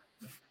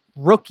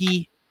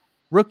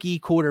rookie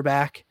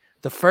quarterback,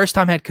 the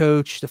first-time head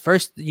coach, the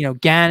first,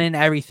 Gannon,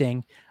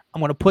 everything. I'm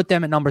going to put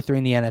them at number 3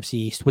 in the NFC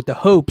East with the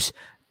hopes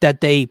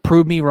that they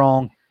prove me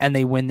wrong and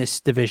they win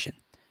this division.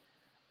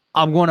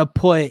 I'm going to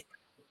put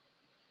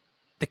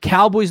the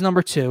Cowboys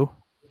number 2, and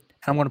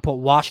I'm going to put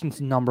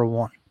Washington number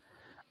 1.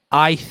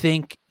 I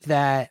think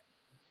that,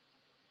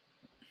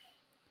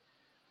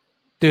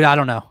 dude, I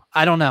don't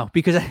know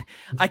because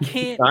I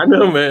can't. I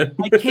know, man.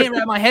 I can't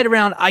wrap my head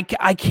around. I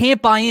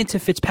can't buy into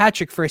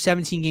Fitzpatrick for a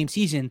 17-game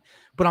season,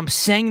 but I'm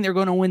saying they're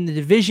going to win the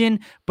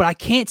division. But I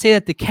can't say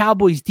that the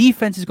Cowboys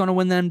defense is going to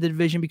win them the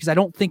division because I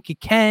don't think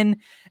it can.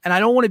 And I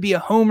don't want to be a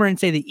homer and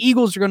say the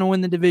Eagles are going to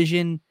win the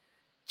division.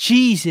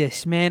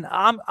 Jesus, man.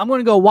 I'm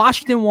going to go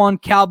Washington 1,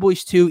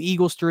 Cowboys 2,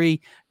 Eagles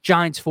 3,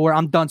 Giants 4.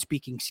 I'm done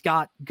speaking.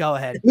 Scott, go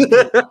ahead.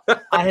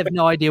 I have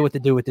no idea what to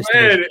do with this.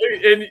 Man, and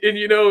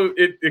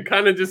it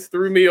kind of just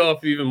threw me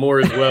off even more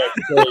as well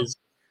because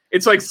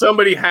it's like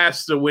somebody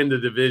has to win the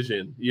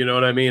division. You know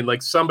what I mean?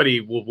 Like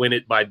somebody will win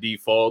it by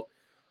default.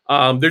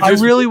 I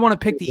really want to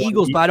pick the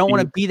Eagles, but I don't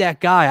want to be that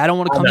guy. I don't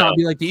want to come out and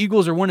be like, the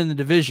Eagles are winning the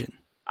division.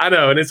 I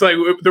know, and it's like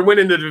they're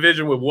winning the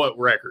division with what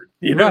record?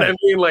 You know what I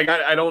mean? Like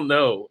I don't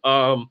know.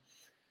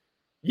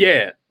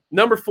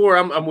 Number 4,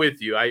 I'm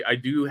with you. I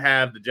do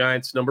have the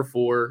Giants number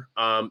 4.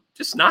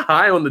 Just not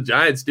high on the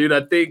Giants, dude.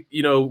 I think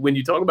when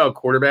you talk about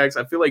quarterbacks,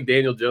 I feel like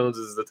Daniel Jones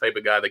is the type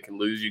of guy that can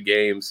lose you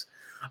games.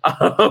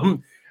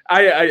 I'm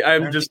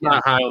just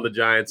not high on the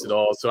Giants at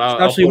all. So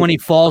especially when he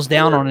falls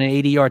down on an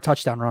 80-yard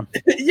touchdown run.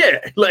 Yeah,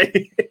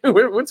 like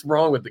what's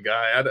wrong with the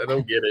guy? I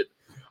don't get it.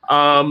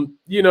 I'm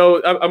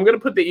going to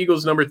put the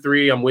Eagles number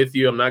 3. I'm with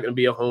you. I'm not going to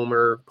be a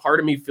homer. Part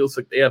of me feels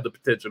like they have the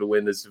potential to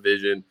win this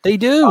division. They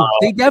do.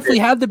 They definitely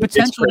have the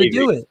potential to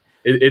do it.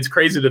 It's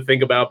crazy to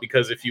think about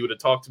because if you would have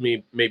talked to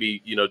me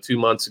maybe 2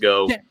 months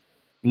ago,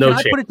 no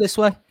chance. Can I put it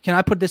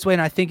this way?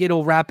 And I think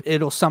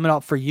it'll sum it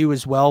up for you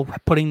as well,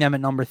 putting them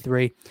at number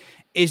 3,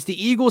 is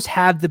the Eagles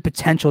have the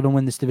potential to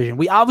win this division.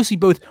 We obviously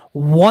both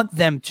want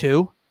them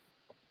to.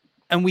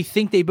 And we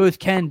think they both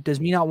can. Does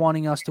me not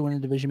wanting us to win the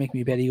division make me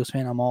a bad Eagles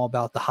fan? I'm all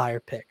about the higher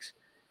picks.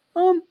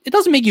 It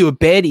doesn't make you a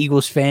bad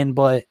Eagles fan,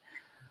 but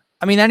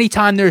I mean,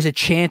 anytime there's a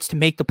chance to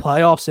make the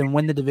playoffs and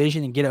win the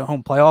division and get a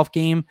home playoff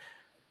game,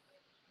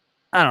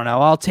 I don't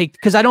know. I'll take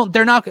because let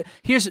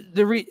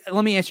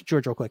me answer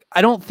George real quick.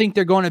 I don't think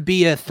they're going to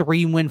be a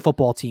 3-win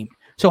football team.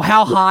 So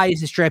how high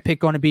is this draft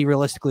pick going to be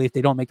realistically if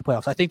they don't make the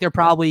playoffs? I think they're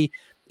probably,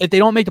 if they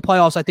don't make the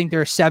playoffs, I think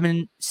they're a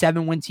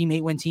 7-win team,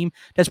 8-win team.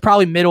 That's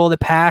probably middle of the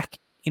pack.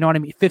 You know what I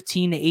mean?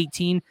 15 to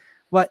 18.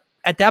 But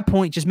at that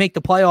point, just make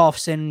the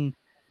playoffs and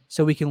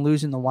so we can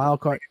lose in the wild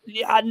card.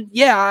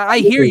 Yeah, I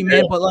hear you,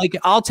 man. But like,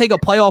 I'll take a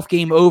playoff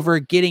game over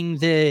getting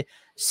the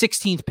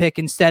 16th pick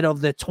instead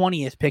of the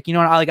 20th pick. You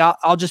know,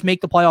 I'll just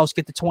make the playoffs,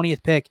 get the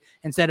 20th pick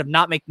instead of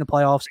not making the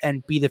playoffs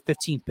and be the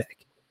 15th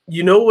pick.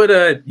 You know what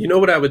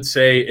I would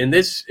say, and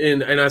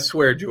I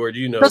swear, George,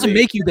 you know, it doesn't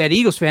make you a bad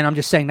Eagles fan. I'm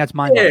just saying that's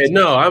my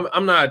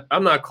I'm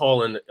not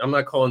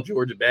calling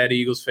George a bad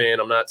Eagles fan.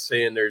 I'm not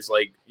saying there's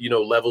like, you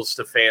know, levels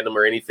to fandom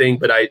or anything,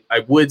 but I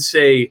would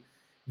say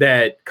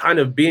that kind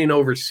of being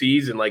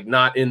overseas and like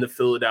not in the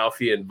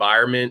Philadelphia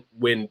environment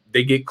when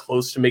they get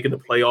close to making the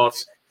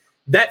playoffs,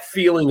 that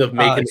feeling of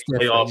making the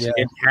playoffs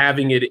and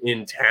having it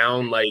in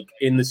town, like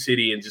in the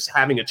city, and just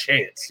having a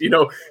chance, you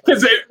know,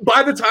 because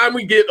by the time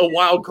we get a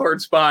wild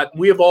card spot,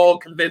 we have all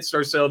convinced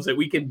ourselves that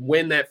we can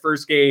win that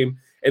first game,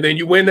 and then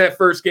you win that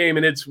first game,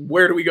 and it's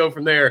where do we go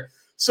from there?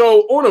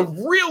 So on a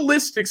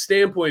realistic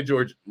standpoint,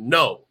 George,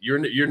 no,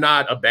 you're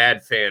not a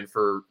bad fan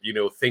for, you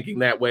know, thinking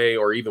that way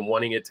or even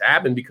wanting it to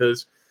happen,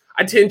 because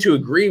I tend to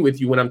agree with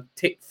you when I'm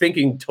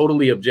thinking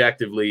totally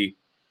objectively.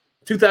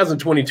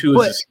 2022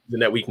 is a season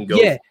that we can go.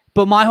 Yeah.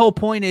 But my whole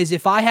point is,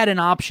 if I had an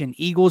option,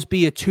 Eagles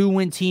be a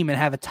 2-win team and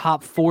have a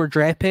top 4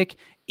 draft pick,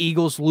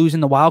 Eagles losing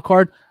the wild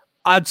card,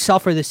 I'd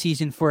suffer this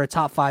season for a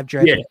top 5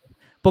 draft pick.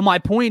 But my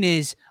point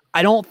is,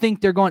 I don't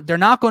think they're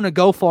not going to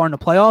go far in the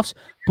playoffs.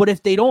 But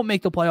if they don't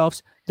make the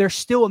playoffs, they're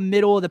still a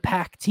middle of the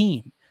pack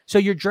team. So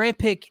your draft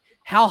pick,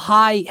 how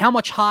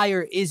much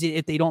higher is it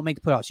if they don't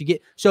make the playoffs?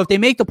 So if they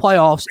make the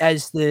playoffs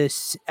as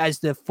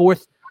the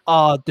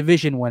 4th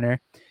division winner,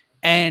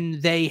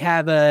 and they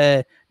have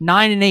a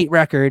 9-8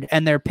 record,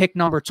 and they're pick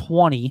number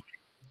 20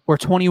 or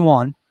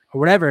 21 or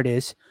whatever it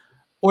is,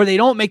 or they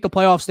don't make the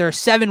playoffs, they're a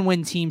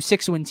 7-win team,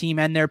 6-win team,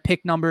 and they're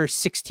pick number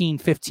 16,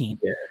 15.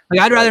 Yeah. Like,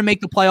 I'd rather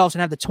make the playoffs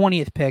and have the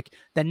 20th pick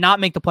than not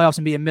make the playoffs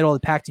and be a middle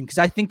of the pack team, because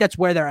I think that's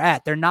where they're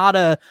at. They're not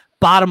a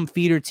bottom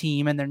feeder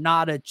team, and they're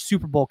not a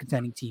Super Bowl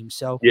contending team.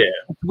 So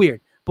it's weird.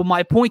 But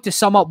my point, to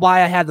sum up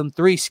why I have them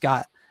 3,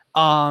 Scott,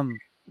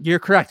 you're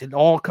correct. It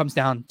all comes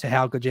down to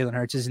how good Jalen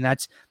Hurts is, and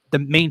that's the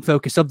main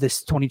focus of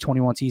this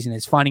 2021 season,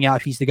 is finding out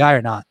if he's the guy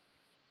or not.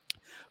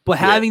 But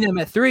having them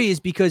at 3 is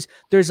because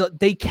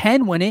they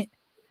can win it.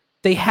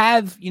 They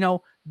have, you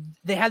know,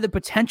 they have the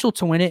potential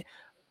to win it,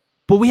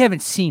 but we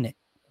haven't seen it.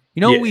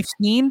 You know what we've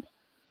seen?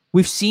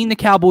 We've seen the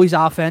Cowboys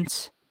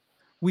offense.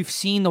 We've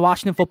seen the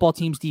Washington football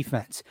team's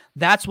defense.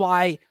 That's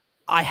why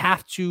I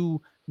have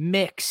to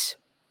mix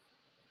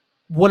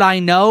what I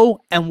know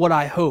and what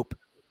I hope.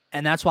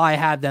 And that's why I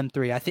have them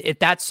 3. I think if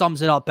that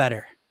sums it up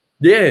better.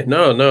 Yeah,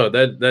 no,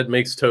 that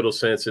makes total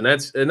sense. And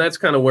that's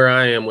kind of where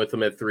I am with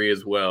them at 3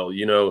 as well.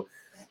 You know,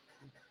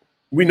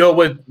 we know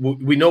what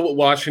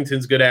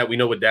Washington's good at. We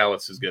know what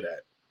Dallas is good at.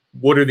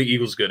 What are the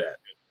Eagles good at?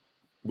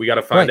 We got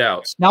to find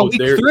out. Now, week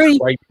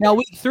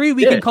 3,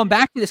 we can come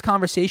back to this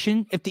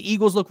conversation. If the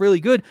Eagles look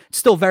really good, it's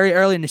still very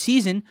early in the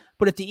season.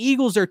 But if the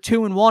Eagles are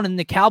 2-1 and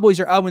the Cowboys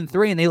are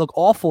 0-3 and they look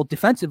awful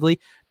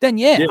defensively, then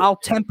I'll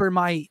temper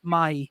my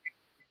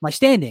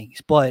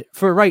standings. But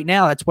for right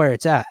now, that's where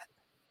it's at.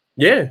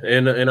 Yeah,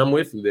 and I'm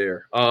with you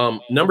there.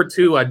 Number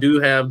 2, I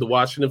do have the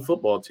Washington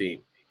football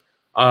team.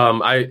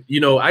 I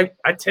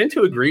tend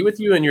to agree with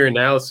you in your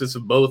analysis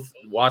of both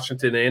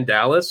Washington and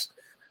Dallas.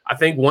 I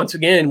think once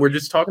again we're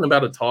just talking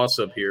about a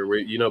toss-up here. Where,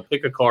 you know,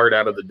 pick a card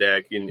out of the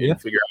deck and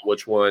figure out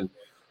which one.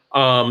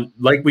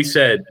 Like we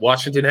said,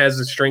 Washington has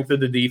the strength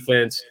of the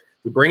defense.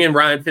 We bring in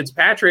Ryan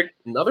Fitzpatrick,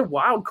 another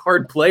wild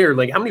card player.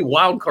 Like, how many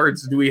wild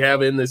cards do we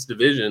have in this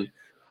division?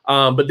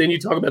 But then you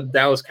talk about the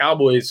Dallas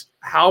Cowboys.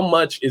 How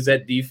much is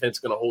that defense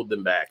going to hold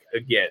them back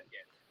again?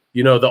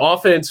 You know, the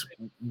offense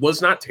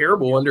was not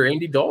terrible under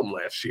Andy Dalton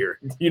last year.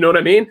 You know what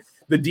I mean?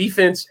 The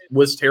defense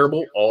was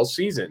terrible all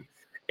season.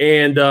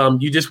 And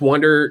you just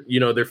wonder, you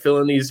know, they're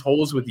filling these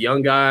holes with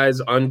young guys,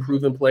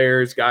 unproven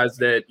players, guys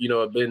that, you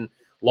know, have been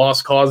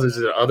lost causes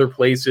at other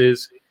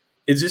places.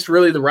 Is this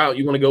really the route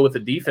you want to go with the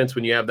defense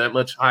when you have that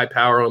much high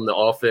power on the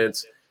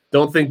offense?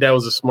 Don't think that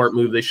was a smart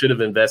move. They should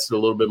have invested a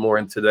little bit more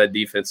into that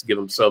defense to give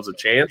themselves a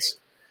chance.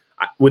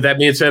 With that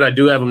being said, I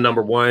do have them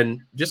number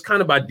 1, just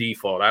kind of by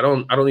default. I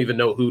don't even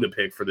know who to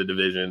pick for the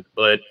division,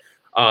 but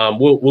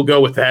we'll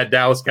go with that.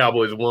 Dallas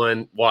Cowboys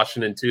 1,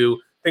 Washington 2.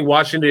 I think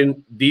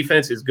Washington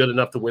defense is good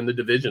enough to win the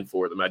division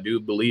for them. I do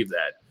believe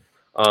that.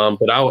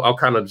 But I'll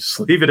kind of just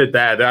leave it at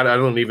that. I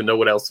don't even know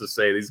what else to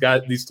say.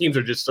 These teams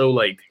are just so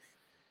like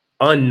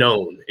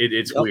unknown.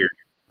 It's weird.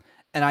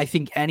 And I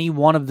think any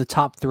one of the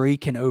top 3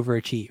 can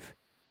overachieve.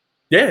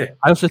 Yeah.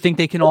 I also think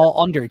they can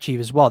all underachieve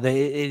as well. It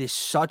is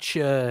such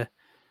a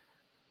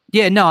 –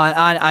 yeah, no,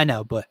 I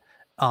know, but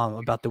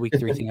about the week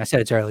 3 thing. I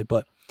said it's early,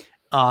 but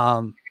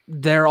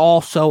they're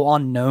all so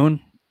unknown.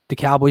 The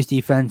Cowboys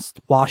defense,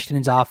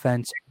 Washington's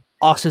offense,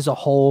 us as a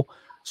whole.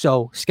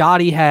 So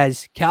Scotty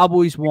has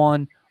Cowboys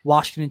 1,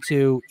 Washington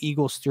 2,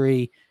 Eagles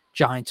 3,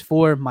 Giants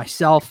 4.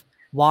 Myself,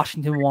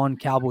 Washington 1,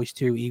 Cowboys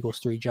 2, Eagles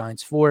 3,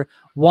 Giants 4.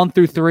 1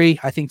 through 3,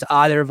 I think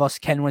either of us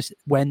can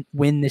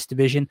win this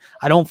division.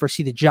 I don't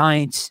foresee the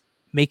Giants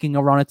making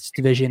a run at this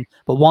division,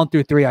 but 1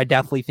 through 3, I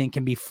definitely think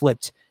can be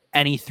flipped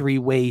any 3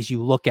 ways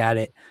you look at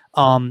it.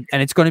 And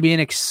it's going to be an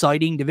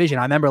exciting division.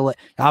 I remember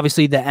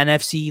obviously the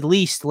NFC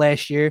least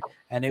last year,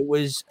 and it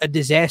was a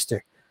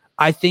disaster.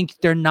 I think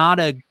they're not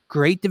a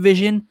great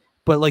division,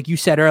 but like you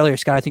said earlier,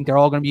 Scott, I think they're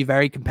all going to be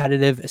very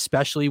competitive,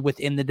 especially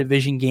within the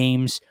division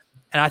games.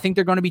 And I think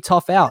they're going to be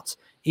tough outs.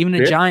 Even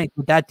the Giants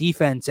with that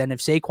defense, and if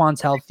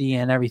Saquon's healthy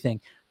and everything,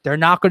 they're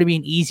not going to be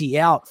an easy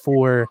out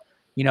for,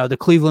 the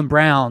Cleveland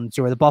Browns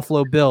or the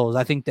Buffalo Bills.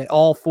 I think that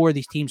all 4 of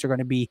these teams are going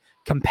to be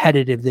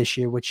competitive this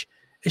year, which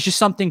is just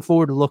something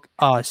to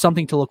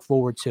look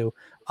forward to.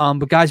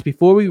 But guys,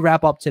 before we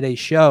wrap up today's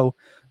show,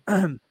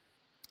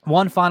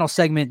 one final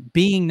segment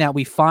being that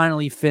we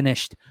finally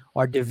finished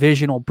our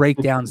divisional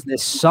breakdowns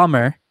this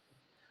summer,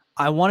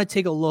 I want to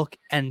take a look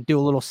and do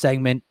a little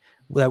segment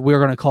that we're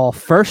going to call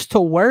First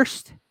to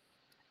Worst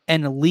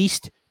and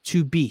Least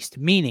to Beast,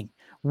 meaning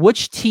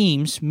which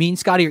teams, me and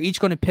Scotty, are each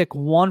going to pick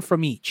one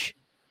from each.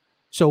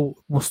 So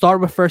we'll start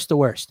with First to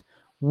Worst.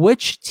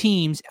 Which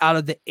teams out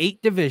of the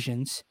 8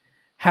 divisions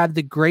have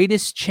the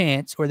greatest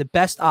chance or the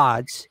best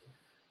odds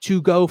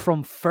to go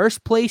from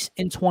first place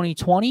in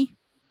 2020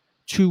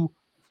 to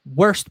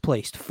worst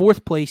placed,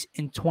 4th place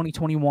in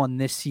 2021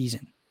 this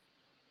season?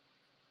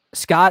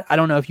 Scott, I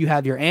don't know if you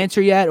have your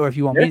answer yet, or if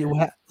you want me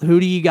to. Who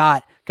do you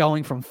got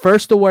going from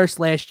first to worst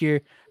last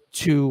year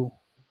to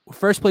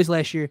first place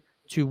last year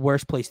to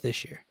worst place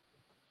this year?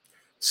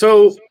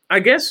 So I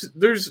guess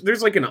there's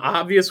like an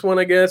obvious one,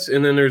 I guess,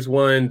 and then there's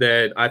one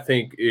that I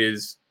think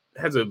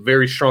has a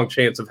very strong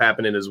chance of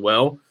happening as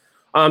well.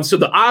 So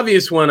the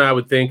obvious one I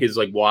would think is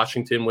like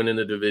Washington winning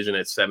the division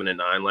at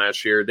 7-9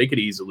 last year. They could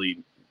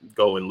easily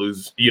go and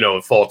lose,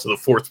 and fall to the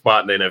 4th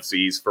spot in the NFC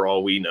East for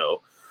all we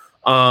know.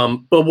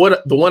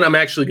 But the one I'm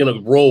actually going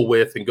to roll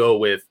with and go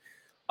with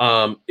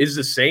is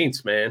the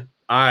Saints, man.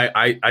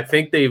 I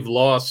think they've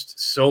lost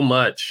so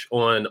much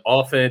on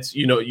offense.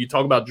 You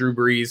talk about Drew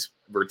Brees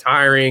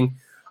retiring.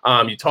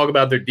 You talk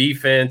about their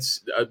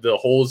defense, the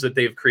holes that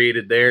they've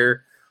created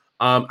there.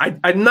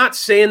 I'm not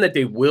saying that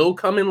they will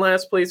come in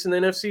last place in the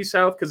NFC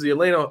South because the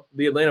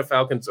Atlanta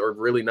Falcons are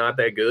really not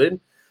that good.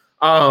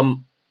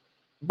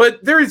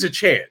 But there is a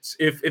chance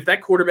if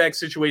that quarterback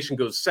situation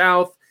goes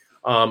south,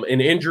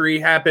 an injury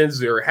happens.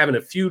 They're having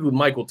a feud with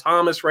Michael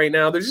Thomas right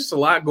now. There's just a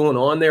lot going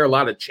on there, a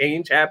lot of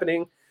change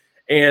happening.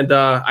 And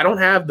I don't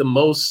have the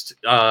most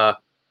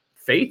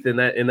faith in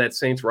that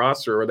Saints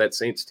roster or that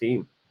Saints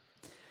team.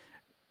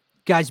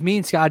 Guys, me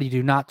and Scotty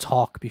do not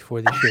talk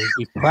before the show.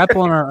 We prep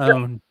on our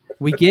own.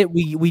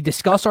 We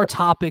discuss our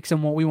topics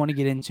and what we want to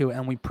get into,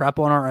 and we prep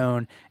on our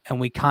own, and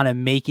we kind of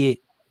make it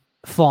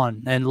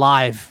fun and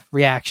live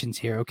reactions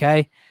here,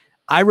 okay?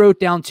 I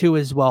wrote down 2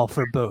 as well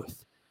for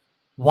both.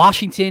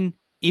 Washington,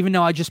 even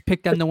though I just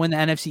picked them to win the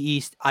NFC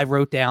East, I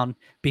wrote down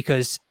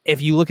because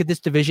if you look at this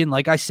division,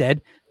 like I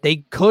said, they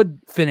could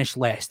finish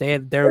last.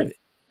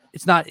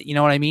 It's not, you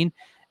know what I mean?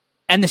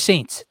 And the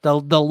Saints, the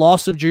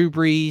loss of Drew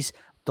Brees,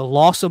 the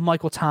loss of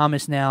Michael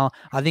Thomas now,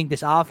 I think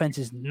this offense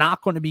is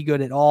not going to be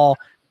good at all.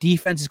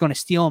 Defense is going to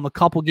steal them a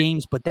couple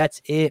games, but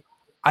that's it.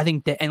 I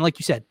think that, and like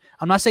you said,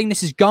 I'm not saying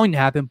this is going to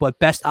happen, but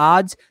best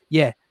odds,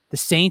 the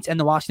Saints and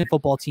the Washington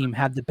football team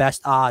have the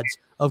best odds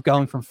of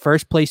going from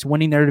first place,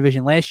 winning their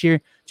division last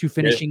year, to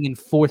finishing in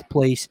 4th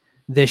place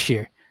this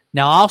year.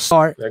 Now I'll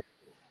start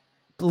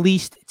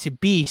least to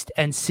beast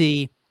and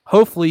see,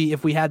 hopefully,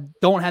 if we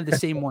don't have the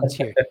same ones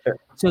here.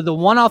 So the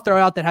one I'll throw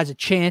out that has a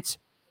chance,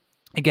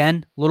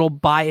 again, little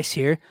bias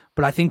here,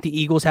 but I think the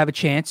Eagles have a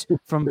chance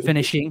from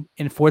finishing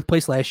in 4th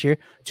place last year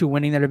to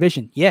winning their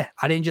division. Yeah,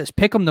 I didn't just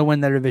pick them to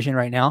win their division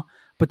right now,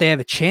 but they have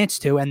a chance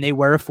to, and they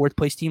were a 4th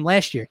place team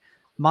last year.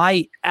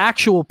 My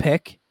actual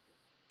pick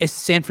is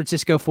San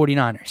Francisco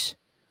 49ers.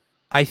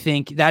 I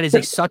think that is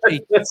such a...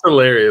 That's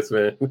hilarious,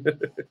 man.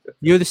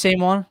 You're the same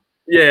one?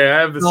 Yeah,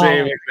 I have the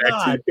same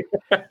exact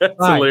team. That's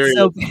hilarious.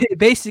 So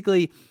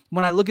basically,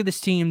 when I look at this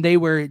team, they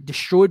were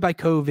destroyed by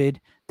COVID.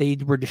 They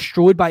were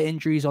destroyed by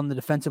injuries on the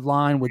defensive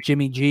line with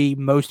Jimmy G.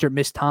 Mostert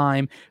missed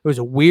time. It was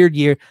a weird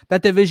year.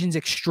 That division's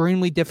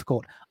extremely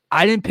difficult.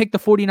 I didn't pick the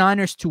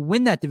 49ers to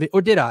win that division,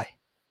 or did I?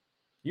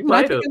 You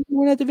might have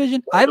won that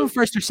division. I have them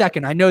first or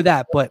second. I know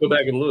that, but go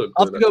back and look.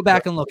 I'll have to go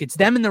back and look. It's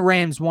them and the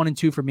Rams 1 and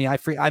 2 for me.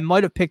 I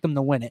might have picked them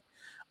to win it.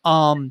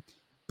 But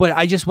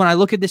when I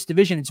look at this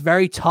division, it's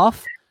very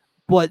tough.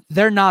 But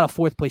they're not a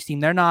 4th place team.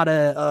 They're not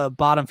a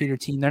bottom feeder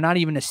team. They're not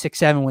even a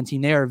 6-7 win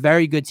team. They are a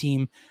very good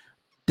team,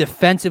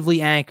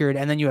 defensively anchored.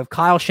 And then you have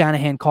Kyle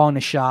Shanahan calling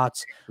the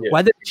shots. Yeah.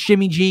 Whether it's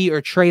Jimmy G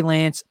or Trey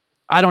Lance,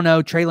 I don't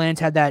know. Trey Lance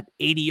had that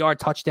 80-yard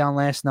touchdown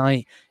last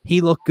night. He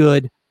looked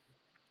good.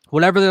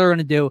 Whatever they're going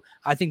to do,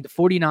 I think the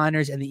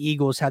 49ers and the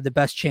Eagles have the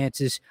best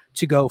chances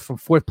to go from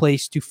 4th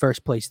place to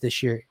 1st place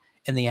this year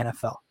in the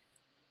NFL.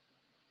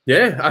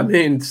 Yeah, I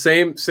mean,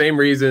 same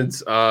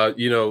reasons.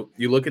 You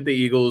look at the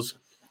Eagles,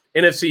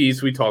 NFC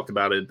East, we talked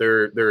about it.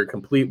 They're a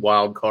complete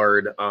wild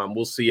card.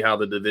 We'll see how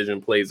the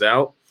division plays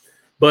out.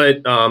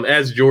 But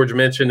as George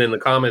mentioned in the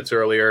comments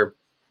earlier,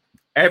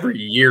 every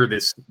year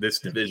this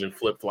division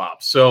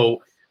flip-flops.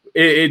 So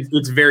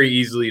it's very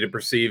easily to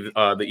perceive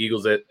the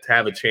Eagles to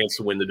have a chance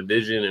to win the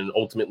division and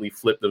ultimately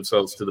flip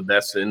themselves to the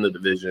best in the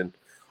division.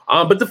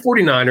 But the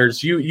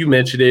 49ers, you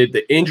mentioned it,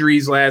 the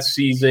injuries last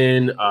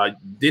season,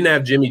 didn't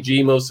have Jimmy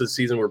G most of the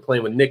season. We're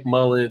playing with Nick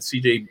Mullins,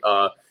 CJ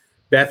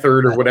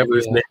Beathard or whatever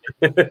his name.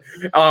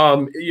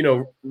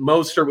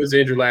 Mostert was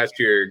injured last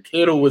year.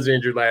 Kittle was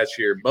injured last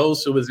year.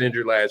 Bosa was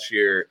injured last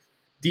year.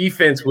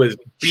 Defense was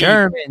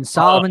Sherman,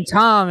 Solomon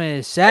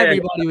Thomas.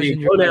 Everybody was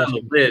injured. Go down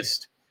the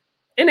list.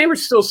 And they were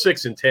still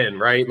 6-10,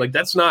 right? Like,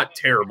 that's not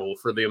terrible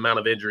for the amount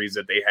of injuries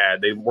that they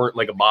had. They weren't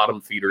like a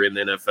bottom feeder in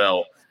the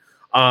NFL.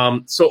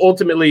 So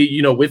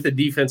ultimately, with a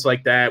defense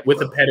like that,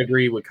 with a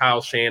pedigree, with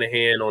Kyle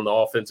Shanahan on the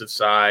offensive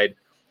side,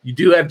 you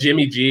do have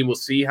Jimmy G. We'll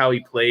see how he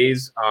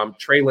plays.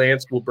 Trey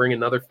Lance will bring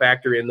another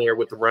factor in there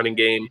with the running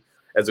game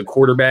as a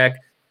quarterback.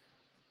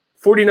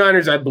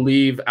 49ers, I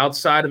believe,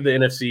 outside of the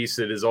NFC East,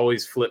 it is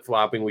always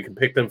flip-flopping. We can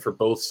pick them for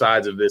both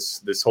sides of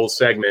this whole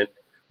segment.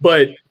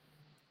 But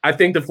I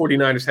think the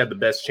 49ers have the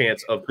best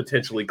chance of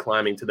potentially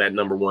climbing to that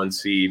number 1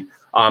 seed.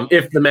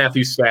 If the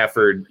Matthew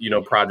Stafford,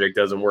 project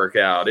doesn't work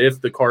out,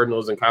 if the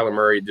Cardinals and Kyler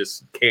Murray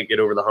just can't get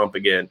over the hump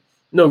again,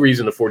 no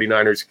reason the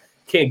 49ers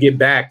can't get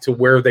back to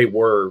where they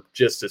were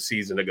just a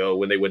season ago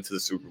when they went to the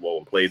Super Bowl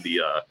and played the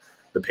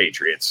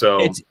Patriots.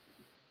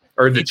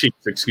 The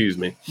Chiefs, excuse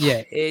me.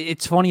 Yeah,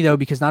 it's funny though,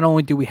 because not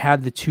only do we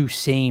have the two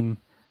same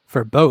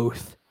for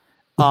both,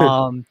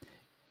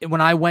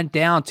 when I went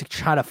down to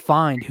try to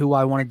find who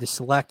I wanted to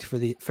select for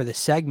the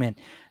segment,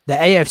 the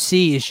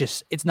AFC is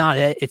just it's not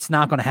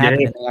going to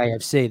happen in the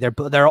AFC.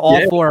 They're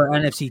all 4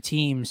 NFC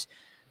teams.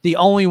 The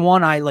only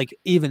one I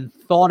even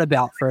thought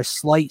about for a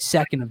slight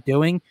second of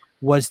doing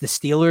was the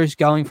Steelers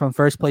going from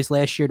first place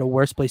last year to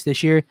worst place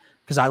this year,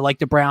 because I like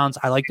the Browns,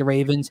 I like the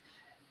Ravens.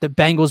 The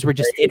Bengals were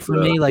just it for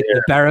me.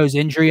 The Barrows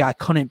injury, I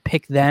couldn't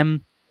pick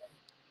them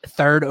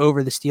third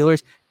over the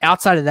Steelers.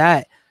 Outside of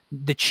that,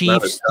 the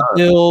Chiefs, the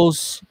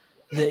Bills,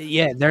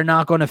 they're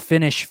not going to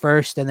finish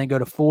first and then go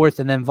to fourth,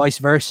 and then vice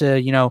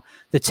versa.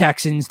 The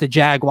Texans, the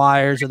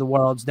Jaguars of the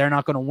world, they're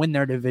not going to win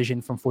their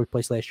division from fourth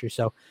place last year.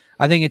 So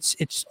I think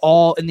it's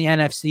all in the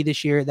NFC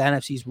this year. The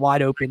NFC is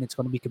wide open. It's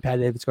going to be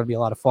competitive. It's going to be a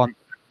lot of fun.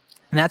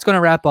 And that's going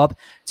to wrap up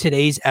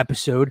today's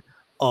episode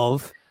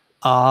of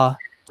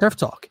Turf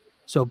Talk.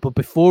 So, but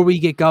before we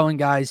get going,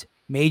 guys,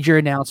 major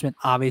announcement,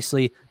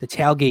 obviously, the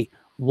tailgate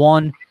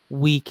 1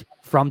 week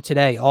from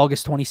today,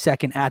 August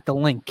 22nd at the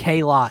Link.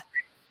 K-Lot,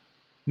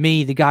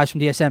 me, the guys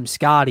from DSM,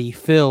 Scotty,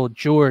 Phil,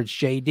 George,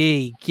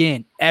 JD,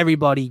 Gint,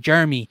 everybody,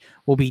 Jeremy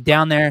will be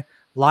down there.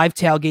 Live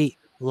tailgate,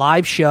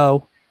 live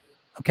show,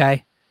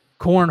 okay?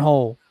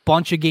 Cornhole,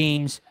 bunch of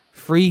games,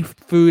 free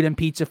food and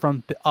pizza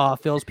from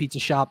Phil's Pizza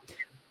Shop.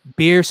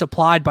 Beer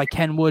supplied by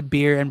Kenwood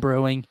Beer and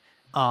Brewing.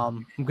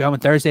 I'm going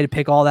Thursday to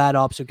pick all that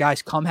up. So,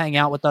 guys, come hang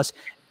out with us.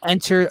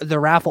 Enter the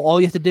raffle. All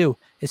you have to do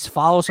is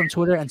follow us on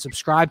Twitter and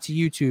subscribe to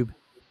YouTube,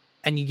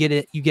 and you get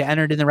it. You get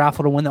entered in the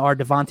raffle to win our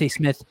Devontae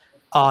Smith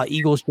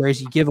Eagles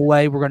jersey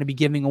giveaway. We're going to be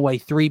giving away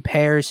 3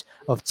 pairs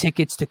of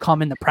tickets to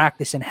come into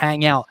practice and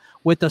hang out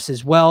with us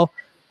as well.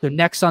 The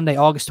next Sunday,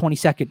 August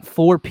 22nd,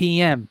 4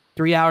 p.m.,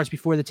 3 hours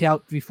before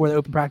the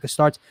open practice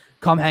starts.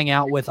 Come hang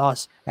out with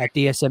us at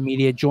DSM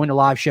Media. Join the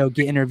live show.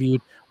 Get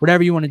interviewed.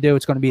 Whatever you want to do,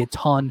 it's going to be a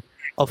ton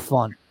of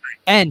fun.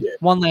 And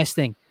one last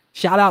thing.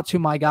 Shout out to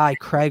my guy,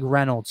 Craig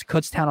Reynolds,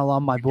 Kutztown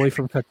alum, my boy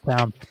from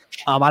Kutztown.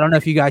 I don't know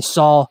if you guys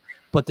saw,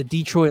 but the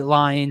Detroit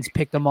Lions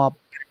picked him up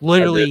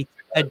literally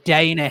a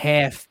day and a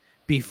half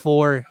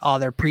before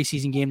their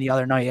preseason game the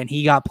other night, and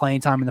he got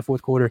playing time in the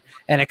fourth quarter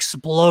and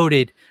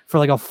exploded for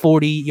like a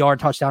 40-yard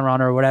touchdown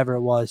run or whatever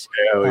it was.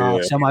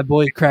 So my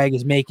boy Craig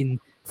is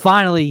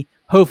finally,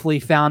 hopefully,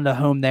 found a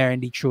home there in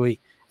Detroit,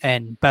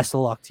 and best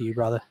of luck to you,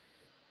 brother.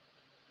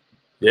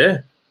 Yeah.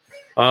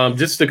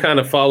 Just to kind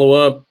of follow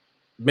up,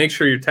 make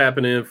sure you're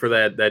tapping in for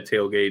that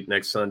tailgate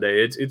next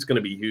Sunday. It's going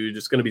to be huge.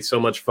 It's going to be so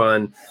much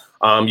fun.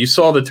 You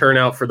saw the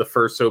turnout for the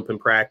first open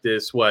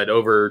practice,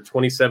 over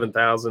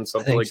 27,000,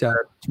 something like that?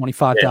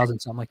 25,000,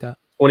 something like that.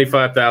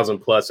 25,000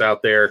 plus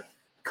out there.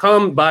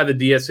 Come by the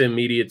DSM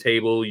media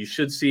table. You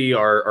should see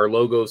our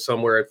logo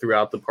somewhere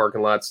throughout the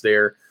parking lots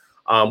there.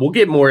 We'll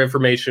get more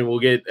information. We'll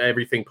get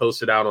everything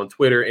posted out on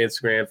Twitter,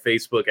 Instagram,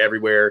 Facebook,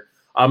 everywhere.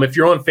 If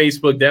you're on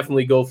Facebook,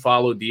 definitely go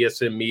follow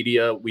DSM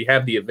Media. We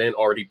have the event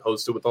already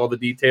posted with all the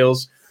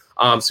details,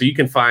 so you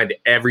can find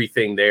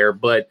everything there.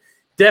 But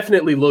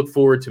definitely look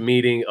forward to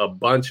meeting a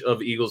bunch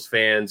of Eagles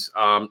fans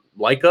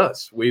like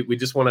us. We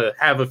just want to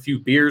have a few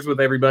beers with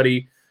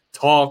everybody,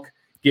 talk,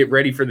 get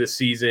ready for this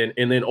season,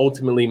 and then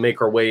ultimately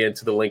make our way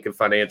into the Lincoln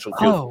Financial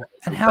Field. Oh,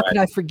 and how could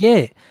I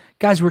forget?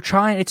 Guys, we're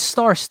trying. It's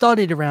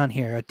star-studded around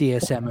here at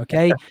DSM,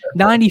 okay?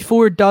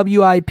 94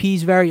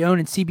 WIP's very own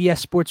and CBS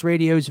Sports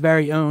Radio's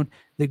very own.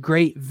 The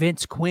great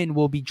Vince Quinn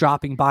will be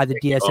dropping by the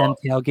DSM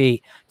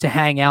tailgate to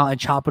hang out and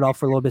chop it off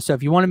for a little bit. So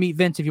if you want to meet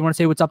Vince, if you want to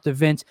say what's up to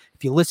Vince,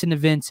 if you listen to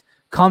Vince,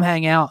 come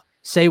hang out,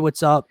 say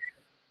what's up,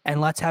 and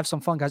let's have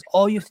some fun, guys.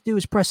 All you have to do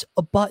is press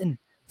a button,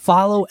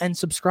 follow, and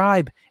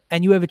subscribe,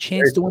 and you have a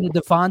chance to win a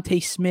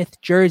Devontae Smith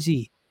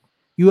jersey.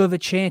 You have a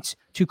chance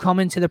to come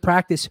into the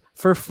practice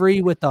for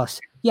free with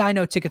us. Yeah, I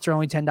know tickets are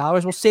only $10.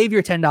 Well, save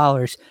your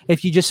 $10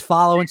 if you just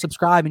follow and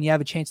subscribe and you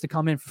have a chance to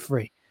come in for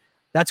free.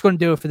 That's going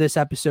to do it for this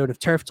episode of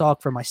Turf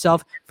Talk. For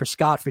myself, for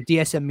Scott, for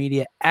DSM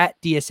Media, at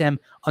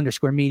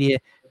DSM_media.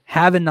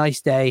 Have a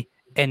nice day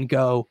and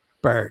go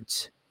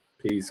Birds.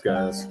 Peace,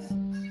 guys.